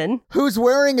Scotsman. Who's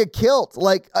wearing a kilt.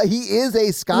 Like, he is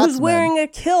a Scotsman. Who's wearing a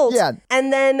kilt. Yeah.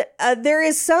 And then there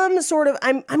is some sort of,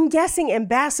 I'm guessing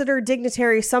ambassador,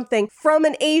 dignitary, something from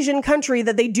an Asian country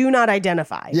that they do not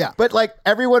identify. Yeah. But like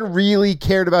everyone really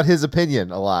cared about his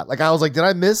opinion a lot. Like I was like, did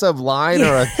I miss a line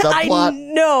or a subplot?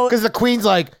 No. Because the Queen's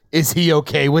like, is he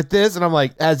okay with this? And I'm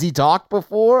like, has he talked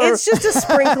before? It's just a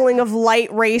sprinkling of light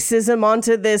racism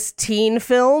onto this teen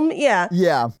film. Yeah.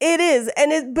 Yeah. It is.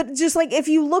 But just like if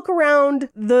you look around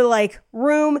the like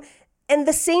room, And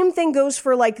the same thing goes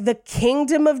for like the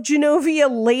Kingdom of Genovia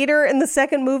later in the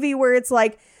second movie, where it's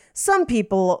like some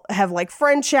people have like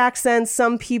French accents,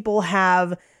 some people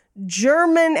have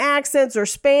German accents or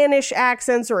Spanish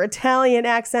accents or Italian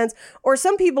accents, or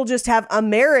some people just have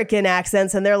American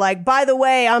accents and they're like, by the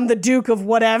way, I'm the Duke of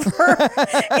whatever.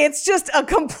 It's just a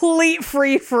complete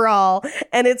free-for-all,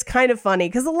 and it's kind of funny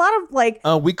because a lot of like...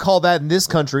 we call that in this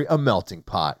country a melting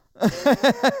pot.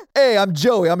 Hey, I'm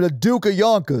Joey. I'm the Duke of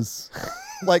Yonkers.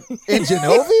 Like, in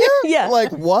Genovia? Yeah.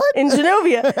 Like, what? In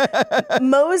Genovia.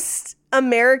 Most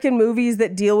American movies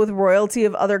that deal with royalty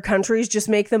of other countries just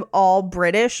make them all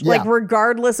British. Yeah. Like,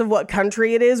 regardless of what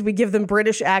country it is, we give them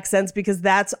British accents because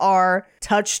that's our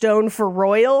touchstone for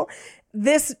royal.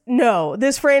 This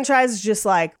franchise is just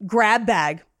like, grab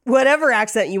bag, whatever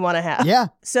accent you want to have. Yeah.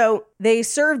 So they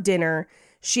serve dinner.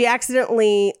 She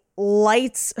accidentally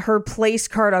lights her place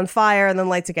card on fire and then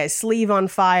lights a guy's sleeve on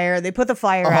fire. They put the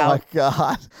fire out. Oh my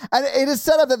God. And it is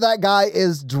set up that guy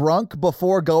is drunk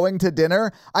before going to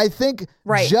dinner. I think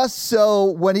just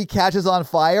so when he catches on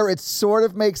fire, it sort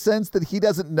of makes sense that he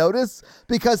doesn't notice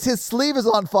because his sleeve is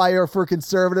on fire for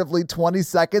conservatively 20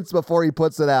 seconds before he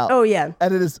puts it out. Oh, yeah.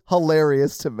 And it is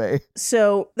hilarious to me.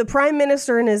 So the prime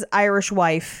minister and his Irish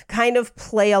wife kind of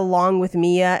play along with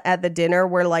Mia at the dinner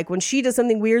where like when she does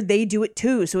something weird, they do it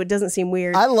too. So it doesn't seem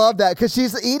weird. I love that because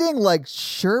she's eating like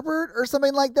sherbet or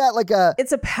something like that.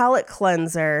 It's a palate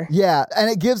cleanser. Yeah. And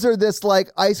it gives her this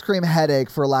like ice cream headache,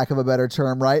 for lack of a better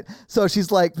term, right? So she's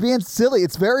like being silly.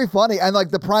 It's very funny. And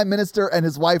like the prime minister and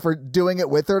his wife are doing it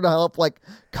with her to help like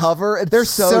cover. And they're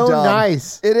so dumb.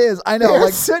 nice. It is. I know.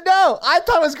 I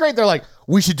thought it was great. They're like,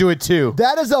 we should do it too.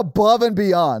 That is above and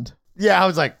beyond. Yeah. I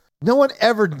was like, no one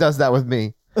ever does that with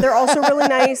me. They're also really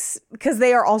nice because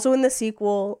they are also in the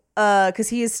sequel because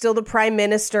he is still the prime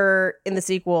minister in the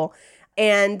sequel.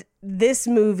 And this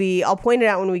movie, I'll point it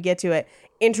out when we get to it,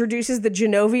 introduces the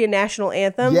Genovia national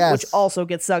anthem, which also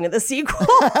gets sung in the sequel.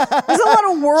 There's a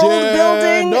lot of world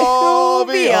building.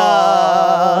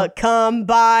 Genovia,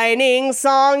 combining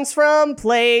songs from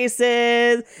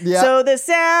places. Yep. So this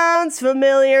sounds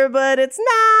familiar, but it's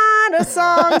not a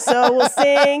song, so we'll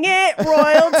sing it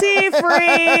royalty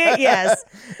free. Yes.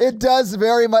 It does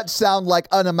very much sound like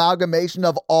an amalgamation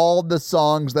of all the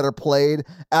songs that are played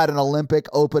at an Olympic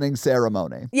opening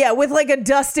ceremony. Yeah, with like a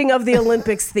dusting of the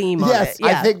Olympics theme on it.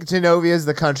 Yeah. I think Genovia is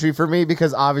the country for me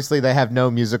because obviously they have no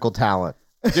musical talent.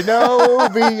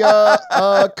 Genovia,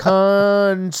 a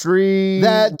country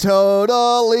that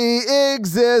totally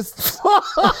exists.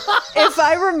 If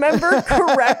I remember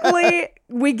correctly,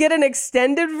 we get an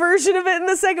extended version of it in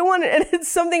the second one, and it's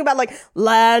something about like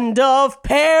land of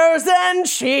pears and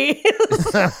cheese.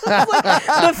 Like,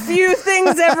 the few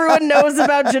things everyone knows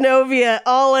about Genovia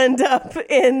all end up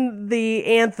in the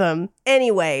anthem.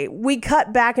 Anyway, we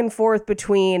cut back and forth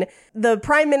between the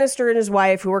prime minister and his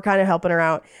wife, who were kind of helping her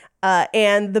out,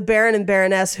 and the Baron and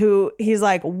Baroness, who he's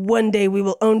like, one day we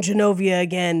will own Genovia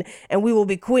again, and we will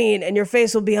be queen, and your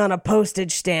face will be on a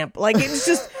postage stamp. Like, it's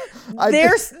just,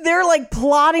 they're like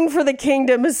plotting for the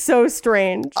kingdom is so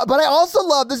strange. But I also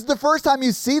love, this is the first time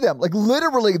you see them. Like,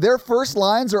 literally, their first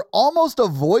lines are almost a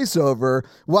voiceover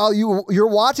while you're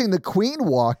watching the queen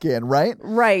walk in, right?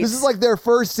 Right. This is like their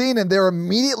first scene, and they're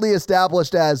immediately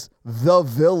established as the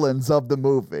villains of the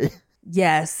movie.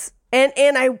 Yes. And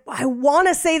I want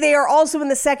to say they are also in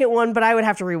the second one, but I would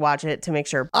have to rewatch it to make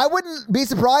sure. I wouldn't be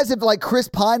surprised if like Chris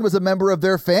Pine was a member of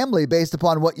their family based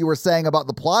upon what you were saying about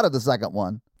the plot of the second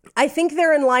one. I think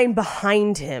they're in line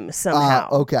behind him somehow.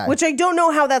 Okay. Which I don't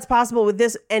know how that's possible with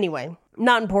this. Anyway,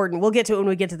 not important. We'll get to it when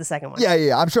we get to the second one.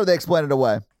 Yeah. I'm sure they explain it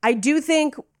away. I do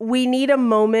think we need a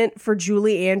moment for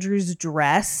Julie Andrews'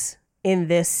 dress in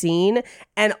this scene,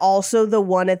 and also the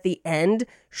one at the end.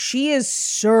 She is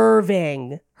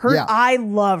serving. I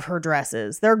love her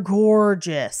dresses. They're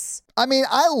gorgeous. I mean,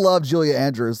 I love Julia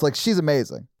Andrews. Like, she's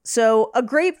amazing. So a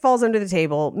grape falls under the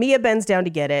table. Mia bends down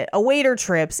to get it. A waiter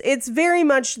trips. It's very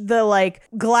much the like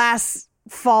glass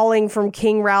falling from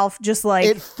King Ralph, just like...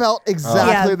 It felt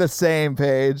exactly the same,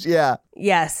 Paige. Yeah.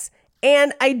 Yes.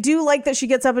 And I do like that she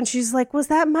gets up and she's like, was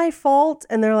that my fault?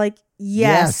 And they're like,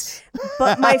 yes.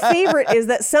 But my favorite is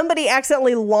that somebody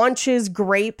accidentally launches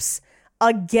grapes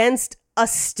against a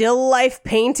still life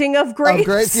painting of grapes. Of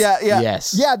grapes, yeah.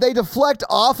 Yes. Yeah, they deflect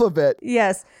off of it.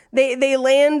 Yes. They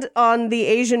land on the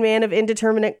Asian man of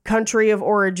indeterminate country of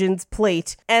origin's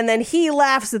plate, and then he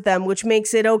laughs at them, which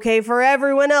makes it okay for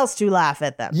everyone else to laugh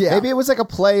at them. Yeah. Maybe it was like a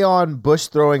play on Bush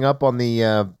throwing up on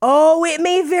the... Oh, it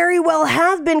may very well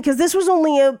have been, because this was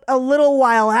only a little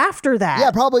while after that.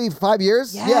 Yeah, probably 5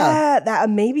 years. Yeah,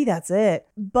 maybe that's it.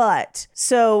 But,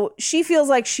 so she feels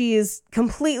like she is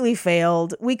completely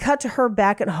failed. We cut to her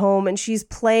back at home, and she's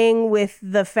playing with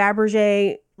the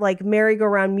Fabergé like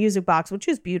merry-go-round music box, which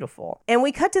is beautiful. And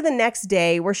we cut to the next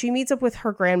day where she meets up with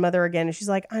her grandmother again, and she's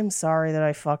like, I'm sorry that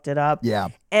I fucked it up. Yeah.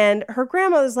 And her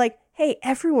grandmother's like, hey,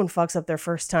 everyone fucks up their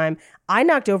first time. I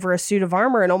knocked over a suit of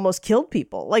armor and almost killed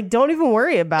people. Like, don't even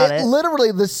worry about it.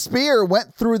 Literally, the spear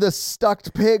went through the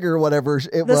stucked pig or whatever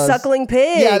it was. The suckling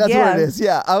pig. Yeah, that's what it is.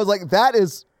 Yeah. I was like, that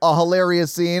is a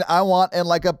hilarious scene. I want in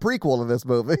like a prequel to this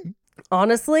movie.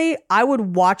 Honestly, I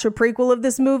would watch a prequel of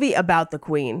this movie about the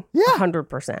Queen. Yeah.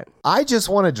 100%. I just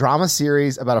want a drama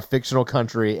series about a fictional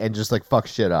country and just like fuck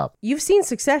shit up. You've seen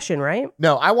Succession, right?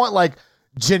 No, I want like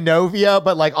Genovia,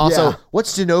 but like also,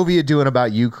 what's Genovia doing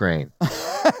about Ukraine?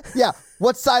 Yeah.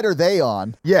 What side are they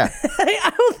on? Yeah.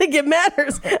 I don't think it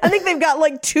matters. I think they've got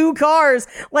like 2 cars.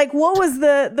 Like, what was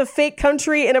the fake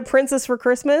country in A Princess for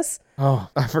Christmas? Oh,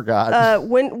 I forgot.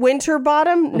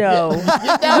 Winterbottom? No.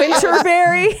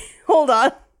 Winterberry? Hold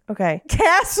on. Okay.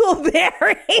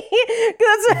 Castleberry.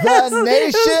 The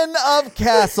nation of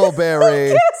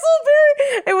Castleberry.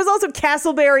 Castleberry. It was also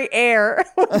Castleberry Air.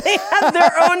 They have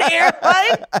their own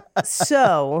airline.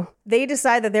 So they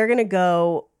decide that they're going to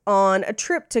go on a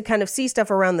trip to kind of see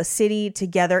stuff around the city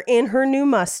together in her new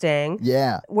Mustang.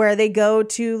 Yeah. Where they go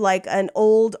to like an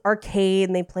old arcade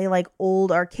and they play like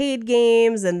old arcade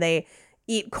games and they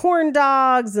eat corn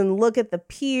dogs and look at the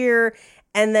pier.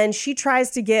 And then she tries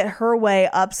to get her way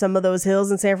up some of those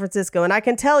hills in San Francisco. And I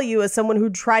can tell you, as someone who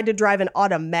tried to drive an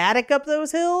automatic up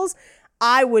those hills,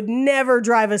 I would never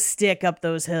drive a stick up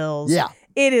those hills. Yeah.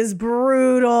 It is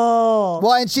brutal.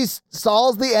 Well, and she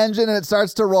stalls the engine and it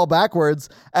starts to roll backwards.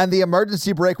 And the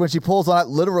emergency brake, when she pulls on it,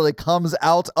 literally comes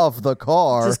out of the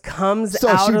car. Just comes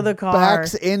out of the car.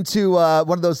 Backs into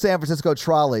one of those San Francisco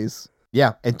trolleys.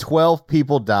 Yeah. And 12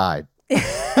 people died.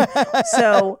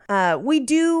 So we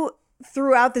do,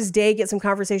 throughout this day, get some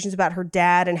conversations about her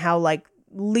dad and how like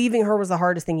leaving her was the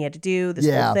hardest thing he had to do, this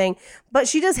whole thing. But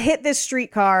she does hit this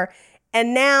streetcar.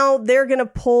 And now they're going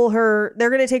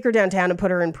to take her downtown and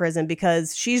put her in prison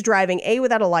because she's driving, A,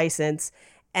 without a license,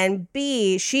 and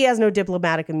B, she has no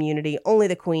diplomatic immunity. Only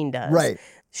the Queen does. Right.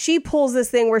 She pulls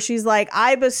this thing where she's like,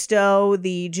 I bestow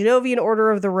the Genovian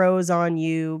Order of the Rose on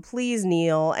you. Please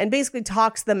kneel. And basically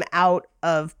talks them out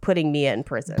of putting Mia in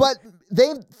prison. But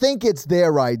they think it's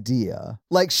their idea.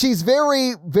 Like, she's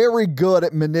very, very good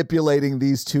at manipulating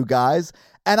these two guys.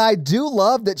 And I do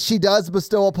love that she does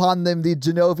bestow upon them the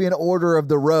Genovian Order of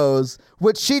the Rose,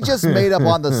 which she just made up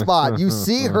on the spot. You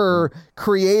see her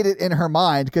create it in her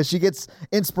mind because she gets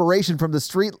inspiration from the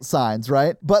street signs,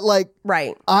 right? But like,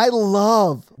 right. I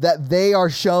love that they are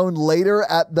shown later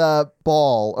at the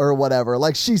ball or whatever.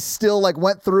 Like, she still like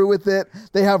went through with it.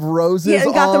 They have roses. Yeah,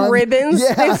 and got on. the ribbons.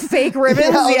 Yeah. They have fake ribbons.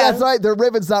 Yeah, that's right. They're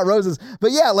ribbons, not roses.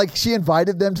 But yeah, like she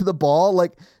invited them to the ball.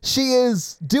 Like, she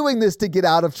is doing this to get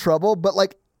out of trouble, but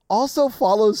like also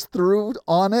follows through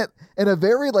on it in a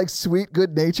very like sweet,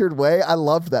 good-natured way. I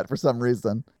loved that for some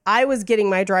reason. I was getting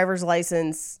my driver's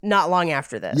license not long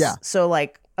after this. Yeah. So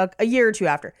like a year or two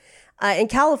after. In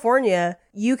California,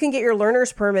 you can get your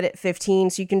learner's permit at 15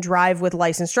 so you can drive with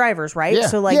licensed drivers, right? Yeah.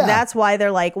 So like that's why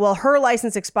they're like, well, her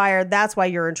license expired. That's why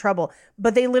you're in trouble.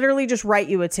 But they literally just write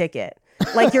you a ticket.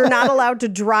 Like, you're not allowed to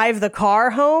drive the car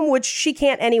home, which she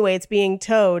can't anyway. It's being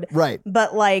towed. Right.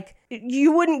 But like,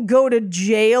 you wouldn't go to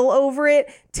jail over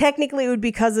it. Technically, it would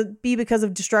be because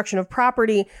of destruction of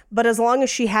property. But as long as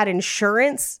she had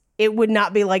insurance, it would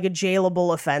not be like a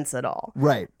jailable offense at all.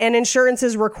 Right. And insurance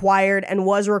is required and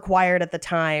was required at the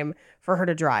time for her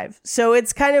to drive. So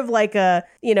it's kind of like a,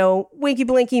 winky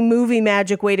blinky movie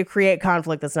magic way to create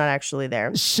conflict that's not actually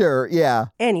there. Sure. Yeah.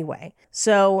 Anyway,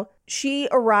 so she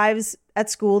arrives at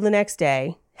school the next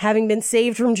day, having been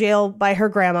saved from jail by her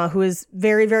grandma, who is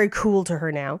very, very cool to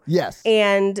her now. Yes.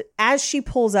 And as she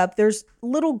pulls up, there's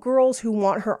little girls who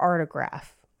want her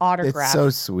autograph. It's so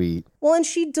sweet. Well, and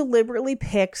she deliberately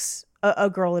picks a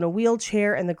girl in a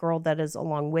wheelchair and the girl that is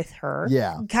along with her.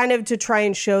 Yeah. Kind of to try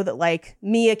and show that like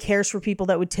Mia cares for people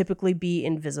that would typically be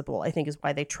invisible, I think is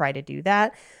why they try to do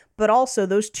that. but also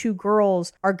those two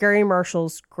girls are Gary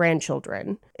Marshall's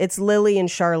grandchildren. It's Lily and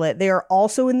Charlotte. They are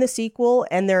also in the sequel,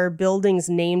 and there are buildings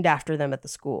named after them at the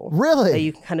school. Really? That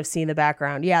you can kind of see in the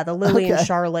background. Yeah, the Lily and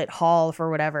Charlotte Hall for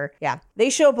whatever. Yeah,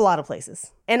 they show up a lot of places.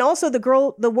 And also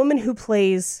the woman who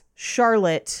plays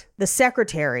Charlotte, the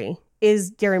secretary,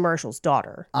 is Gary Marshall's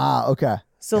daughter. Ah, okay.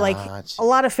 So like a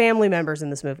lot of family members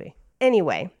in this movie.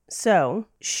 Anyway, so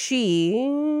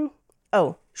she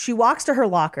walks to her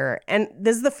locker, and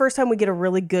this is the first time we get a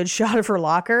really good shot of her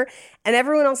locker, and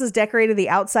everyone else has decorated the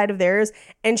outside of theirs,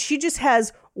 and she just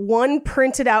has one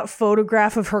printed out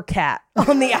photograph of her cat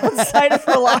on the outside of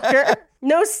her locker.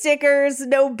 No stickers,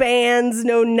 no bands,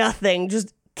 no nothing,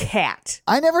 just cat.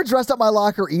 I never dressed up my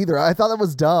locker either. I thought that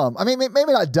was dumb. I mean,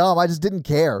 maybe not dumb. I just didn't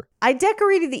care. I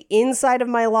decorated the inside of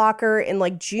my locker in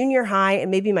like junior high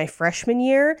and maybe my freshman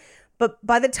year. But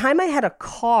by the time I had a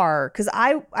car, because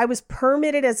I was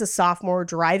permitted as a sophomore,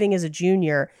 driving as a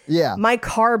junior, my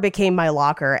car became my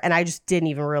locker, and I just didn't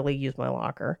even really use my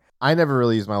locker. I never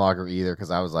really used my locker either because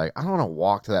I was like, I don't want to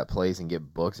walk to that place and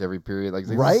get books every period. Like,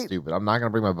 right? Stupid. I'm not going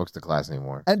to bring my books to class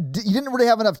anymore. And you didn't really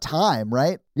have enough time,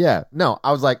 right? Yeah. No,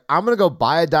 I was like, I'm going to go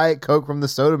buy a Diet Coke from the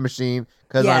soda machine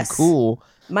because I'm cool.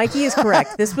 Mikey is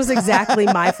correct. This was exactly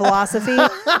my philosophy.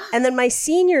 And then my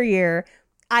senior year,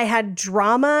 I had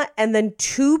drama and then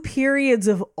 2 periods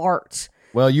of art.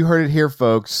 Well, you heard it here,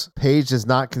 folks. Paige does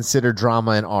not consider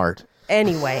drama and art.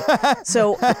 Anyway,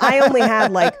 so I only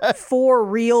had like 4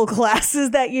 real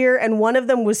classes that year, and one of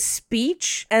them was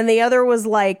speech, and the other was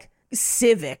like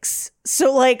civics.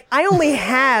 So like I only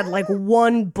had like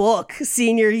 1 book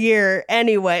senior year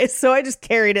anyway, so I just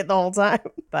carried it the whole time.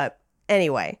 But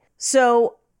anyway,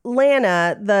 so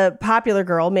Lana, the popular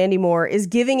girl, Mandy Moore, is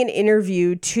giving an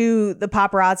interview to the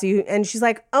paparazzi, and she's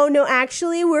like, oh no,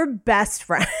 actually we're best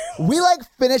friends. We like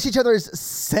finish each other's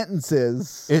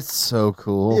sentences. It's so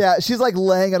cool. Yeah, she's like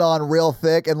laying it on real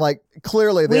thick, and like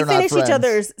clearly they're not friends. We finish each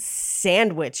other's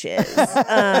sandwiches.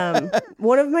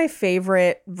 One of my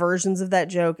favorite versions of that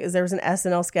joke is there was an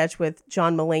SNL sketch with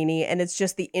John Mulaney, and it's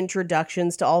just the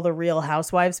introductions to all the Real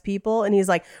Housewives people, and he's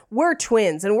like, we're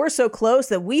twins, and we're so close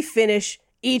that we finish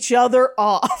each other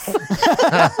off.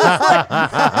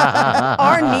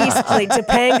 Our niece played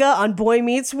Topanga on Boy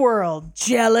Meets World.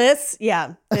 Jealous?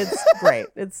 Yeah, it's great.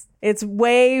 It's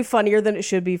way funnier than it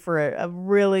should be for a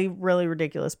really, really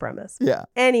ridiculous premise. Yeah.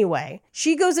 Anyway,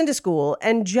 she goes into school,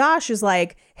 and Josh is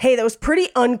like, hey, that was pretty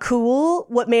uncool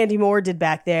what Mandy Moore did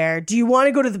back there. Do you want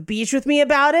to go to the beach with me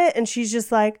about it? And she's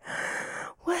just like,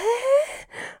 what?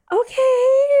 Okay,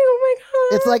 oh my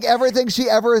God. It's like everything she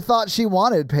ever thought she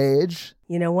wanted, Paige.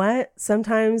 You know what?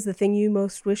 Sometimes the thing you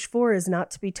most wish for is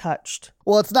not to be touched.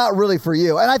 Well, it's not really for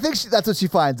you. And I think that's what she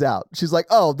finds out. She's like,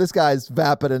 oh, this guy's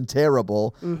vapid and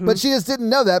terrible. Mm-hmm. But she just didn't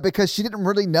know that because she didn't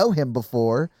really know him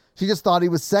before. She just thought he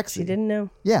was sexy. She didn't know.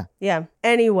 Yeah. Yeah.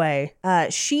 Anyway,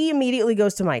 she immediately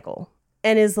goes to Michael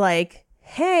and is like,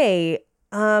 hey,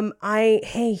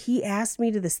 he asked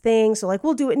me to this thing. So like,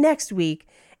 we'll do it next week.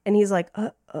 And he's like,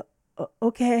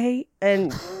 okay.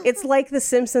 And it's like the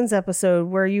Simpsons episode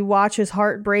where you watch his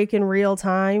heart break in real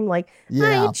time. Like,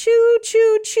 I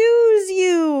choose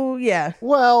you. Yeah.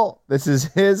 Well, this is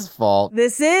his fault.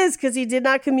 This is because he did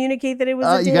not communicate that it was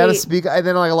a date. You got to speak. And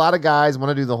then like a lot of guys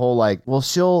want to do the whole like, well,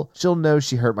 she'll know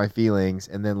she hurt my feelings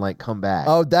and then like come back.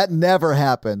 Oh, that never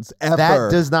happens ever.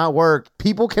 That does not work.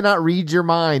 People cannot read your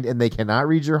mind and they cannot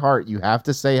read your heart. You have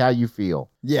to say how you feel.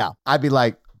 Yeah. I'd be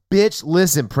like, bitch,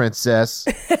 listen, princess.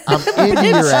 I'm into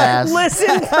your ass.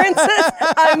 Listen, princess,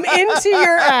 I'm into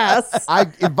your ass. I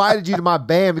invited you to my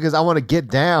band because I want to get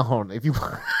down. If you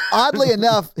Oddly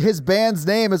enough, his band's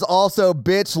name is also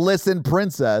Bitch Listen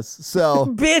Princess. So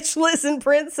Bitch Listen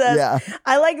Princess. Yeah.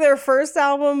 I like their first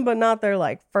album, but not their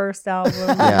like first album.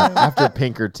 Yeah, after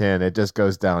Pinkerton, it just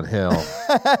goes downhill.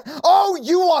 Oh,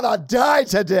 you want to die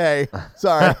today.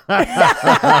 Sorry.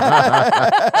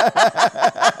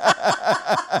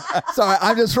 Sorry,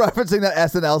 I'm just referencing that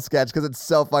SNL sketch because it's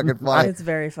so fucking funny. It's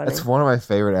very funny. It's one of my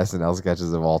favorite SNL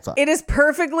sketches of all time. It is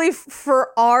perfectly for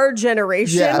our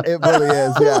generation. Yeah, it really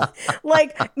is. Yeah.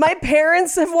 Like, my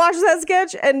parents have watched that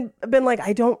sketch and been like,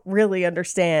 I don't really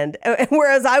understand.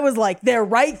 Whereas I was like, they're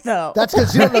right, though. That's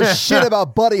because you don't know shit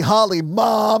about Buddy Holly,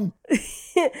 Mom.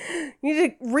 You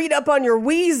need to read up on your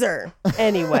Weezer.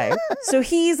 Anyway, so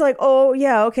he's like, oh,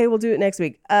 yeah, okay, we'll do it next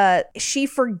week. She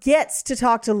forgets to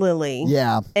talk to Lily.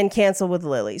 Yeah. And cancel with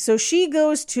Lily. So she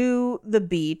goes to the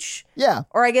beach. Yeah.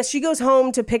 Or I guess she goes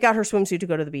home to pick out her swimsuit to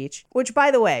go to the beach. Which,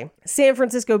 by the way, San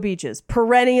Francisco beaches,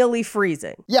 perennially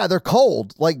freezing. Yeah, they're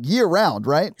cold, like year round,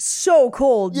 right? So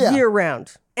cold year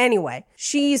round. Anyway,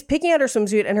 she's picking out her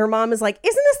swimsuit and her mom is like,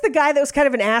 isn't this the guy that was kind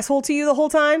of an asshole to you the whole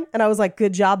time? And I was like,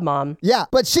 good job, Mom. Yeah,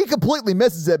 but she completely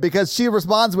misses it because she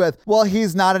responds with, well,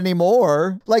 he's not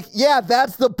anymore. Like, yeah,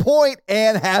 that's the point,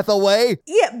 Anne Hathaway.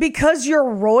 Yeah, because you're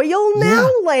royal now?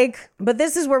 But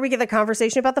this is where we get the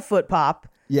conversation about the foot pop.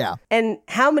 Yeah. And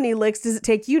how many licks does it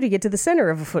take you to get to the center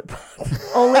of a foot pop?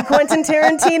 Only Quentin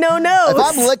Tarantino knows. If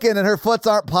I'm licking and her foots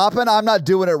aren't popping, I'm not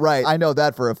doing it right. I know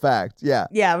that for a fact. Yeah.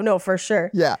 Yeah, no, for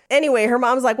sure. Yeah. Anyway, her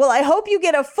mom's like, well, I hope you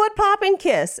get a foot pop and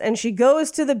kiss. And she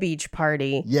goes to the beach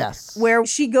party. Yes. Where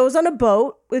she goes on a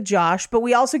boat with Josh, but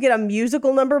we also get a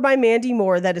musical number by Mandy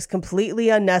Moore that is completely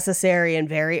unnecessary and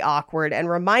very awkward and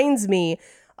reminds me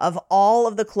of all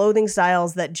of the clothing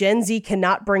styles that Gen Z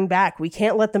cannot bring back. We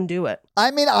can't let them do it.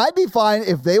 I mean, I'd be fine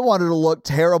if they wanted to look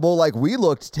terrible like we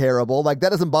looked terrible. Like, that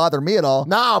doesn't bother me at all.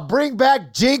 Nah, bring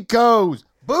back Jinkos.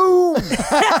 Boom.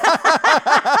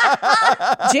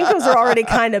 Jinkos are already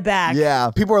kind of back.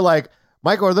 Yeah. People are like,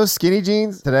 Michael, are those skinny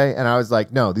jeans today? And I was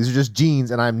like, no, these are just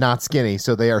jeans and I'm not skinny,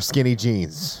 so they are skinny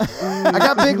jeans. I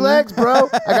got big legs, bro.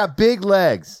 I got big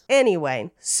legs.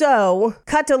 Anyway, so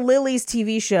cut to Lily's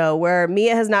TV show where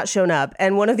Mia has not shown up.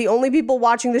 And one of the only people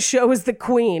watching the show is the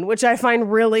Queen, which I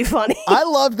find really funny. I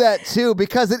love that too,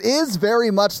 because it is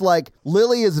very much like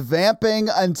Lily is vamping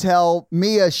until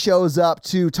Mia shows up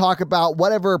to talk about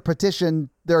whatever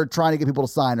petition they're trying to get people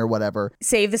to sign or whatever.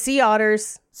 Save the sea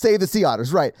otters. Save the sea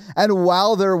otters, right. And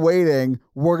while they're waiting,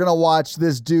 we're going to watch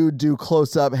this dude do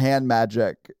close-up hand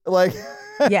magic. Like,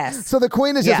 yes. So the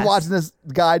Queen is just watching this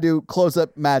guy do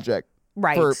close-up magic.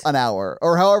 Right. For an hour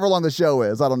or however long the show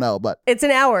is. I don't know, but it's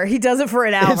an hour. He does it for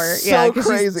an hour. It's so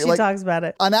crazy. She talks about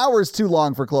it. An hour is too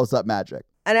long for close-up magic.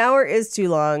 An hour is too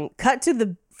long. Cut to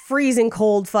the freezing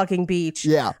cold fucking beach.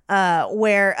 Yeah.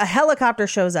 Where a helicopter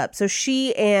shows up. So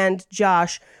she and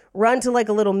Josh run to like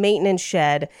a little maintenance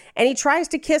shed and he tries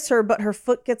to kiss her, but her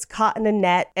foot gets caught in a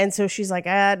net. And so she's like,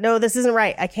 no, this isn't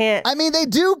right. I can't. I mean, they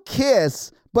do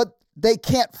kiss, but they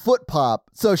can't foot pop.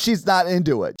 So she's not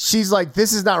into it. She's like,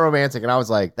 this is not romantic. And I was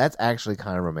like, that's actually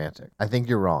kind of romantic. I think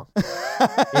you're wrong.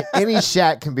 Any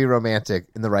shack can be romantic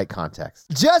in the right context.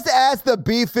 Just ask the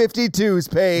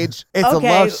B-52s page. It's a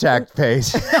love shack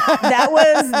page. That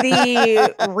was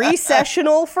the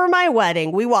recessional for my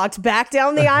wedding. We walked back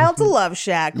down the aisle to Love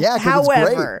Shack. Yeah,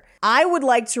 however, I would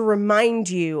like to remind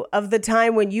you of the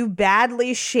time when you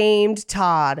badly shamed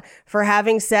Todd for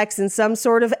having sex in some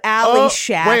sort of alley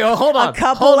shack. Wait, hold on. A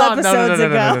couple episodes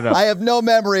ago. No. I have no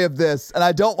memory of this, and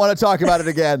I don't want to talk about it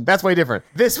again. That's way different.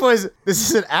 This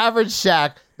is an average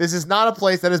shack. This is not a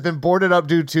place that has been boarded up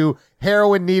due to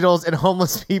heroin needles and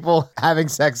homeless people having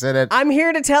sex in it. I'm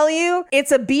here to tell you,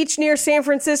 it's a beach near San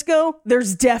Francisco.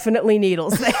 There's definitely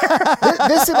needles there.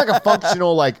 This seemed like a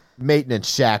functional, maintenance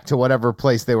shack to whatever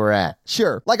place they were at.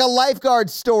 Sure. Like a lifeguard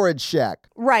storage shack.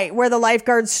 Right, where the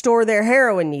lifeguards store their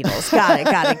heroin needles. Got it.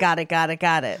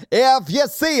 If you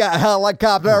see a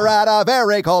helicopter at a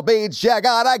very cold beach, you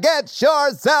gotta get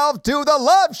yourself to the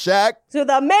Love Shack. To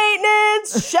the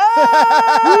maintenance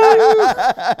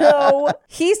shack. So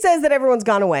he says that everyone's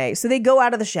gone away. So they go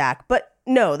out of the shack. But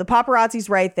no, the paparazzi's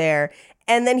right there.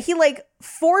 And then he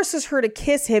forces her to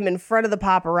kiss him in front of the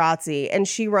paparazzi and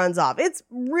she runs off. It's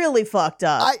really fucked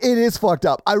up. It is fucked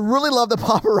up. I really love the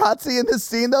paparazzi in this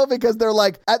scene though, because they're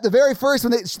at the very first,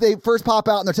 when they first pop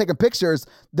out and they're taking pictures,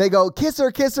 they go, kiss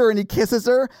her, and he kisses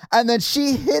her. And then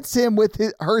she hits him with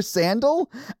her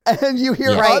sandal. And you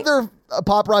hear other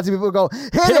paparazzi people go,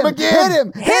 hit him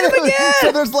again.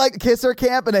 So there's kiss her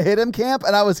camp and a hit him camp.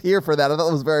 And I was here for that. I thought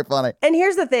it was very funny. And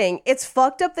here's the thing. It's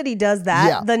fucked up that he does that.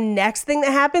 Yeah. The next thing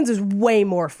that happens is way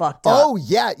more fucked up. Oh,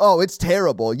 yeah. Oh, it's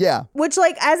terrible. Yeah. Which,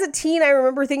 as a teen, I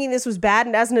remember thinking this was bad.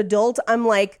 And as an adult, I'm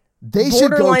like, they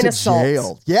should go to assault.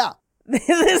 jail. Yeah.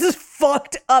 This is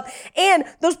fucked up. And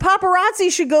those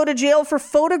paparazzi should go to jail for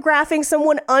photographing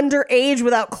someone underage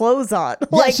without clothes on.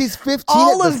 Yeah, she's 15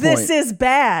 all at of this is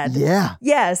bad. Yeah.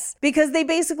 Yes, because they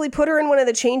basically put her in one of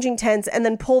the changing tents and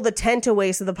then pull the tent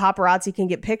away so the paparazzi can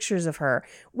get pictures of her,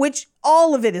 which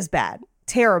all of it is bad.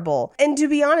 Terrible. And to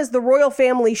be honest, the royal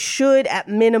family should at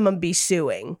minimum be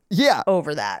suing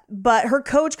over that. But her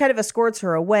coach kind of escorts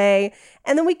her away.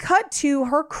 And then we cut to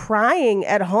her crying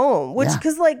at home, which,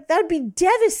 because that'd be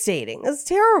devastating. That's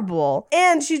terrible.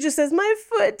 And she just says, my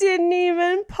foot didn't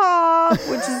even pop,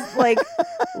 which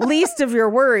is least of your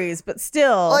worries, but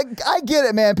still. I get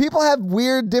it, man. People have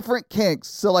weird, different kinks.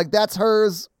 So that's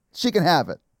hers. She can have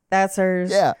it. That's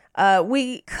hers. Yeah.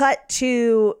 We cut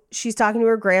to, she's talking to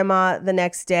her grandma the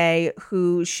next day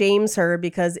who shames her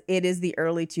because it is the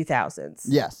early 2000s.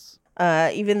 Yes.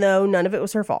 even though none of it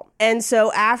was her fault. And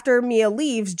so after Mia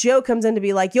leaves, Joe comes in to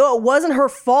be like, yo, it wasn't her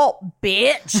fault,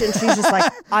 bitch. And she's just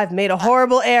like, I've made a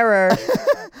horrible error.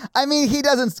 I mean, he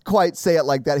doesn't quite say it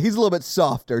like that. He's a little bit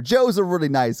softer. Joe's a really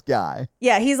nice guy.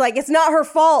 Yeah, he's like, it's not her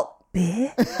fault,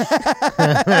 bitch.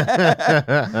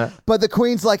 But the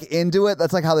queen's like into it.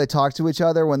 That's like how they talk to each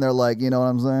other when they're like, you know what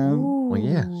I'm saying? Ooh. Well,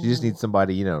 yeah, she just needs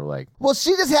somebody, like. Well,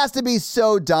 she just has to be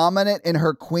so dominant in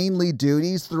her queenly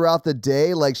duties throughout the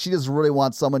day. Like, she just really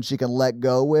wants someone she can let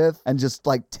go with and just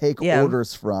like take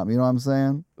orders from. You know what I'm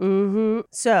saying? Mm-hmm.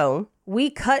 So we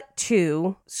cut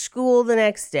to school the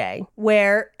next day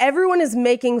where everyone is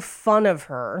making fun of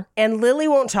her and Lily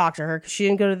won't talk to her because she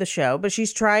didn't go to the show, but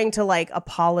she's trying to like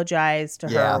apologize to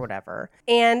her or whatever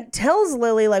and tells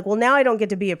Lily like, well, now I don't get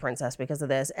to be a princess because of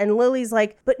this. And Lily's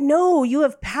like, but no, you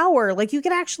have power. Like you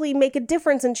can actually make a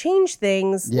difference and change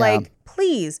things. Yeah. Like,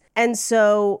 please. And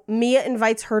so Mia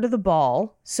invites her to the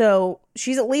ball. So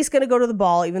she's at least going to go to the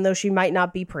ball, even though she might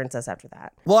not be princess after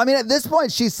that. Well, I mean, at this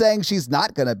point, she's saying she's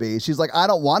not going to be. She's like, I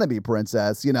don't want to be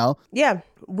princess, you know? Yeah.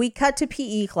 We cut to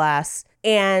PE class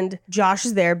and Josh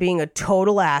is there being a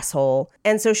total asshole.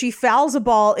 And so she fouls a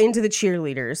ball into the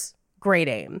cheerleaders. Great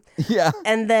aim. Yeah.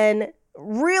 And then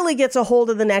really gets a hold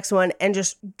of the next one and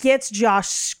just gets Josh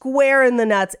square in the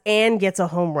nuts and gets a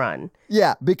home run.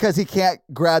 Yeah, because he can't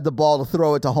grab the ball to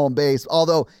throw it to home base,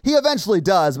 although he eventually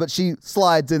does, but she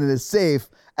slides in and is safe.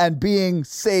 And being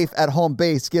safe at home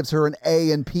base gives her an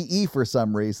A in PE for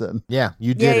some reason. Yeah,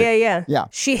 you did it. Yeah.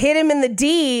 She hit him in the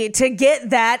D to get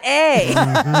that A.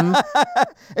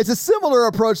 Mm-hmm. It's a similar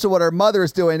approach to what her mother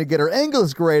is doing to get her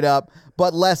English grade up,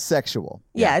 but less sexual.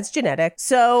 Yeah, it's genetic.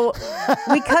 So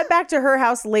we cut back to her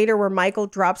house later where Michael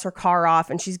drops her car off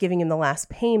and she's giving him the last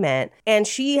payment. And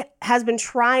she has been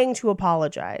trying to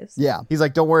apologize. Yeah. He's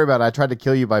like, don't worry about it. I tried to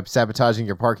kill you by sabotaging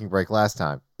your parking brake last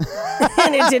time.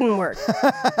 And it didn't work.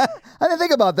 I didn't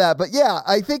think about that, but yeah,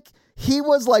 I think he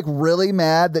was like really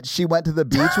mad that she went to the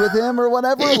beach with him or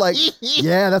whatever. Like,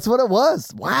 yeah, that's what it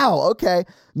was. Wow. Okay.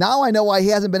 Now I know why he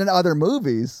hasn't been in other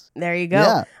movies. There you go.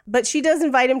 Yeah. But she does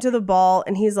invite him to the ball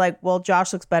and he's like, well,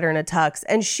 Josh looks better in a tux.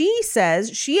 And she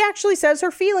actually says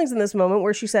her feelings in this moment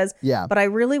where she says, yeah, but I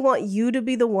really want you to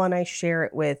be the one I share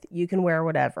it with. You can wear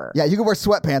whatever. Yeah, you can wear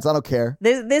sweatpants. I don't care.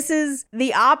 This is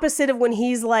the opposite of when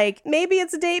he's like, maybe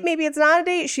it's a date, maybe it's not a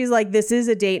date. She's like, this is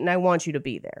a date and I want you to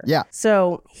be there. Yeah.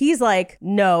 So he's like,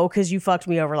 no, because you fucked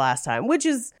me over last time, which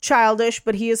is childish,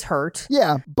 but he is hurt.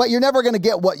 Yeah, but you're never going to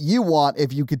get what you want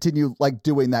if you continue like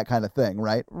doing that kind of thing,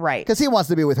 right? Right. Because he wants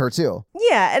to be with her too.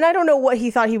 Yeah, and I don't know what he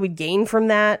thought he would gain from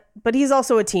that, but he's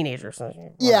also a teenager. So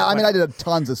yeah, I mean, I did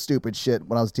tons of stupid shit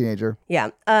when I was a teenager.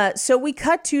 Yeah. So we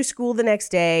cut to school the next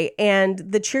day and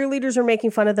the cheerleaders are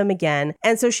making fun of them again.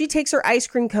 And so she takes her ice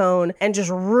cream cone and just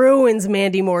ruins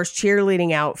Mandy Moore's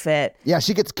cheerleading outfit. Yeah,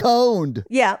 she gets coned.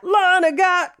 Yeah, Lana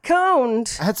got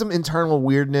coned. I had some internal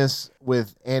weirdness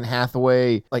with Anne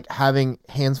Hathaway, like having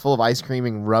hands full of ice cream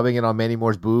and rubbing it on Mandy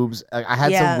Moore's boobs. I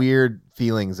had some weird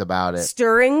feelings about it.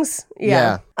 Stirrings.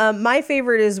 Yeah. My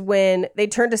favorite is when they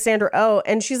turn to Sandra Oh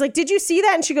and she's like, did you see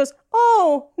that? And she goes,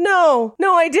 oh, no,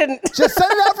 I didn't. Just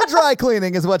send it out for dry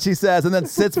cleaning is what she says and then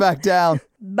sits back down.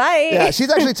 Bye. Yeah,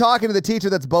 she's actually talking to the teacher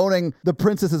that's boning the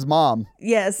princess's mom.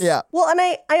 Yes. Yeah. Well, and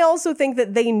I also think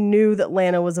that they knew that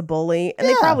Lana was a bully and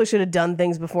they probably should have done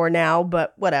things before now,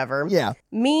 but whatever. Yeah.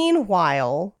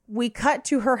 Meanwhile, we cut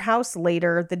to her house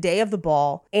later, the day of the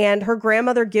ball, and her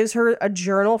grandmother gives her a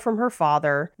journal from her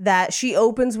father that she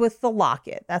opens with the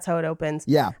locket. That's how it opens.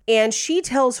 Yeah. And she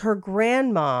tells her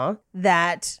grandma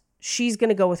that she's going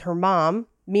to go with her mom.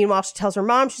 Meanwhile, she tells her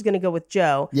mom she's going to go with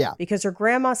Joe. Yeah. Because her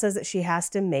grandma says that she has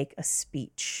to make a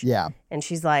speech. Yeah. And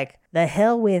she's like, the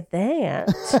hell with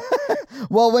that.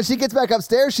 Well, when she gets back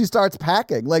upstairs, she starts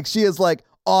packing. Like she is like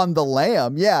on the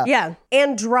lam. Yeah. Yeah.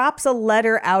 And drops a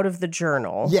letter out of the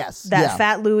journal. Yes. That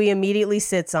Fat Louie immediately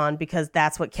sits on because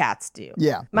that's what cats do.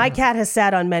 Yeah. My cat has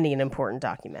sat on many an important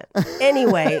document.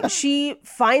 Anyway, she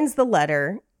finds the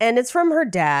letter. And it's from her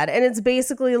dad. And it's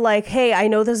basically like, hey, I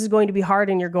know this is going to be hard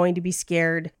and you're going to be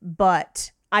scared,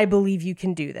 but I believe you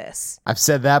can do this. I've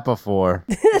said that before.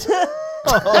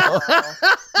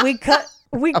 We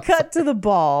cut to the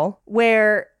ball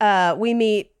where we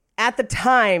meet, at the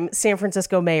time, San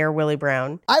Francisco Mayor Willie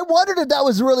Brown. I wondered if that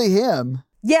was really him.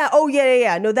 Yeah. Oh,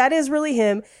 yeah. No, that is really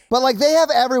him. But like they have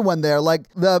everyone there,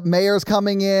 like the mayor's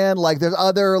coming in, like there's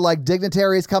other like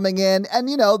dignitaries coming in. And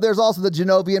there's also the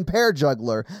Genovian pear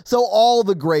juggler. So all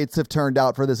the greats have turned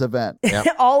out for this event.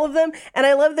 Yep. All of them. And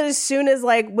I love that as soon as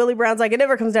like Willie Brown's like, it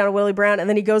never comes down to Willie Brown. And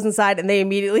then he goes inside and they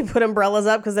immediately put umbrellas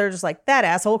up because they're just like, that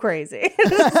asshole crazy.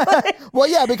 Like, well,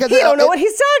 yeah, because he don't know what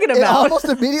he's talking about. It almost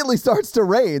immediately starts to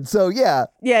rain. So yeah.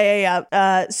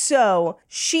 Yeah. So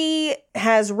she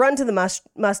has run to the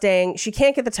Mustang. She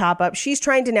can't get the top up. She's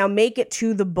trying to now make it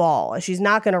to the ball. She's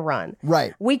not going to run.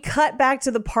 Right. We cut back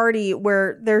to the party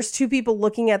where there's two people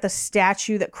looking at the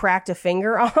statue that cracked a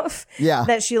finger off. Yeah.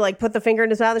 That she like put the finger in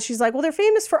his mouth and she's like, well, they're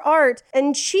famous for art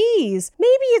and cheese.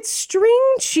 Maybe it's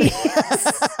string cheese.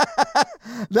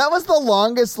 That was the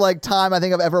longest like time I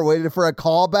think I've ever waited for a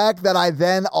callback that I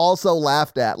then also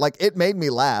laughed at. Like it made me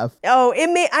laugh. Oh,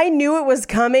 I knew it was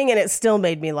coming and it still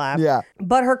made me laugh. Yeah.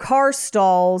 But her car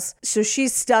stalls, so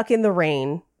she's stuck in the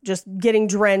rain, just getting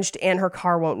drenched, and her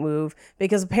car won't move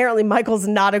because apparently Michael's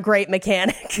not a great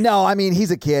mechanic. No, I mean,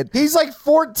 he's a kid. He's like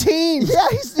 14. Yeah,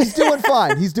 he's doing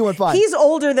fine. He's doing fine. He's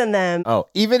older than them. Oh,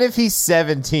 even if he's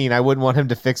 17, I wouldn't want him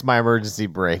to fix my emergency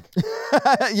brake.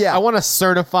 Yeah. I want a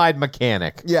certified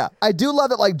mechanic. Yeah. I do love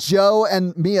that like Joe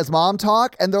and Mia's mom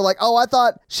talk and they're like, oh, I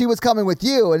thought she was coming with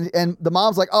you. And the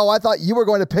mom's like, oh, I thought you were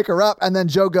going to pick her up. And then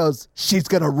Joe goes, she's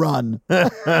going to run.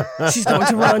 She's going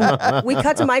to run. We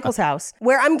cut to Michael's house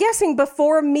where I'm guessing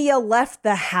before Mia left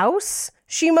the house,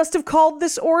 she must have called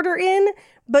this order in,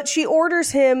 but she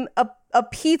orders him a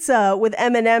pizza with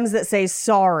M&Ms that say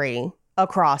sorry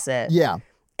across it. Yeah.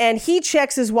 And he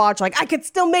checks his watch like, I could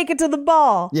still make it to the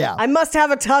ball. Yeah. I must have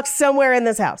a tux somewhere in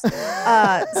this house.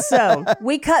 So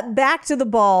we cut back to the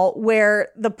ball where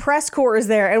the press corps is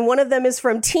there. And one of them is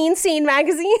from Teen Scene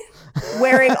magazine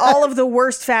wearing all of the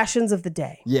worst fashions of the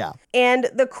day. Yeah. And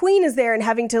the queen is there and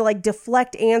having to like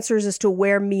deflect answers as to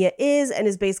where Mia is. And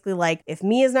is basically like, if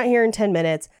Mia's not here in 10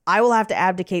 minutes, I will have to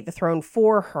abdicate the throne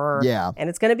for her. Yeah. And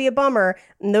it's going to be a bummer.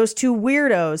 And those two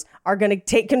weirdos are going to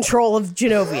take control of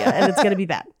Genovia and it's going to be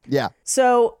bad. Yeah.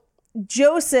 So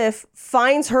Joseph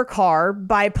finds her car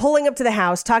by pulling up to the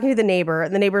house, talking to the neighbor.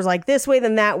 And the neighbor's like, this way,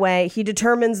 then that way. He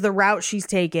determines the route she's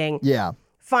taking. Yeah.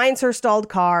 Finds her stalled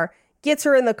car, gets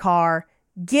her in the car,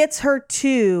 gets her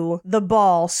to the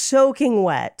ball, soaking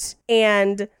wet.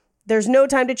 And there's no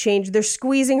time to change. They're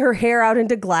squeezing her hair out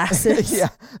into glasses. Yeah.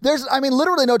 There's,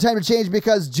 literally no time to change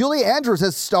because Julie Andrews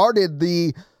has started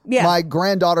the... Yeah. My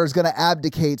granddaughter's going to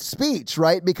abdicate speech,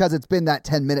 right? Because it's been that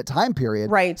 10-minute time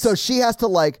period. Right. So she has to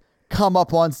like come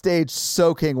up on stage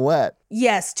soaking wet.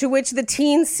 Yes, to which the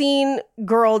Teen Scene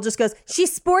girl just goes,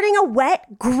 she's sporting a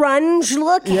wet grunge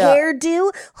look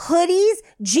hairdo, hoodies,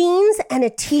 jeans, and a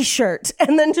t-shirt.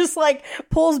 And then just like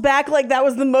pulls back like that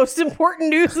was the most important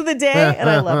news of the day. And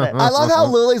I love it. I love how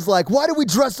Lily's like, why do we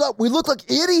dress up? We look like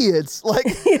idiots. Like,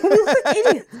 we look like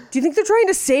idiots. Do you think they're trying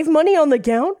to save money on the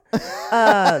gown?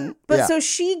 So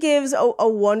she gives a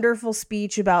wonderful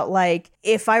speech about like,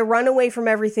 if I run away from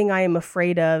everything I am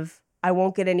afraid of, I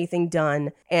won't get anything done.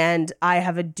 And I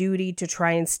have a duty to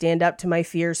try and stand up to my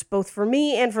fears, both for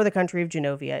me and for the country of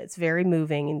Genovia. It's very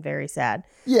moving and very sad.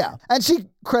 Yeah. And she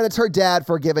credits her dad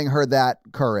for giving her that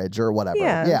courage or whatever.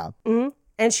 Yeah. Mm-hmm.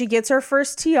 And she gets her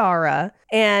first tiara.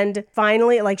 And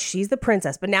finally, like, she's the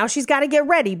princess. But now she's got to get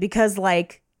ready because,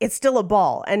 like, it's still a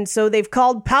ball. And so they've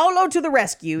called Paolo to the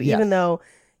rescue, even though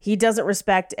he doesn't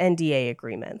respect NDA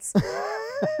agreements.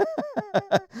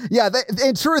 Yeah,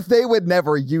 in truth, they would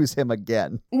never use him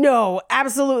again. No,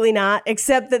 absolutely not,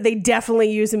 except that they definitely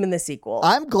use him in the sequel.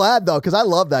 I'm glad, though, because I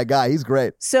love that guy. He's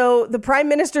great. So the prime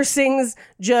minister sings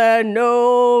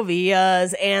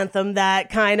Genovia's anthem that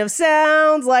kind of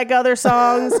sounds like other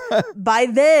songs. By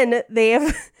then, they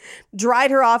have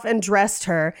dried her off and dressed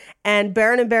her, and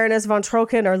Baron and Baroness von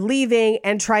Trocken are leaving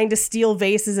and trying to steal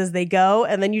vases as they go,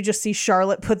 and then you just see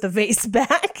Charlotte put the vase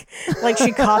back like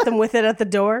she caught them with it at the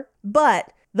door.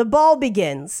 But the ball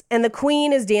begins, and the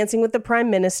queen is dancing with the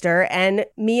prime minister, and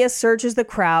Mia searches the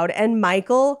crowd, and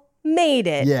Michael made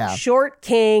it. Yeah. Short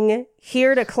king,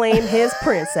 here to claim his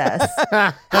princess.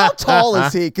 How tall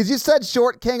is he? Because you said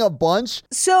short king a bunch.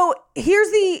 So here's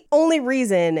the only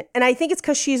reason, and I think it's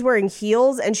because she's wearing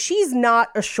heels, and she's not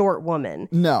a short woman.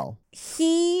 No.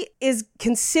 he is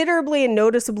considerably and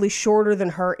noticeably shorter than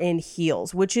her in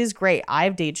heels, which is great.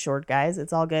 I've dated short guys.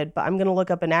 It's all good. But I'm going to look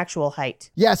up an actual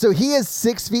height. Yeah, so he is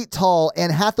 6 feet tall,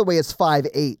 and Hathaway is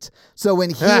 5'8". So in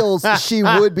heels, she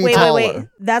would be taller. Wait.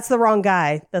 That's the wrong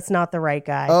guy. That's not the right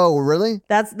guy. Oh, really?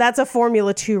 That's a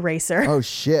Formula 2 racer. Oh,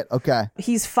 shit. Okay.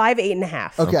 He's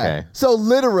 5'8.5". Okay. So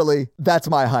literally, that's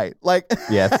my height. Like,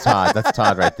 Yeah, it's Todd. That's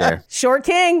Todd right there. Short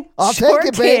king. I'll Short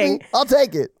take it, king. baby. I'll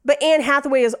take it. But Anne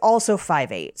Hathaway is also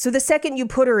 5'8". So the second you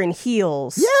put her in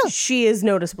heels, she is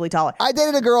noticeably taller. I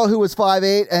dated a girl who was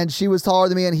 5'8", and she was taller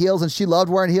than me in heels, and she loved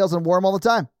wearing heels and wore them all the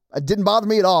time. It didn't bother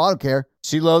me at all. I don't care.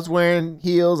 She loves wearing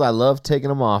heels. I love taking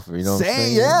them off. You know what I'm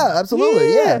saying? Yeah,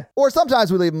 absolutely. Yeah. Or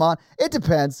sometimes we leave them on. It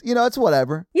depends. You know, it's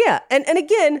whatever. Yeah. And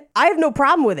again, I have no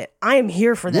problem with it. I am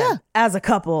here for them as a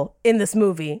couple in this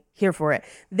movie. Here for it.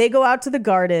 They go out to the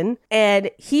garden and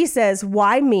he says,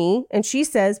 "Why me?" And she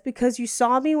says, "Because you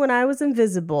saw me when I was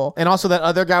invisible." And also that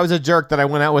other guy was a jerk that I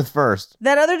went out with first.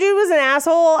 That other dude was an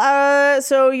asshole.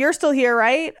 So you're still here,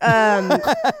 right? I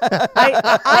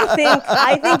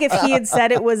think if he had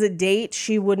said it was a date,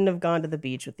 she wouldn't have gone to the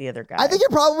beach with the other guy. I think you're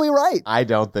probably right. I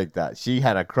don't think that. She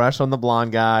had a crush on the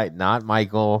blonde guy, not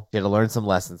Michael. She had to learn some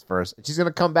lessons first. And she's going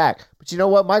to come back. But you know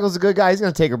what? Michael's a good guy. He's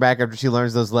going to take her back after she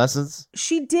learns those lessons.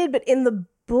 She did, but in the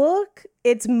book,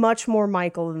 it's much more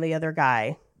Michael than the other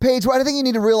guy. Paige, what I think you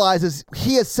need to realize is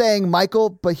he is saying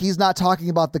Michael, but he's not talking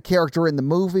about the character in the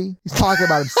movie. He's talking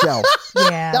about himself.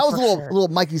 Yeah, that was a little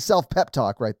Mikey self-pep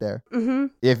talk right there. Mm-hmm.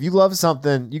 If you love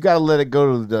something, you got to let it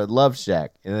go to the love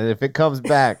shack. And then if it comes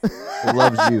back, it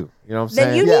loves you. You know what I'm saying?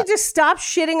 Then you need to stop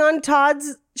shitting on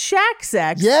Todd's shack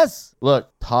sex. Yes.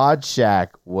 Look, Todd's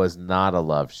shack was not a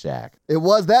love shack. It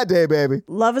was that day, baby.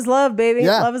 Love is love, baby.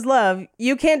 Yeah. Love is love.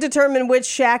 You can't determine which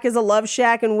shack is a love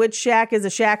shack and which shack is a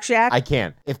shack shack. I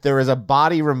can. If there is a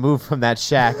body removed from that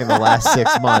shack in the last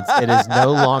 6 months, it is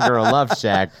no longer a love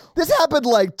shack. This happened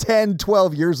like 10,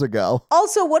 12 years ago.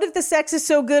 Also, what if the sex is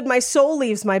so good my soul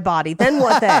leaves my body? Then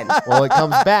what then? Well, it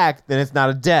comes back, then it's not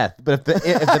a death. But if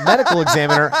the medical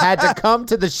examiner had to come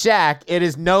to the shack, it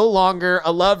is no longer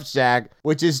a love shack,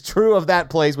 which is true of that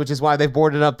place, which is why they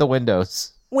boarded up the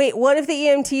windows. Wait, what if the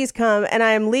EMTs come and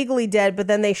I am legally dead, but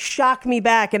then they shock me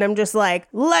back and I'm just like,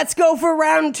 let's go for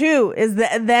round 2?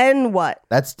 Then what?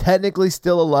 That's technically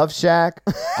still a love shack.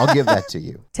 I'll give that to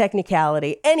you.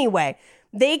 Technicality. Anyway,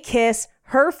 they kiss,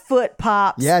 her foot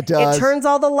pops. Yeah, it does. It turns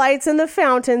all the lights and the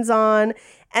fountains on.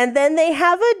 And then they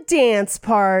have a dance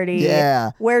party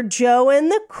where Joe and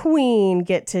the Queen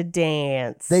get to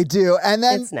dance. They do. And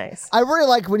then it's nice. I really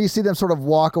like when you see them sort of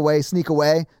walk away, sneak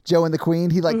away, Joe and the Queen.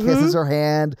 He kisses her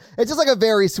hand. It's just like a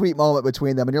very sweet moment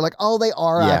between them. And you're like, oh, they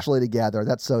are actually together.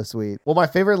 That's so sweet. Well, my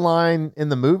favorite line in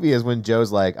the movie is when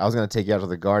Joe's like, I was going to take you out to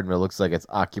the garden, but it looks like it's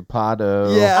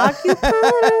occupado. Yeah.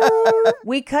 Occupado.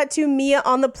 We cut to Mia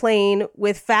on the plane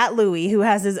with Fat Louie, who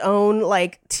has his own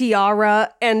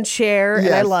tiara and chair. Yes.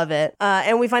 And I love it.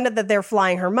 And we find out that they're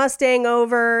flying her Mustang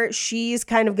over. She's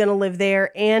kind of going to live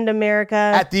there and America.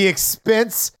 At the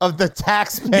expense of the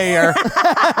taxpayer.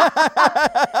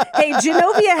 Hey,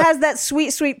 Genovia has that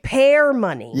sweet, sweet pear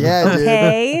money. Yeah,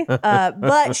 okay.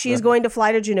 But she's going to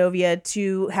fly to Genovia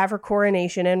to have her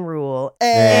coronation and rule.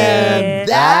 And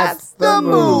that's the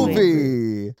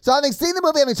movie. So having seen the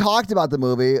movie, having talked about the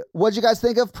movie, what'd you guys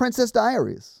think of Princess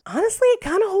Diaries? Honestly, it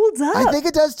kind of holds up. I think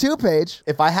it does too, Paige.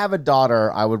 If I have a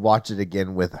daughter, I would watch it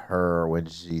again with her when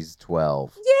she's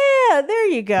 12. Yeah, there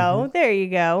you go. Mm-hmm. There you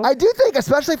go. I do think,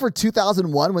 especially for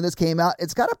 2001 when this came out,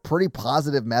 it's got a pretty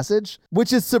positive message,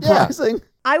 which is surprising. Yeah.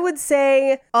 I would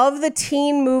say of the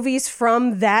teen movies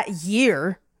from that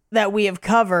year that we have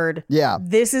covered,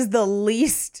 this is the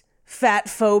least fat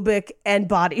phobic and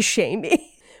body shaming.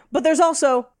 But there's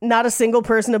also not a single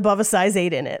person above a size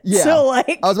 8 in it. Yeah. So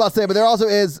I was about to say, but there also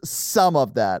is some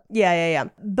of that. Yeah.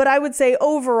 But I would say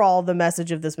overall, the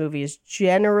message of this movie is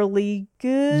generally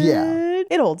good. Yeah.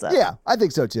 It holds up. Yeah, I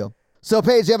think so too. So,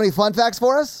 Paige, do you have any fun facts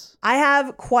for us? I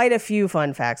have quite a few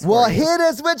fun facts for you. Well, hit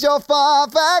us with your fun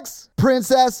facts.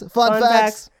 Princess, fun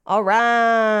facts. All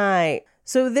right.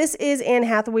 So this is Anne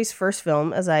Hathaway's first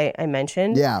film, as I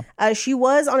mentioned. Yeah. She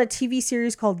was on a TV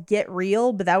series called Get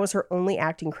Real, but that was her only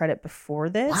acting credit before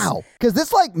this. Wow. Because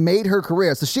this made her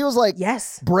career. So she was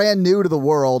brand new to the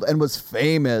world and was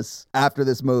famous after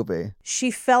this movie.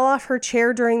 She fell off her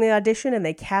chair during the audition and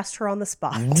they cast her on the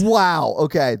spot. Wow.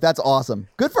 Okay. That's awesome.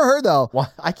 Good for her though.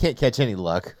 Well, I can't catch any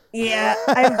luck. Yeah,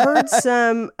 I've heard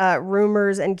some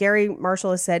rumors, and Gary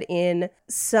Marshall has said in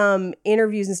some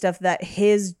interviews and stuff that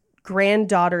his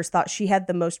granddaughters thought she had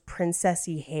the most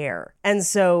princessy hair. And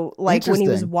so, like, when he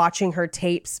was watching her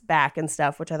tapes back and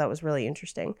stuff, which I thought was really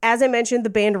interesting. As I mentioned, the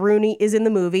band Rooney is in the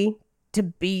movie to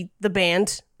be the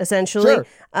band, essentially. Sure.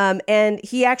 And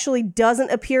he actually doesn't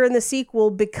appear in the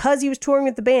sequel because he was touring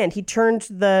with the band. He turned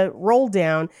the role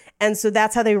down. And so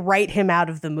that's how they write him out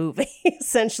of the movie,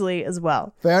 essentially, as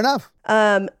well. Fair enough.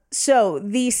 So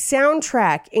the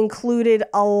soundtrack included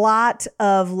a lot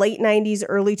of late 90s,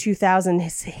 early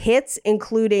 2000s hits,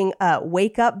 including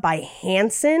Wake Up by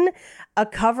Hanson, a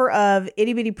cover of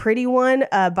Itty Bitty Pretty One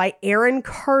by Aaron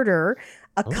Carter,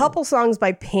 a couple songs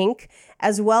by Pink,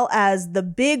 as well as the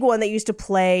big one that used to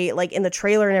play like in the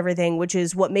trailer and everything, which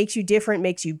is What Makes You Different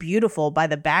Makes You Beautiful by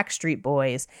the Backstreet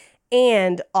Boys.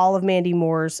 And all of Mandy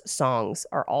Moore's songs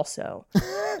are also.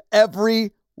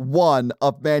 Every one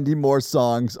of Mandy Moore's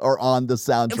songs are on the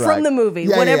soundtrack. From the movie.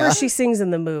 Yeah, whatever yeah. she sings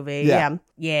in the movie. Yeah.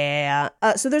 Yeah.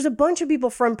 So there's a bunch of people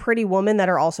from Pretty Woman that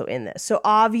are also in this. So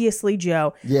obviously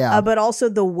Joe. Yeah. But also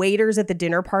the waiters at the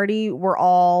dinner party were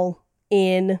all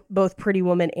in both Pretty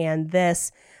Woman and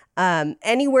this.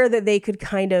 Anywhere that they could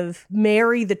kind of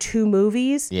marry the two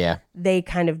movies, they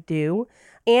kind of do.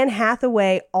 Anne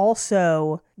Hathaway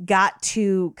also got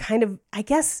to kind of, I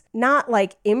guess, not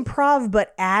like improv,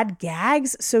 but add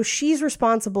gags. So she's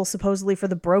responsible supposedly for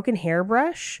the broken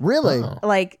hairbrush. Really?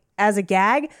 Like as a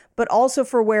gag, but also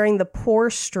for wearing the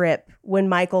pour strip when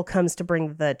Michael comes to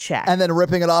bring the check. And then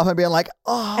ripping it off and being like,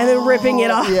 oh. And then ripping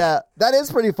it off. Yeah, that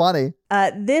is pretty funny.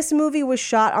 This movie was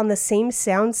shot on the same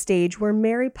soundstage where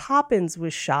Mary Poppins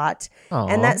was shot.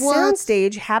 And that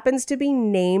soundstage happens to be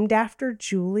named after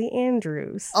Julie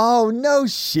Andrews. Oh, no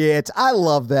shit. I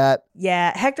love that.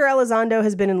 Yeah, Hector Elizondo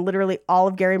has been in literally all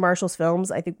of Gary Marshall's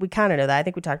films. I think we kind of know that. I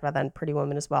think we talked about that in Pretty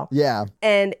Woman as well. Yeah.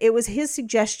 And it was his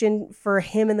suggestion for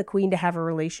him and the Queen to have a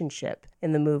relationship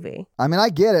in the movie. I mean, I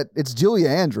get it. It's Julia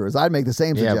Andrews. I'd make the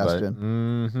same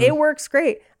suggestion. It works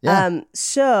great. Yeah.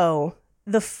 So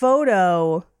the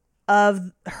photo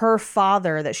of her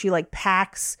father that she like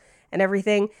packs and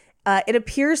everything, it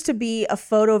appears to be a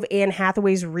photo of Anne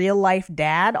Hathaway's real life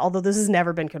dad, although this has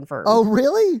never been confirmed. Oh,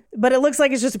 really? But it looks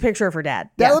like it's just a picture of her dad.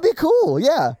 That would be cool.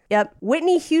 Yeah. Yep.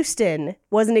 Whitney Houston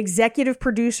was an executive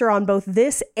producer on both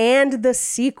this and the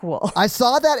sequel. I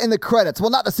saw that in the credits. Well,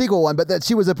 not the sequel one, but that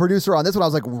she was a producer on this one. I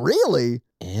was like, really?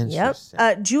 Yep.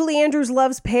 Julie Andrews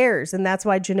loves pears, and that's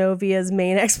why Genovia's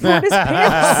main export is pears.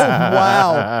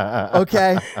 Wow.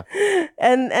 Okay.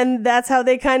 And that's how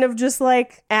they kind of just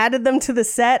like added them to the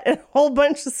set and a whole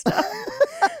bunch of stuff.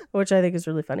 Which I think is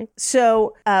really funny.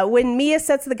 So when Mia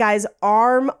sets the guy's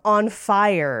arm on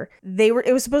fire,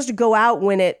 it was supposed to go out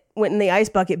when it went in the ice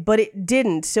bucket, but it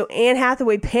didn't. So Anne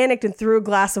Hathaway panicked and threw a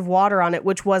glass of water on it,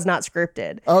 which was not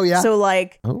scripted. Oh, yeah? So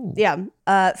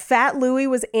Fat Louie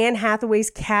was Anne Hathaway's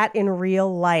cat in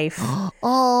real life.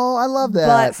 Oh, I love that.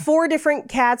 But 4 different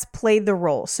cats played the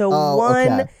role. So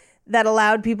one that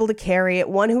allowed people to carry it,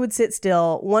 one who would sit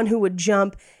still, one who would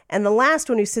jump, and the last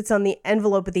one who sits on the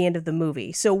envelope at the end of the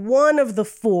movie. So one of the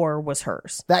 4 was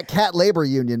hers. That cat labor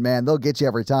union, man, they'll get you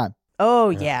every time.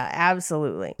 Oh, yeah,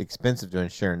 absolutely. Expensive to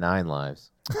insure 9 lives.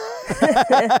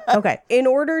 Okay. In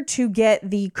order to get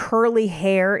the curly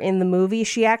hair in the movie,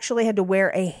 she actually had to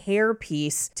wear a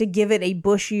hairpiece to give it a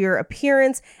bushier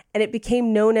appearance, and it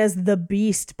became known as the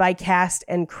Beast by cast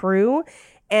and crew.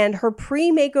 And her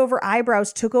pre-makeover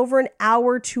eyebrows took over an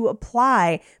hour to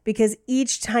apply because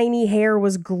each tiny hair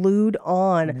was glued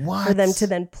on for them to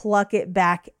then pluck it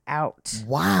back out.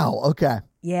 Wow. Okay.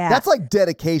 Yeah. That's like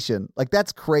dedication. Like,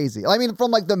 that's crazy. I mean, from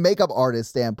like the makeup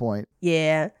artist standpoint.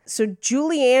 Yeah. So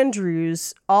Julie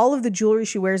Andrews, all of the jewelry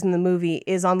she wears in the movie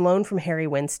is on loan from Harry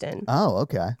Winston. Oh,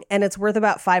 okay. And it's worth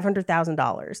about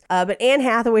 $500,000. But Anne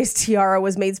Hathaway's tiara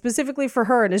was made specifically for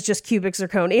her and is just cubic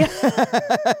zirconia.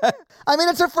 I mean,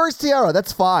 it's her first tiara.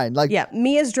 That's fine. Like, yeah.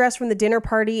 Mia's dress from the dinner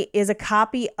party is a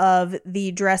copy of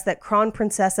the dress that Crown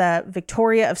Princessa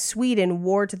Victoria of Sweden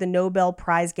wore to the Nobel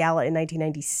Prize Gala in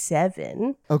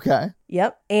 1997. Okay.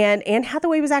 Yep. And Anne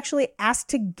Hathaway was actually asked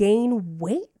to gain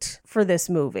weight for this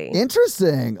movie.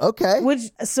 Interesting. Okay.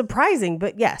 Which is surprising,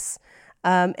 but yes.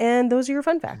 And those are your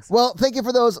fun facts. Well, thank you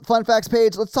for those fun facts,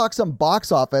 Paige. Let's talk some box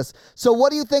office. So what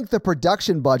do you think the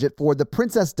production budget for The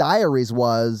Princess Diaries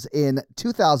was in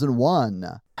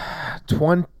 2001?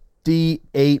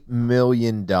 $28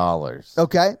 million.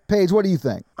 Okay. Paige, what do you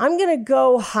think? I'm going to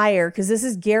go higher because this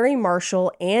is Gary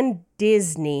Marshall and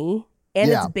Disney. And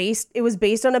it was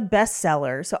based on a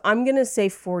bestseller. So I'm going to say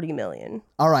 $40 million.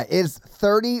 All right. It's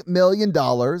 $30 million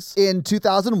in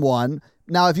 2001.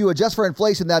 Now, if you adjust for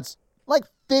inflation, that's like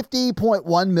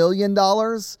 $50.1 million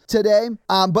today.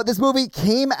 But this movie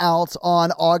came out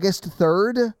on August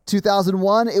 3rd,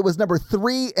 2001. It was number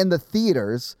 3 in the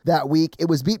theaters that week. It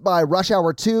was beat by Rush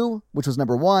Hour 2, which was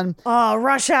number 1. Oh,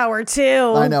 Rush Hour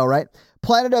 2. I know, right?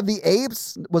 Planet of the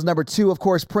Apes was number 2, of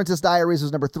course. Princess Diaries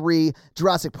was number 3.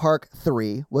 Jurassic Park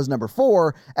 3 was number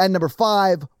 4. And number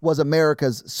 5 was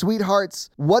America's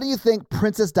Sweethearts. What do you think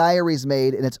Princess Diaries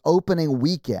made in its opening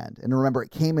weekend? And remember,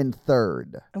 it came in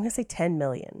 3rd. I'm going to say 10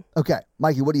 million. Okay.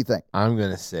 Mikey, what do you think? I'm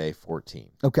going to say 14.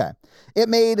 Okay. It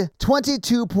made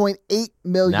 $22.8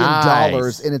 million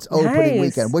Nice. in its opening Nice.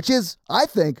 weekend, which is, I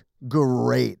think,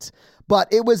 great.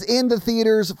 But it was in the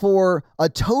theaters for a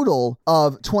total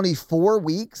of 24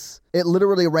 weeks. It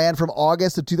literally ran from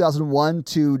August of 2001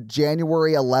 to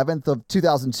January 11th of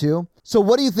 2002. So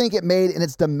what do you think it made in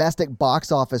its domestic box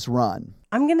office run?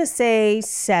 I'm going to say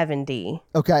 70.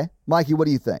 Okay. Mikey, what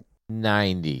do you think?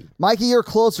 90. Mikey, you're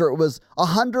closer. It was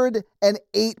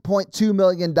 $108.2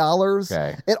 million.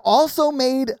 Okay. It also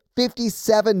made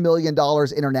 $57 million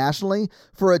internationally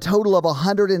for a total of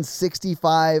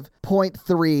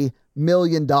 $165.3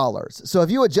 million. So if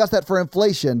you adjust that for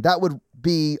inflation, that would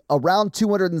be around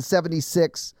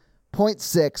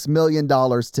 $276.6 million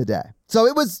today. So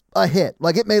it was a hit.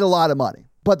 Like, it made a lot of money.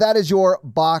 But that is your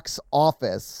box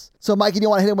office. So, Mikey, do you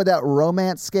want to hit him with that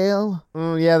romance scale?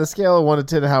 Yeah, the scale of 1 to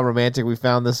 10, how romantic we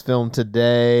found this film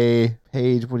today.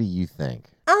 Paige, what do you think?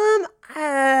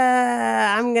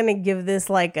 I'm going to give this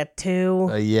like a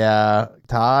 2. Yeah.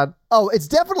 Todd? Oh, it's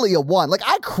definitely a 1. Like,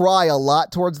 I cry a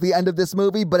lot towards the end of this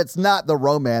movie, but it's not the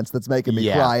romance that's making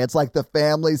me cry. It's like the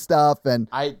family stuff. And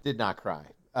I did not cry.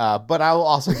 But I will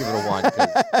also give it a 1. 'Cause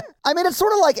I mean, it's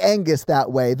sort of like Angus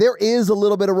that way. There is a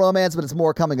little bit of romance, but it's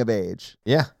more coming of age.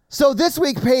 yeah. So this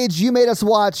week, Paige, you made us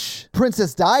watch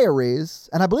Princess Diaries,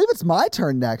 and I believe it's my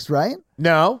turn next, right?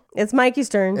 No, It's Mikey's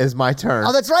turn. it's my turn.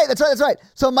 Oh, that's right.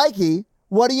 So, Mikey,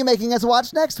 what are you making us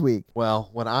watch next week? Well,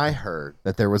 when I heard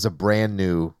that there was a brand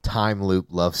new time loop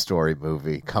love story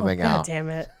movie coming God out, damn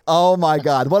it. Oh, my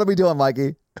God. What are we doing,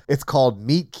 Mikey? it's called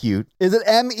Meet Cute. Is it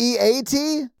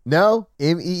MEAT? No,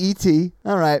 MEET.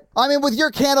 All right. I mean, with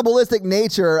your cannibalistic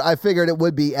nature, I figured it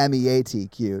would be MEAT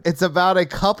cute. It's about a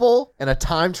couple in a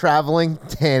time-traveling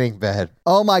tanning bed.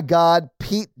 Oh, my God.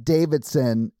 Pete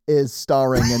Davidson is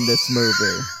starring in this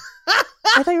movie.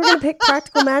 I thought you were going to pick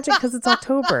Practical Magic because it's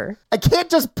October. I can't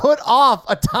just put off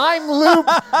a time loop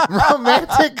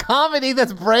romantic comedy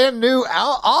that's brand new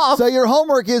off. So your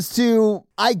homework is to,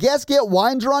 I guess, get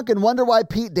wine drunk and wonder why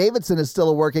Pete Davidson is still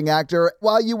a working actor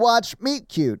while you watch Meet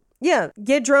Cute. Yeah,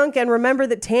 get drunk and remember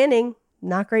that tanning,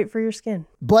 not great for your skin.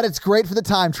 But it's great for the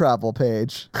time travel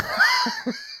page.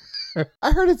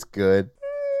 I heard it's good.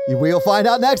 We'll find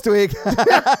out next week.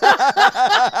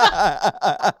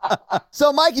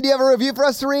 So, Mikey, do you have a review for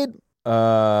us to read?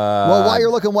 Well, while you're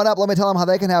looking one up, let me tell them how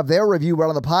they can have their review right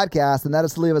on the podcast, and that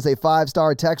is to leave us a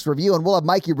 5-star text review, and we'll have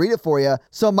Mikey read it for you.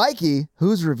 So, Mikey,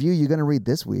 whose review are you going to read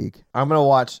this week? I'm going to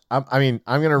watch, I'm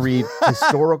going to read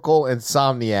Historical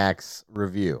Insomniac's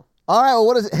review. All right, well,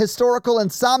 what is it? Historical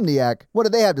Insomniac? What do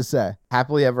they have to say?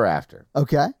 Happily Ever After.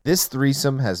 Okay. This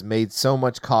threesome has made so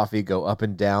much coffee go up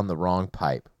and down the wrong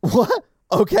pipe. What?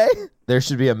 Okay. There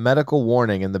should be a medical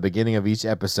warning in the beginning of each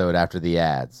episode after the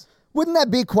ads. Wouldn't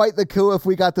that be quite the coup if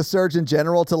we got the Surgeon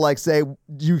General to like say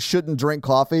you shouldn't drink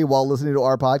coffee while listening to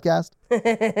our podcast?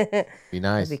 Be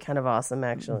nice. That'd be kind of awesome,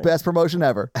 actually. Best promotion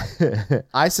ever.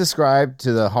 I subscribe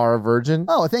to the Horror Virgin.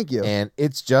 Oh, thank you. And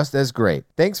it's just as great.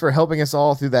 Thanks for helping us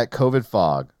all through that COVID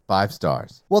fog. 5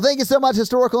 stars. Well, thank you so much,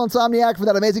 Historical Insomniac, for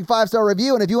that amazing 5-star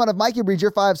review. And if you want to have Mikey read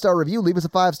your 5-star review, leave us a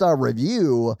 5-star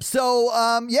review. So,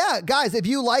 yeah, guys, if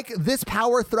you like this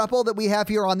power throuple that we have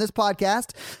here on this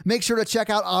podcast, make sure to check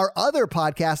out our other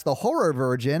podcast, The Horror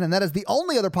Virgin. And that is the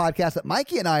only other podcast that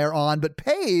Mikey and I are on. But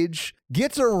Paige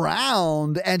gets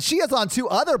around, and she is on 2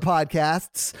 other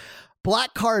podcasts,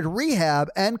 Black Card Rehab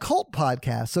and Cult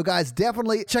Podcast. So guys,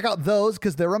 definitely check out those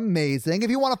because they're amazing. If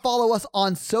you want to follow us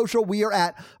on social, we are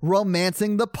at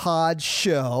Romancing the Pod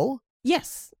Show.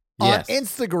 Yes. On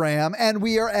Instagram, and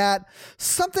we are at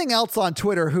something else on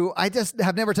Twitter who I just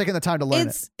have never taken the time to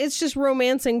learn It's just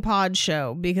Romancing Pod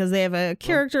Show because they have a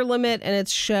character limit and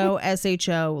it's show,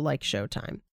 SHO, like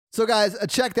Showtime. So guys,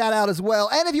 check that out as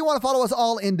well. And if you want to follow us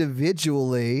all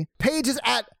individually, Paige is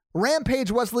at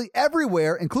Rampage Wesley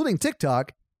everywhere, including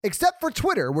TikTok. except for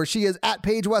Twitter, where she is at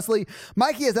Paige Wesley.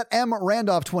 Mikey is at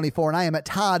mrandolph24, and I am at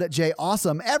Todd J.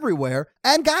 Awesome everywhere.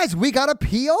 And guys, we got a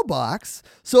P.O. box.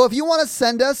 So if you want to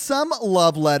send us some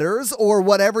love letters or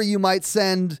whatever you might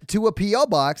send to a P.O.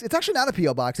 box, it's actually not a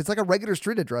P.O. box. It's like a regular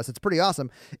street address. It's pretty awesome.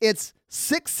 It's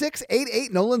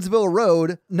 6688 Nolensville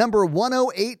Road, number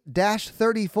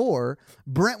 108-34,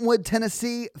 Brentwood,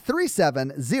 Tennessee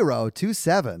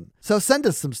 37027. So send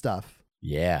us some stuff.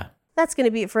 Yeah. That's going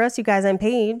to be it for us, you guys. I'm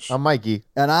Paige. I'm Mikey.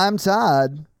 And I'm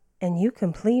Todd. And you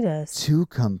complete us. To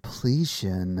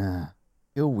completion.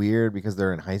 Feel weird because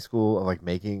they're in high school of like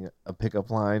making a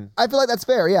pickup line. I feel like that's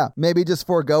fair, yeah. Maybe just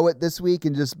forego it this week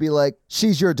and just be like,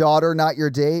 she's your daughter, not your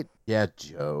date. Yeah,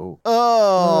 Joe.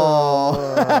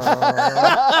 Oh.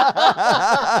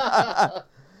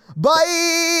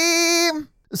 Bye,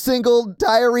 single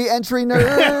diary entry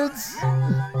nerds.